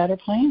had a better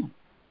plan.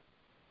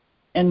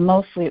 And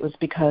mostly it was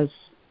because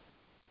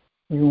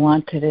we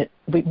wanted it.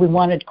 We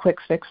wanted quick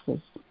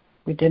fixes.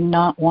 We did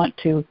not want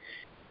to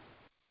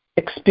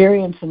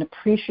experience and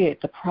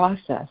appreciate the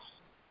process,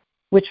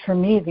 which for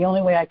me, the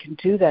only way I can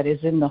do that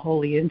is in the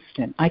holy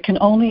instant. I can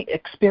only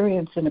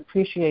experience and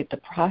appreciate the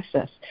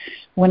process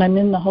when I'm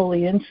in the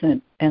holy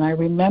instant and I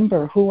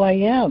remember who I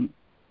am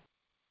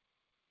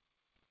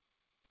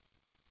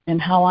and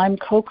how I'm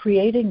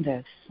co-creating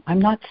this. I'm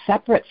not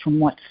separate from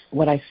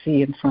what I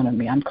see in front of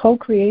me. I'm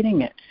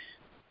co-creating it.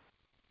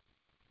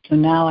 So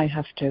now I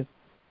have to,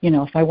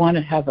 if I want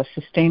to have a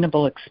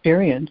sustainable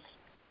experience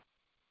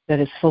that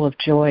is full of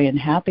joy and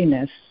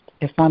happiness,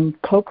 if I'm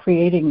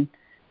co-creating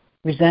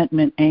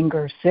resentment,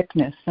 anger,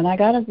 sickness, then I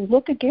got to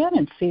look again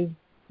and see,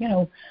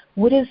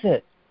 what is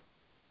it?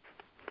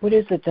 What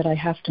is it that I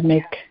have to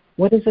make?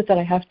 What is it that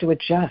I have to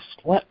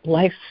adjust? What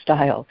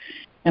lifestyle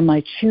am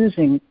I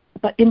choosing?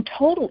 But in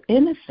total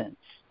innocence.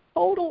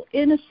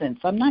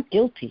 I'm not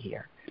guilty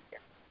here.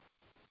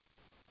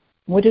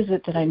 What is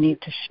it that I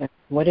need to shift?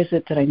 What is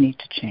it that I need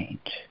to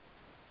change?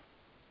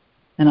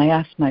 And I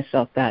ask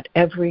myself that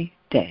every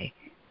day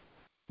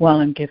while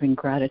I'm giving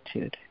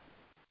gratitude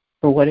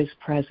for what is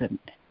present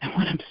and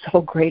what I'm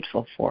so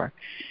grateful for,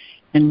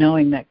 and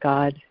knowing that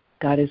God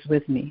is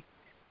with me.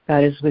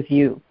 God is with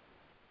you.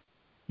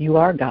 You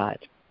are God.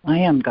 I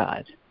am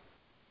God.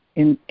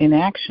 In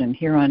action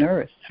here on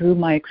earth through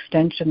my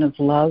extension of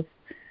love,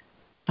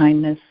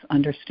 kindness,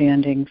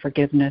 understanding,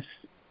 forgiveness,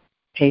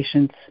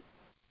 patience.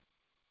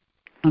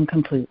 I'm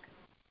complete.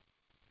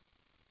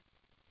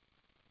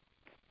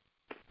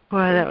 Boy,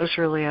 that was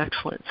really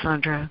excellent,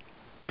 Sandra.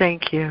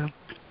 Thank you.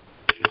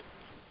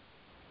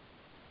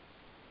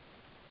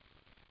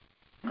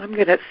 I'm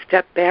going to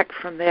step back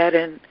from that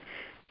and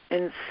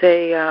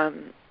say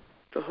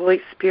the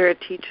Holy Spirit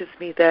teaches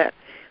me that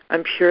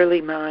I'm purely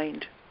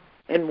mind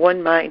and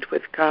one mind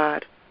with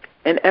God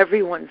and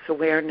everyone's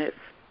awareness.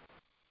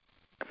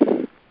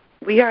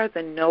 We are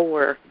the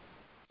knower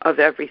of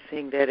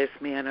everything that is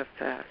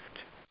manifest.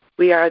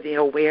 We are the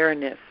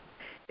awareness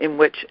in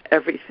which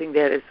everything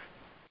that is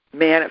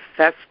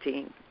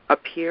manifesting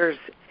appears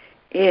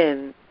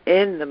in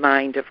the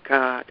mind of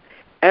God.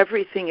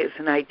 Everything is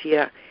an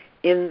idea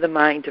in the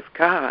mind of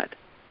God.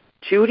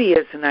 Judy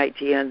is an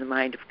idea in the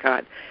mind of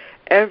God.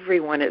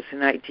 Everyone is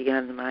an idea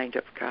in the mind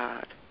of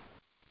God.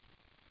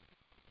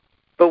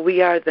 But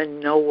we are the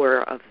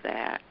knower of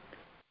that.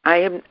 I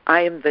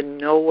am the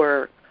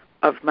knower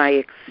of my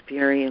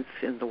experience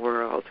in the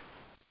world.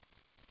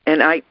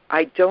 And I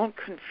don't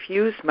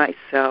confuse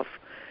myself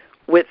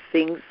with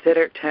things that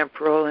are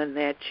temporal and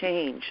that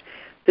change.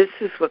 This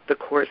is what the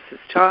Course has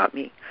taught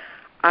me.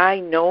 I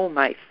know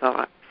my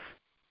thoughts,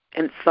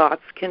 and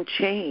thoughts can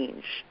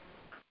change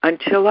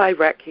until I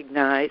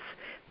recognize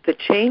the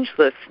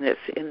changelessness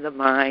in the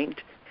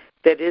mind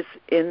that is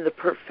in the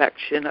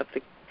perfection of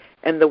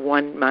the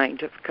one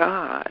mind of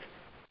God.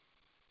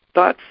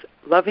 Thoughts,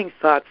 loving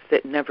thoughts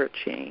that never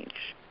change,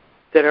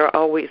 that are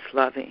always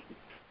loving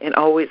and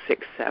always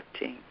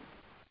accepting.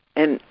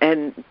 And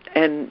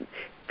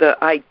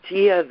the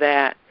idea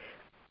that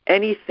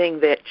anything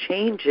that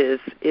changes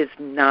is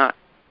not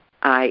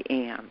I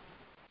am.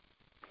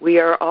 We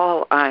are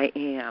all I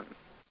am.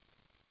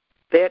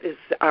 That is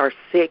our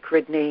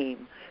sacred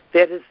name.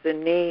 That is the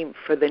name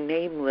for the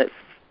nameless,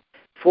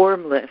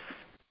 formless,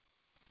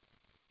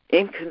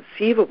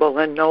 inconceivable,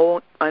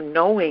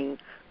 unknowing,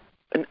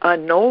 an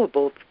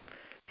unknowable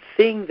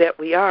thing that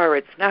we are.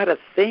 It's not a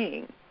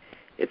thing.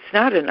 It's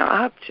not an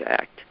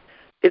object.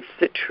 It's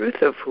the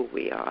truth of who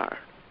we are.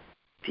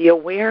 the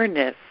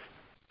awareness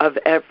of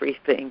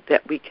everything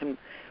that we can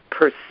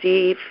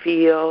perceive,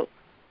 feel,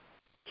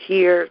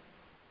 hear,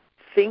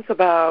 think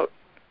about,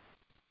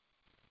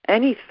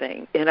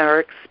 anything in our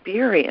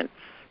experience.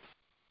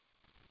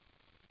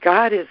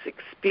 God is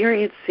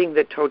experiencing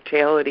the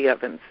totality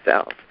of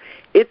himself.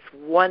 It's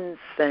one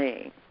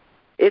thing.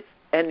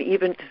 And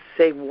even to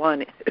say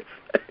one, it's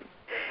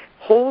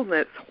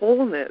wholeness,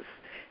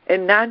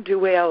 and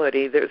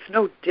non-duality. There's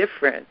no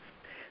difference.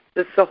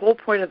 That's the whole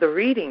point of the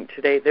reading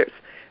today.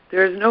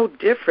 There's no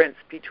difference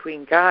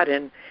between God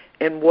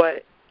and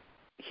what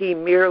he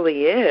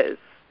merely is.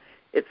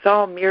 It's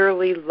all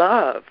merely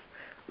love.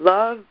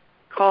 Love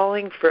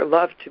calling for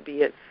love to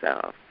be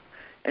itself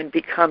and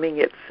becoming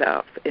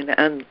itself in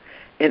an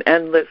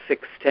endless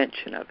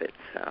extension of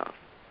itself.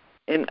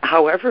 And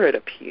however it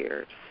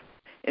appears,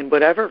 in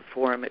whatever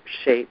form,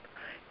 shape,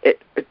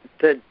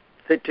 the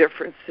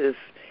differences,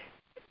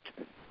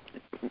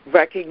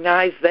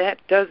 recognize that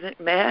doesn't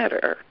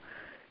matter,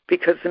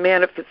 because the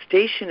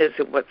manifestation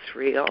isn't what's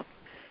real.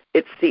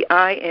 It's the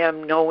I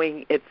am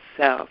knowing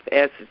itself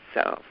as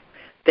itself.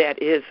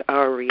 That is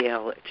our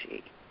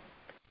reality.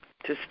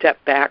 To step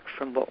back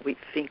from what we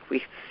think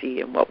we see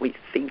and what we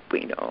think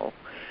we know.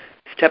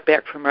 Step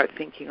back from our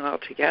thinking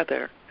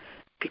altogether,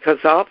 because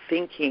all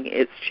thinking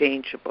is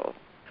changeable.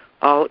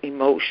 All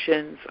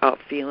emotions, all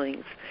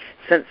feelings,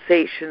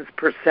 sensations,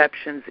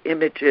 perceptions,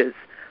 images,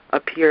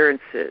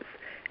 appearances,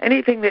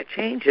 anything that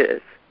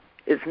changes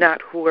is not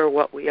who or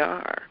what we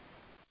are.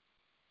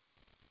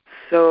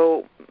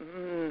 So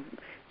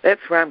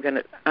that's where I'm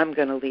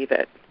gonna leave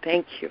it.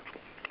 Thank you.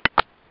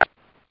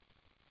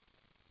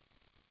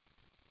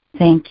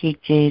 Thank you,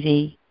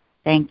 Judy.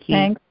 Thank you.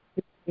 Thanks.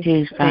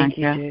 To Sandra. Thank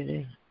you,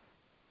 Judy.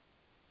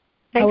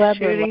 Thanks,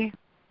 However, Judy.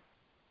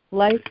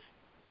 life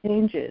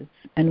changes,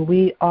 and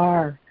we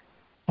are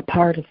a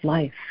part of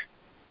life.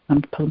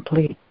 I'm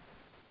complete.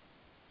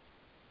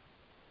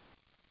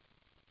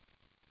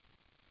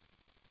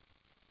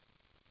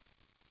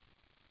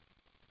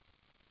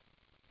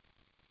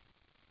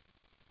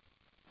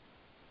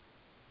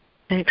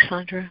 Thanks,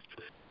 Sandra.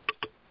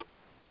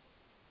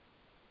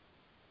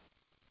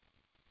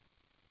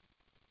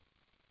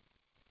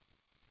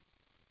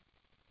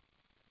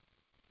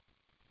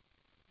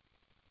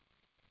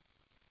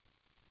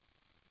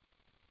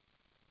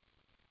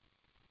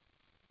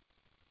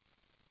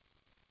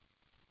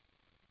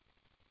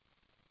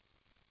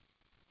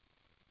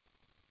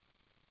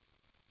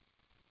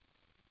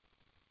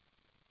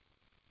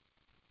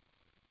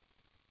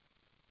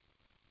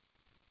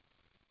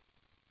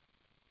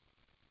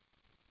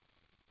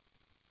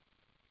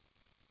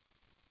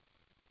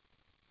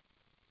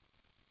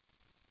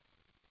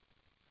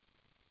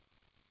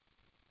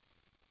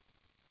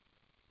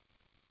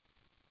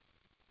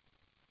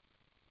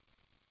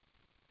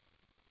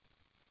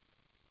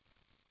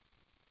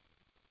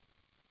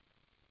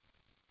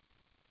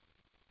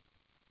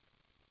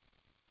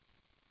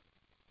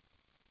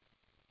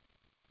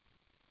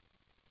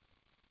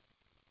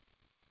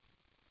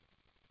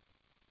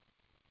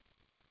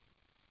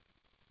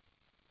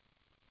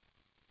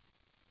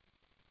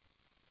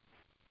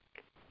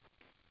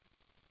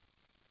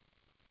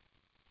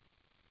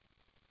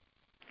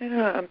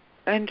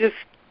 I just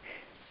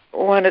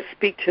want to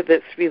speak to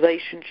this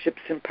relationships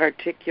in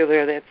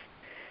particular. That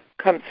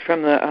comes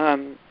from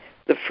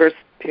the first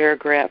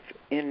paragraph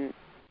in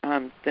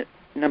the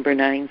number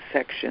 9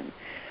 section.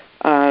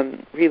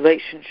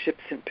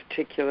 Relationships in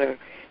particular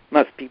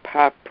must be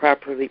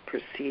properly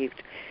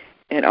perceived,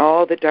 and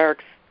all the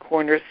dark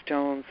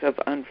cornerstones of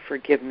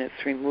unforgiveness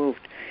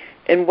removed.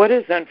 And what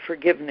is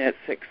unforgiveness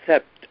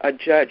except a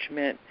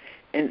judgment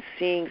and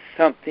seeing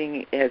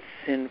something as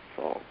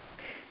sinful?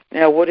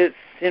 Now, what does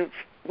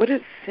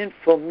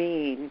sinful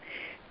mean?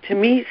 To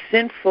me,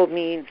 sinful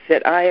means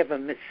that I have a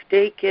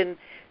mistaken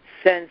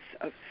sense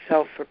of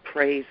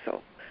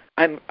self-appraisal.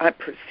 I'm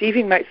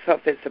perceiving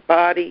myself as a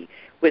body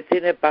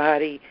within a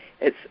body,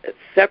 as a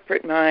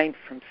separate mind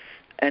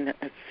and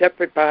a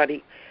separate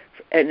body,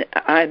 and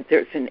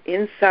there's an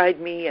inside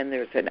me and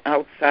there's an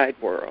outside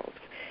world,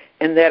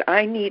 and that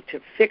I need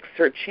to fix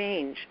or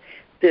change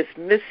this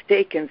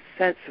mistaken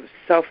sense of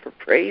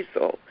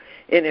self-appraisal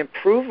and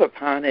improve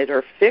upon it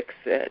or fix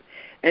it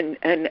and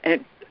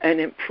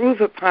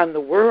improve upon the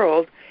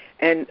world,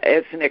 and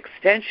as an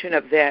extension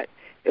of that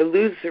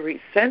illusory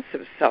sense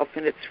of self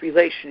and its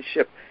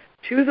relationship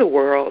to the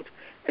world,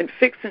 and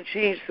fix and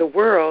change the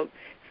world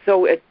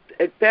so it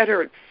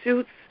better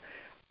suits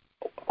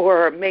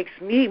or makes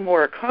me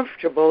more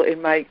comfortable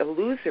in my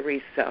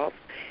illusory self.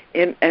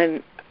 And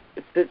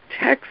the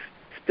text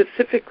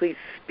specifically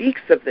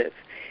speaks of this,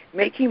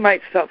 making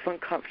myself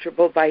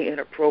uncomfortable by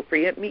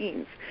inappropriate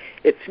means.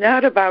 It's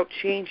not about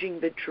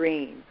changing the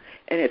dream,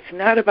 and it's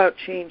not about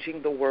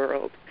changing the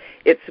world.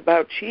 It's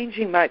about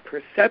changing my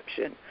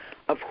perception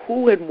of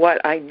who and what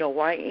I know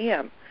I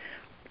am,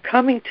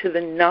 coming to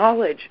the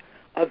knowledge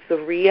of the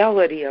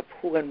reality of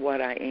who and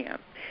what I am,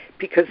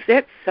 because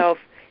that self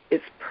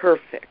is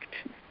perfect,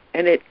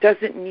 and it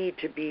doesn't need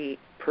to be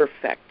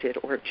perfected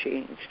or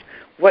changed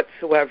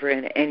whatsoever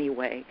in any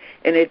way.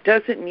 And it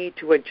doesn't need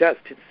to adjust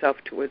itself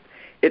to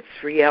its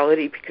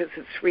reality, because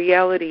its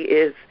reality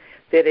is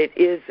that it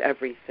is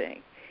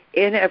everything,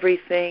 in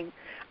everything,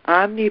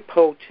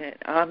 omnipotent,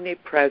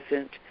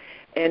 omnipresent,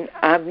 and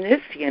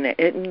omniscient.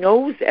 It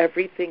knows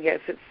everything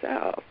as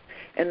itself.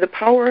 And the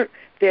power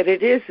that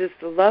it is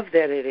the love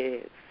that it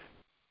is.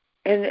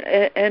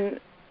 And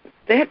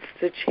that's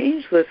the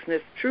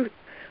changelessness truth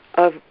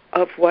of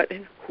what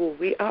and who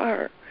we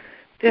are.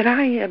 That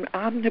I am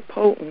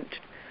omnipotent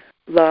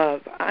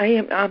love. I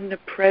am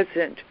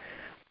omnipresent,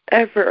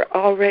 ever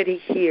already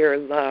here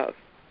love.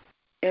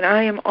 And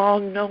I am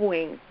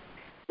all-knowing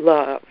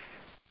love.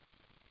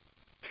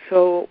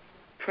 So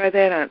try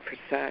that on for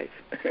size.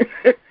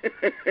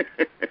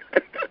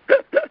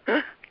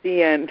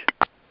 The end.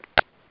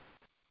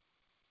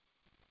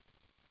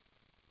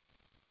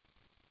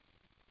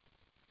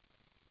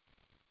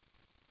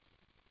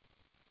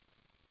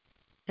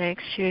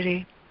 Thanks,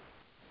 Judy.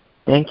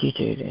 Thank you,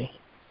 Judy.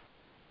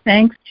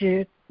 Thanks,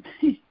 Jude.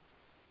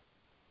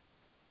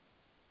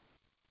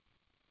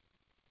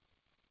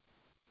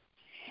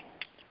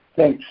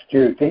 Thanks,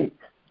 Judy.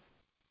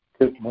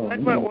 Good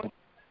morning.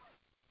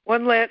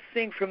 One last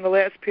thing from the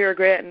last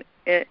paragraph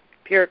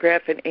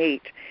in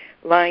 8,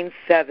 line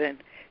 7.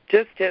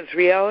 Just as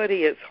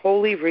reality is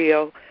wholly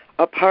real,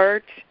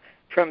 apart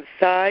from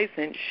size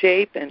and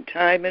shape and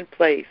time and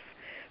place,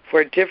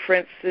 for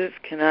differences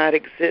cannot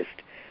exist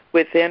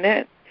within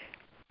it,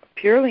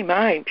 purely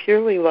mind,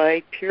 purely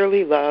light,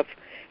 purely love,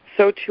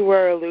 so too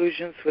are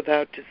illusions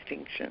without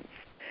distinctions.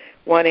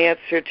 One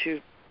answer to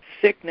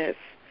sickness,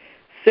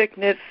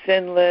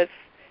 sinless,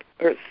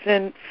 or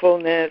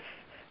sinfulness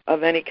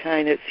of any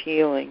kind is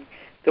healing.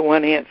 The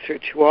one answer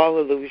to all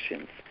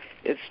illusions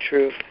is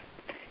truth.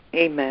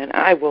 Amen.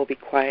 I will be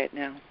quiet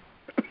now.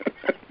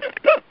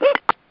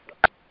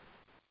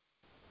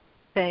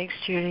 Thanks,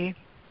 Judy.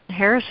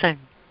 Harrison.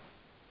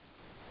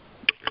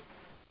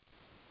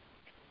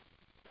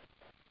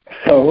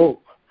 So,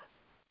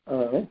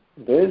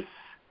 this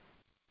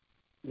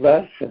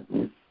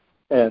lesson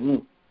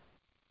and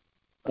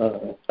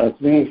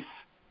at least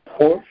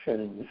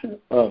portions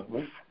of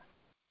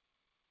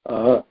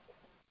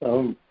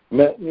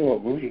manual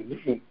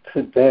reading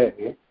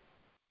today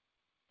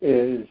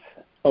is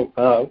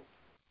about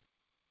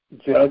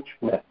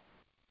judgment.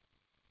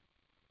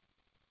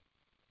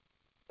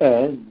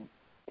 And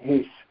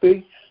he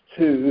speaks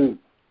to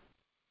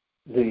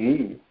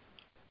the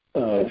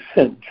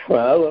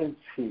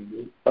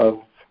centrality of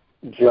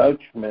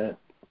judgment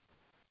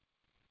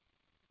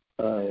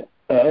as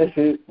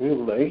it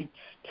relates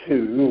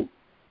to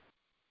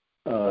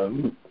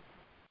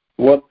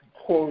what the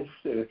Course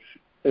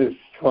is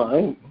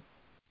trying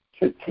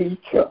to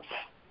teach us.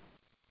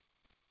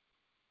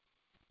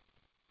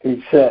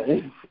 He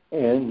says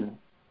in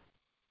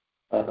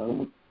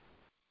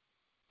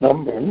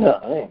number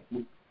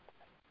 9,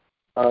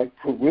 our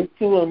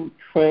curriculum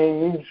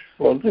trains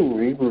for the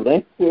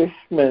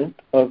relinquishment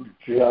of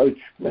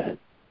judgment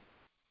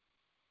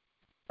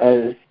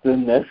as the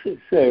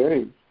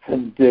necessary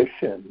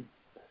condition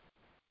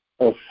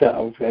of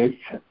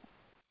salvation.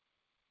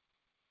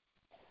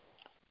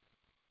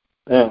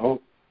 Now,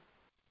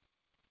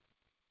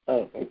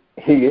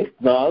 he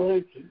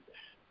acknowledges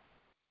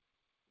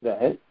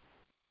that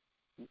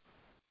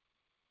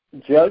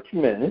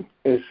judgment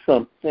is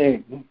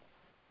something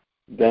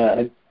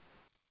that,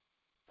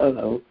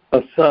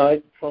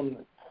 aside from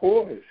the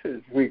Course,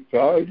 is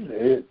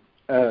regarded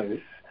as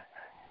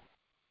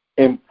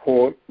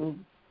important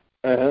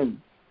and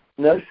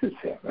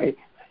necessary.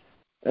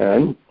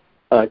 And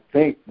I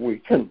think we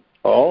can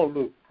all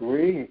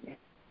agree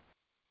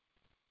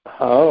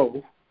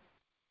how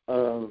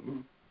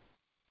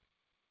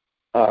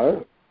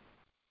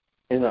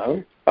in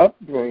our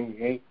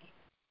upbringing,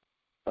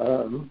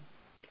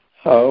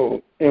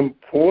 how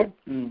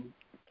important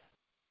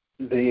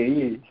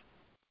the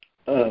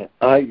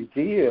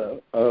idea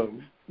of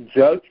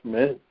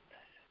judgment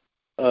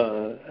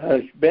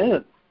has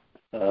been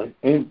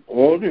in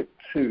order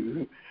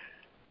to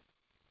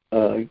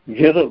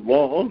get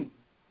along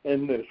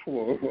in this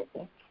world,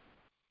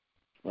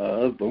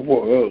 the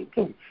world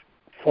of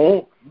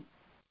form,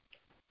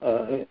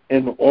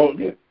 in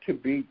order to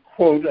be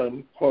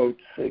quote-unquote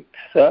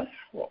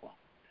successful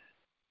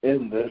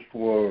in this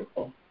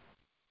world.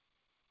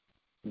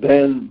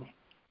 Then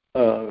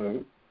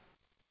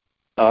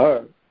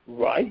our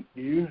right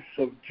use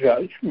of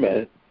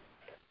judgment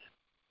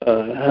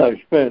has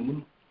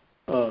been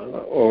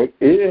or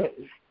is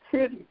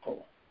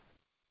critical.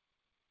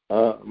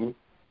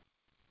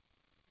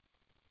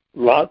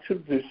 Lots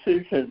of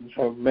decisions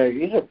are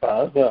made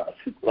about us.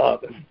 A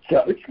lot of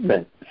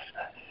judgments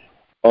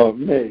are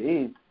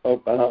made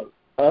about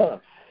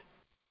us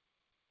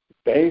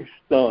based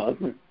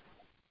on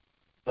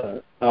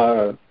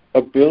our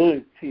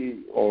ability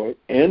or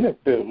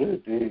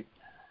inability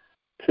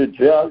to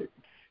judge.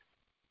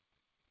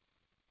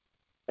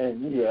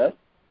 And yet,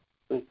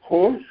 the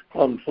Course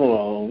comes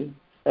along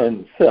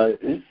and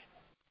says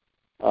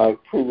Our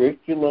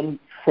curriculum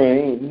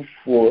trains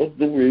for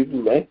the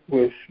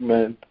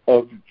relinquishment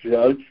of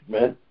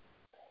judgment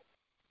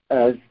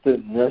as the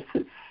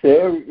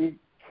necessary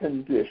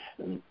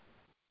condition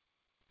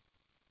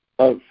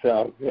of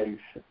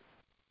salvation.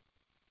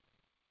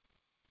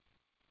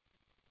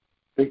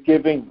 The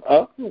giving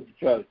up of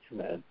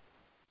judgment,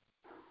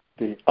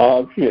 the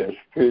obvious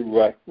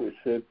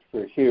prerequisite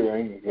for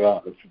hearing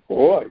God's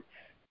voice,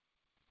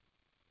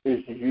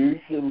 is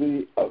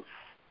usually a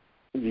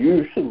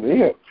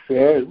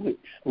fairly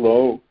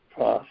slow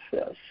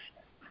process,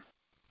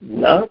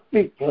 not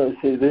because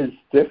it is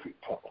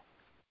difficult,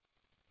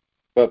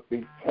 but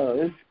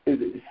because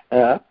it is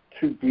apt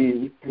to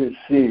be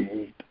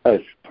perceived as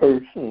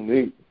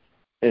personally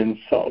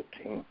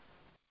insulting.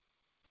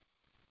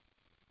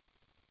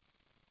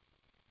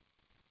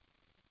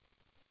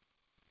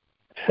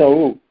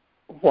 So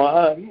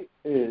why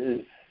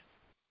is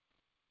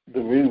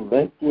the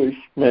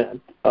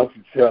relinquishment of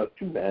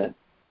judgment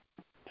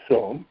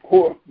so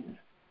important?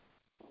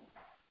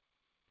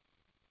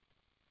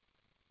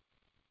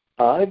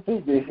 I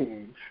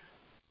believe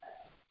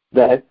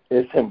that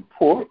it's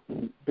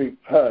important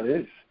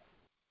because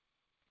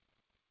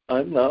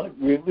I'm not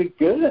really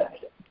good at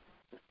it.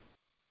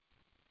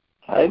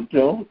 I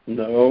don't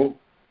know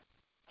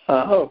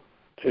how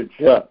to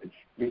judge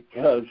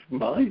because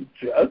my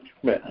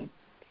judgment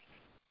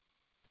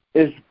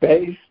is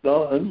based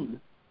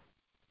on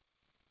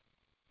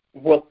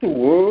what the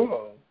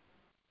world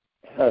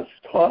has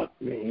taught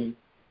me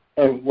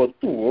and what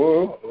the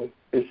world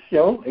is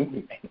showing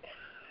me.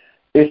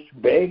 It's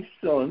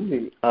based on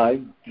the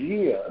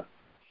idea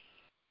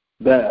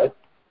that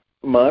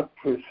my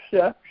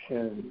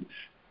perceptions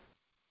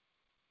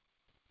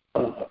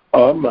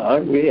are my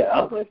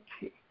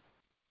reality,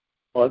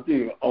 are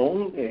the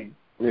only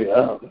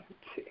reality.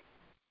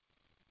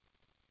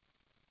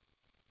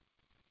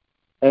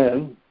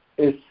 And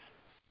it's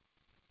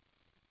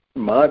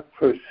my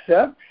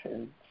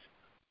perceptions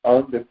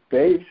are the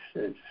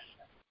basis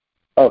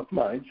of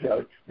my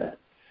judgments.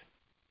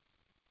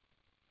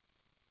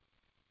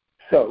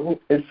 So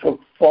it's a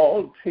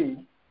faulty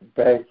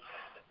base.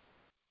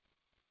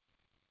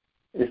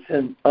 It's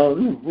an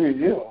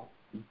unreal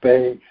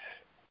base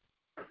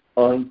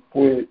on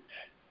which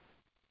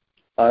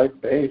I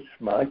base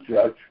my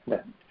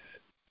judgments.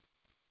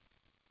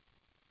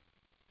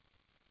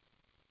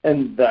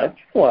 And that's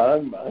why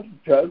my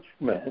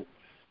judgments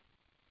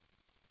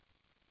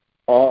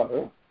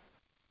are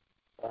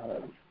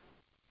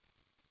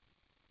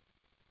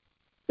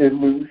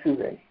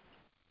illusory.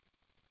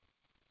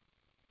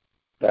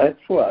 That's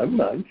why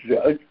my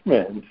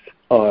judgments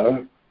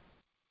are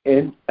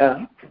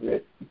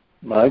inaccurate.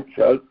 My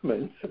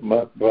judgments of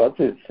my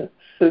brothers and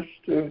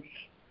sisters,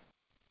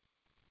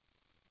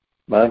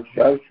 my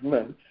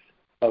judgments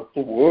of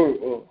the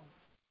world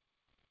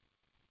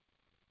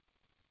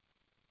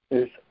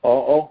is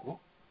all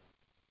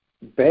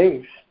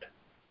based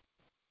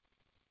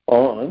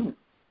on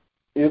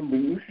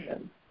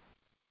illusion.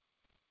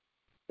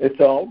 It's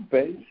all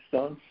based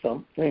on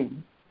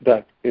something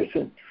that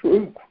isn't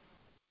true.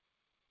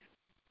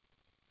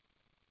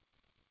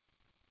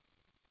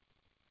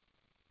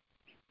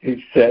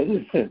 He says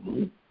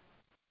in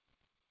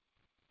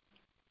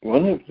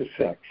one of the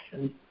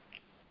sections,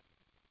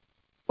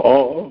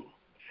 all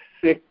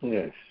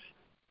sickness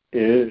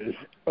is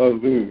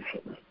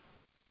illusion.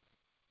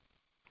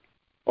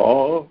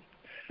 All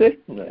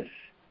sickness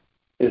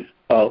is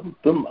of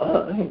the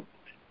mind.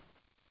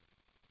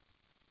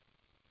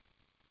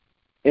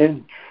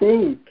 In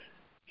truth,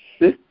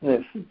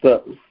 sickness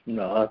does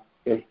not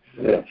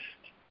exist.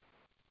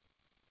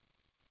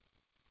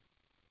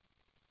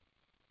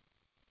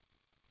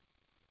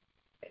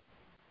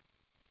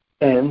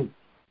 And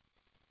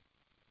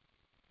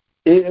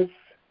if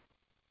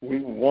we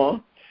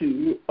want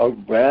to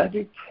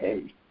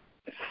eradicate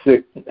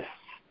sickness,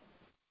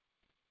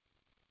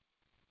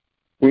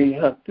 we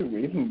have to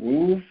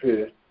remove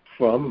it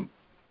from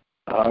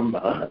our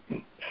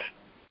minds.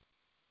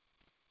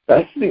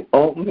 That's the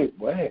only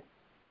way.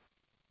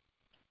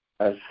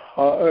 As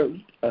hard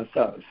as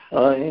our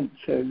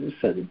scientists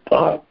and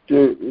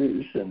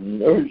doctors and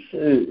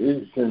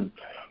nurses and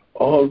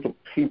all the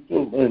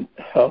people in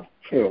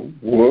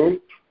healthcare work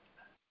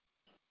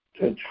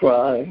to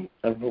try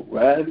and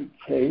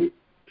eradicate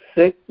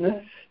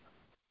sickness,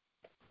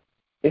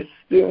 it's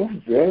still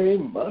very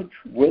much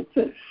with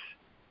us.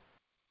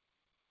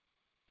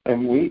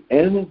 And we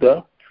end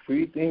up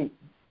treating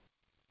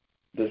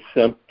the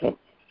symptoms.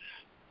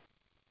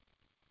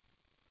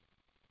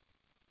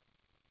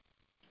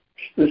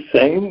 It's the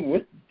same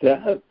with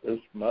death. As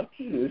much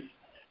as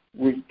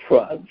we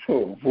try to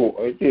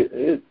avoid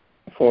it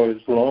for as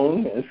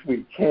long as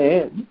we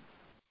can,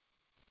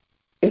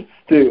 it's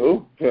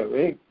still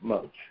very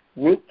much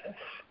with us.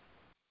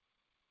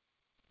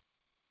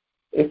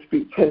 It's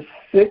because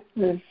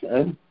sickness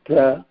and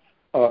death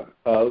are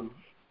of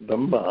the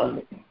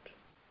mind.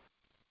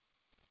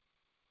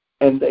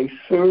 And they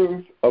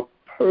serve a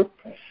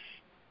purpose.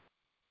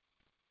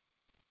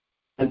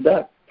 And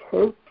that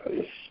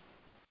purpose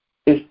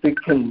is to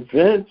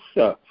convince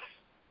us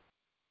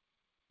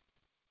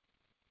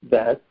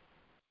that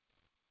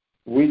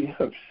we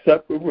have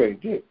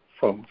separated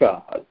from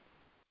God,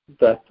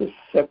 that the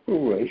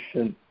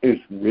separation is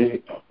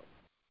real.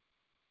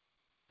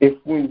 If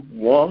we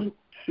want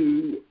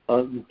to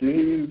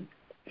undo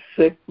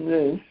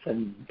sickness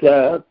and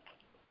death,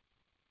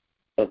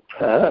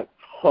 attack,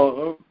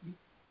 harm,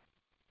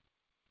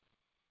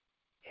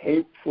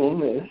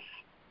 hatefulness,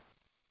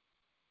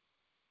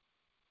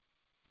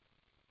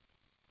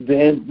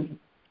 then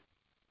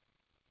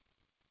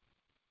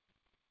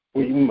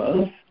we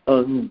must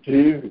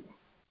undo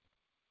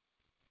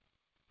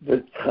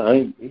the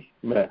tiny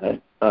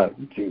mad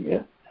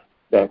idea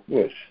that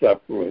we're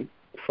separate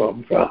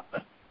from God.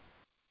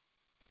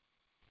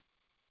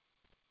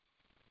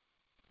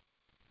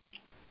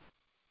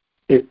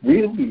 It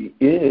really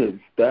is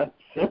that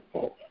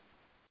simple.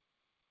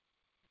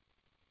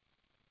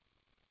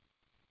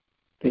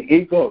 The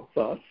ego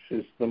thought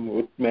system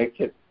would make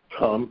it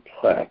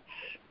complex,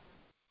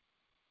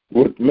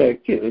 would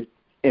make it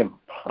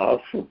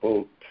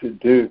impossible to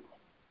do.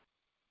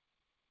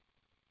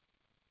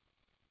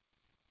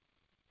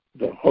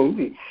 The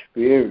Holy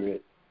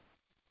Spirit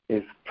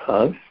is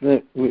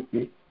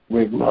constantly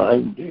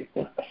reminding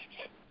us.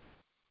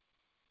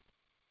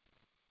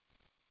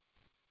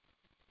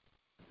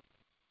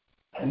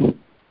 And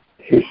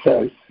he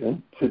says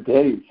in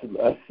today's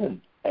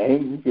lesson,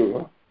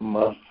 anger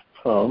must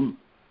come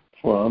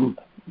from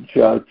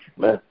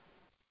judgment.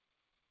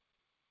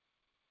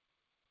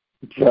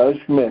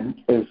 Judgment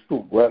is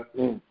the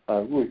weapon I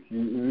would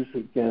use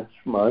against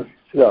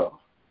myself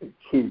to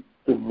keep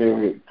the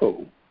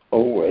miracle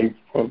away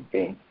from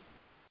me.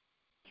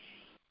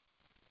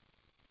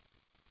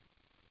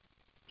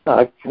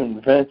 I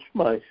convince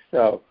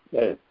myself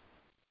that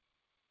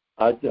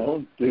I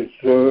don't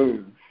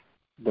deserve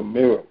the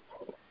miracle.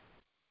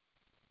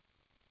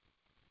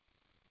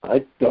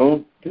 I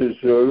don't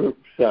deserve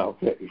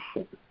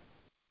salvation.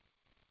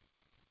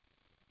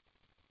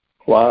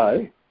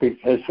 Why?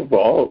 Because of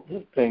all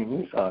the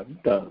things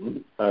I've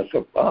done as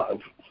a body.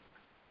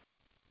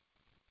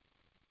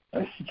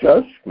 That's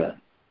judgment.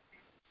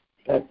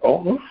 That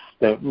all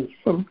stems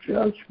from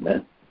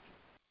judgment.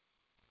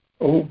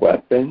 A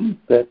weapon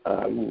that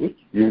I would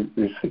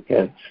use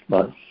against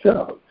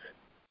myself.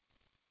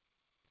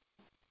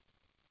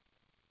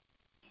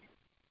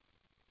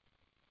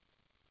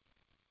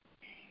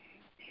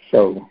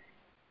 So,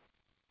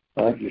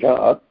 my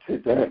job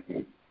today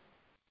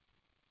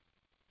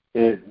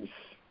is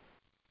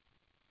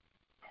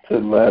to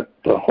let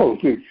the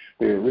Holy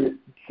Spirit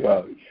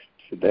judge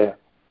today.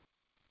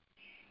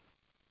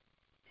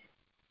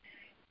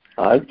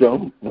 I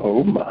don't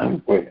know my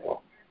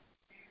will,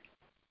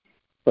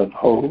 but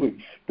Holy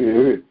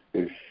Spirit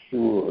is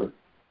sure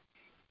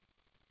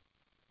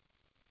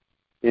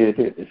it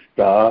is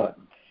God's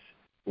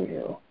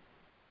will.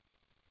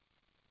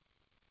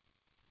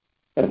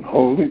 And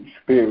Holy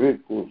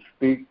Spirit will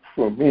speak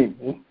for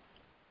me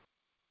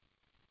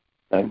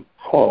and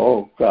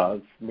call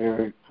God's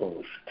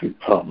miracles to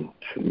come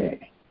to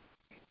me.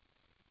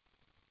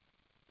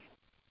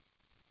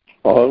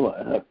 All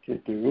I have to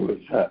do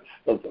is ask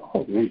for the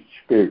Holy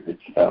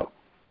Spirit's help.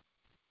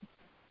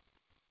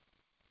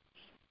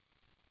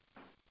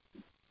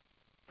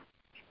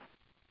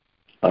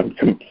 I'm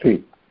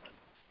complete.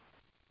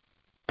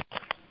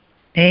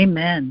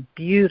 Amen.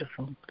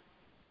 Beautiful.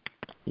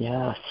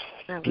 Yes.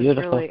 That was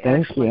Beautiful. really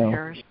Thank excellent, you.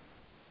 Harris.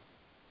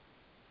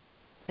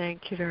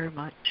 Thank you very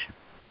much.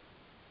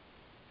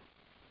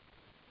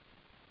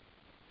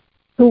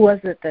 Who was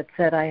it that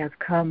said, I have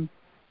come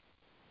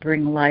to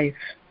bring life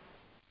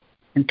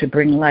and to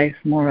bring life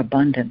more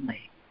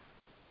abundantly?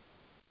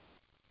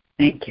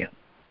 Thank you.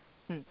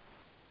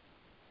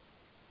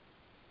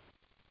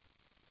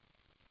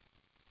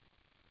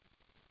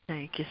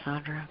 Thank you,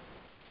 Sandra.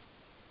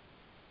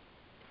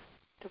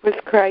 It was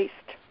Christ.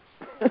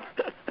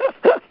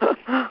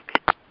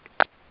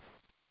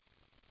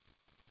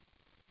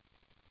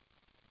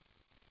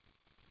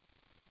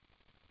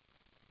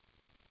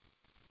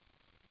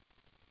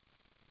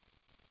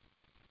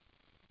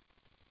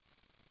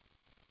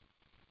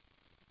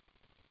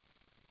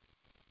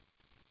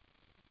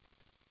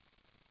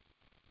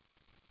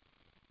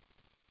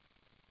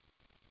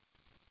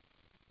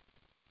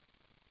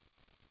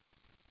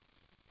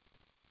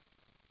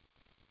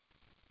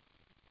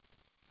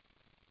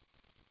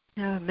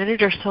 Now, a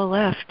minute or so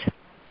left.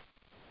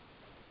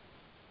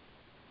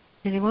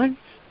 Anyone?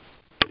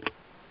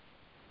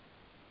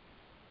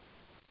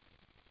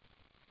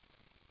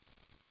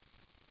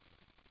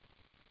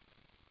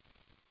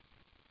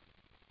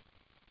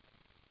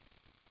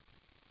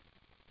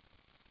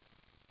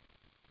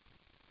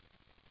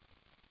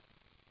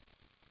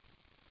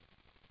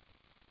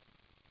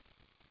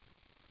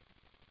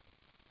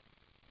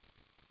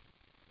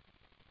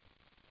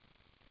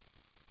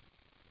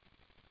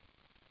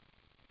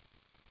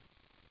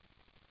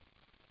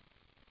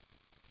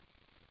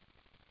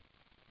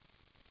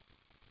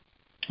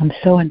 I'm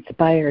so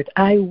inspired.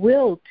 I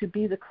will to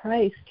be the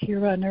Christ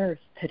here on earth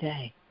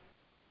today.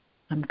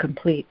 I'm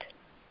complete.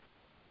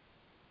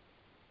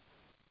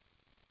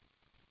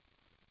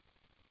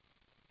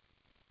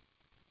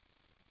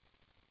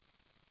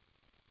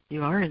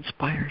 You are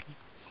inspired.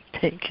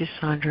 Thank you,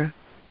 Sandra.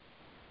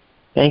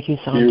 Thank you,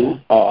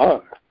 Sandra.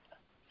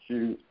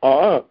 You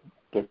are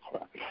the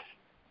Christ.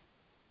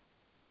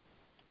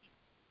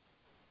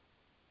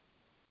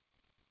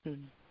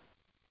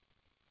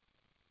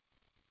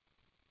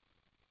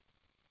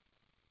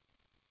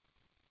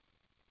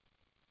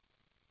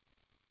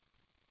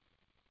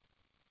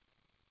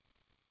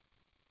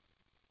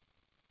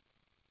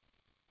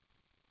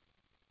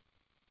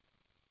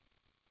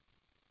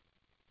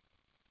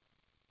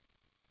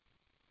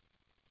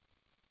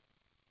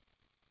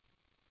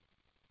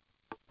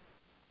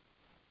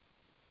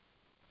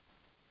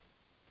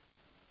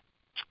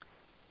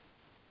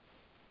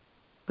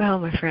 Well,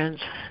 my friends,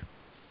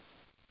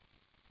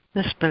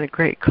 this has been a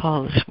great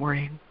call this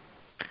morning.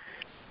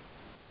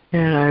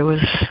 And I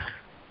was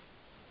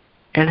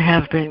and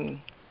have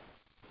been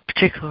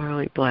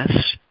particularly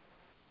blessed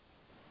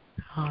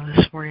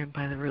this morning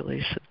by the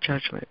release of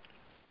judgment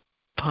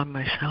upon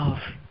myself.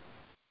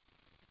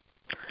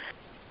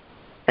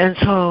 And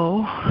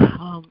so,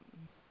 I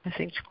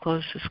think to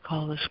close this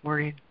call this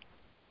morning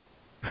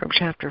from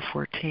chapter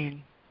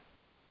 14,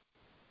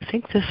 I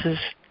think this is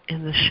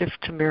in the Shift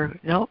to Miracle.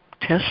 No,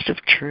 Test of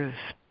Truth.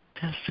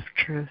 Test of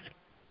Truth.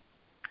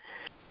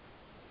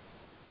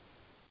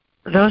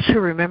 Those who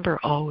remember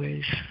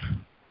always,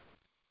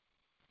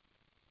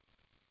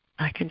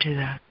 I can do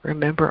that.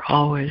 Remember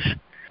always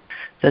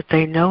that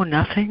they know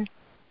nothing,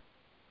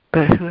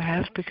 but who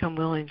have become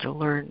willing to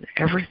learn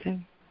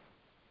everything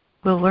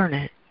will learn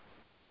it.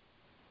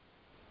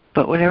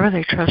 But whenever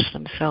they trust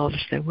themselves,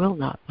 they will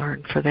not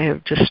learn, for they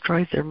have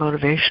destroyed their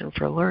motivation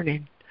for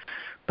learning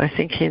by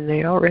thinking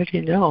they already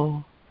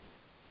know.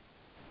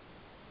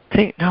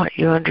 Think not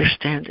you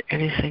understand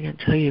anything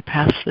until you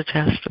pass the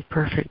test of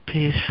perfect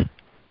peace.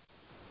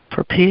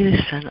 For peace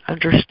and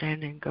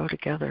understanding go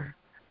together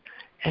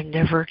and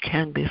never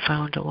can be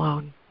found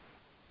alone.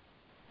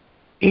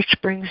 Each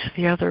brings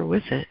the other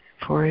with it,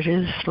 for it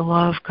is the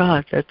law of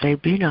God that they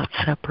be not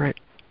separate.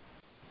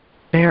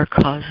 They are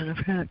cause and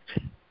effect,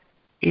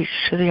 each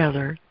to the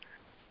other,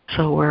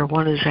 so where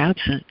one is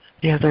absent,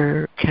 the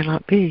other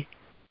cannot be.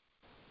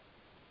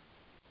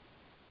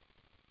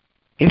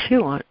 If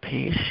you want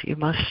peace, you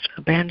must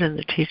abandon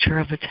the teacher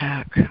of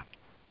attack.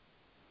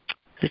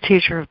 The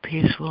teacher of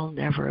peace will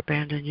never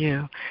abandon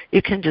you.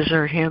 You can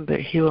desert him, but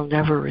he will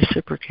never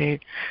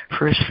reciprocate,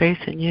 for his faith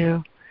in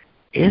you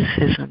is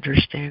his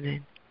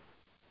understanding.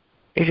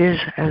 It is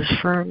as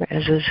firm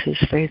as is his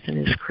faith in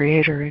his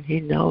Creator, and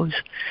he knows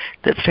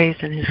that faith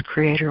in his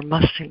Creator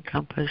must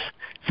encompass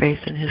faith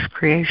in his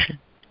creation.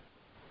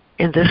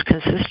 In this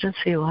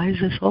consistency lies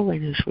his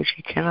holiness, which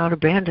he cannot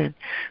abandon,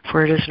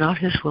 for it is not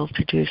his will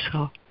to do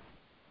so.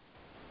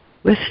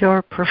 With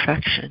your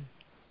perfection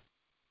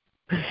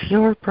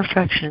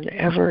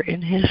ever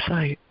in his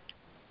sight,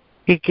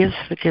 he gives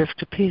the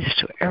gift of peace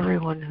to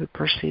everyone who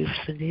perceives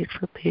the need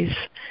for peace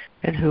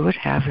and who would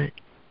have it.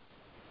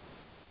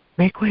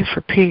 Make way for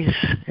peace,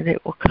 and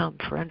it will come,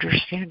 for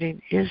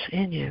understanding is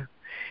in you,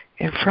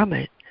 and from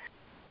it,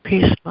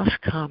 peace must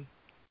come.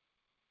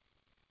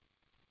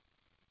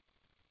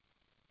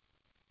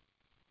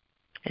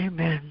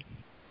 Amen.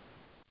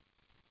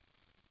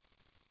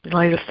 In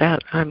light of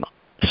that, I'm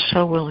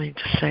so willing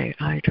to say,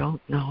 I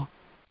don't know,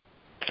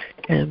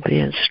 and be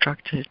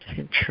instructed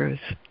in truth.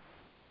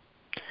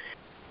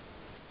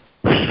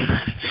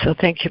 So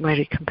thank you,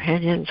 mighty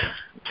companions.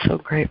 I'm so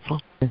grateful.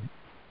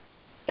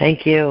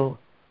 Thank you.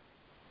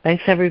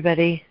 Thanks,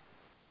 everybody.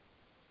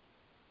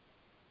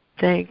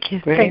 Thank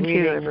you. Great Thank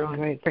reading, you, everyone.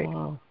 Great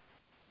call.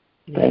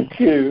 Thank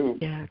you.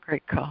 Yeah,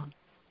 great call.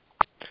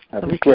 Have a We great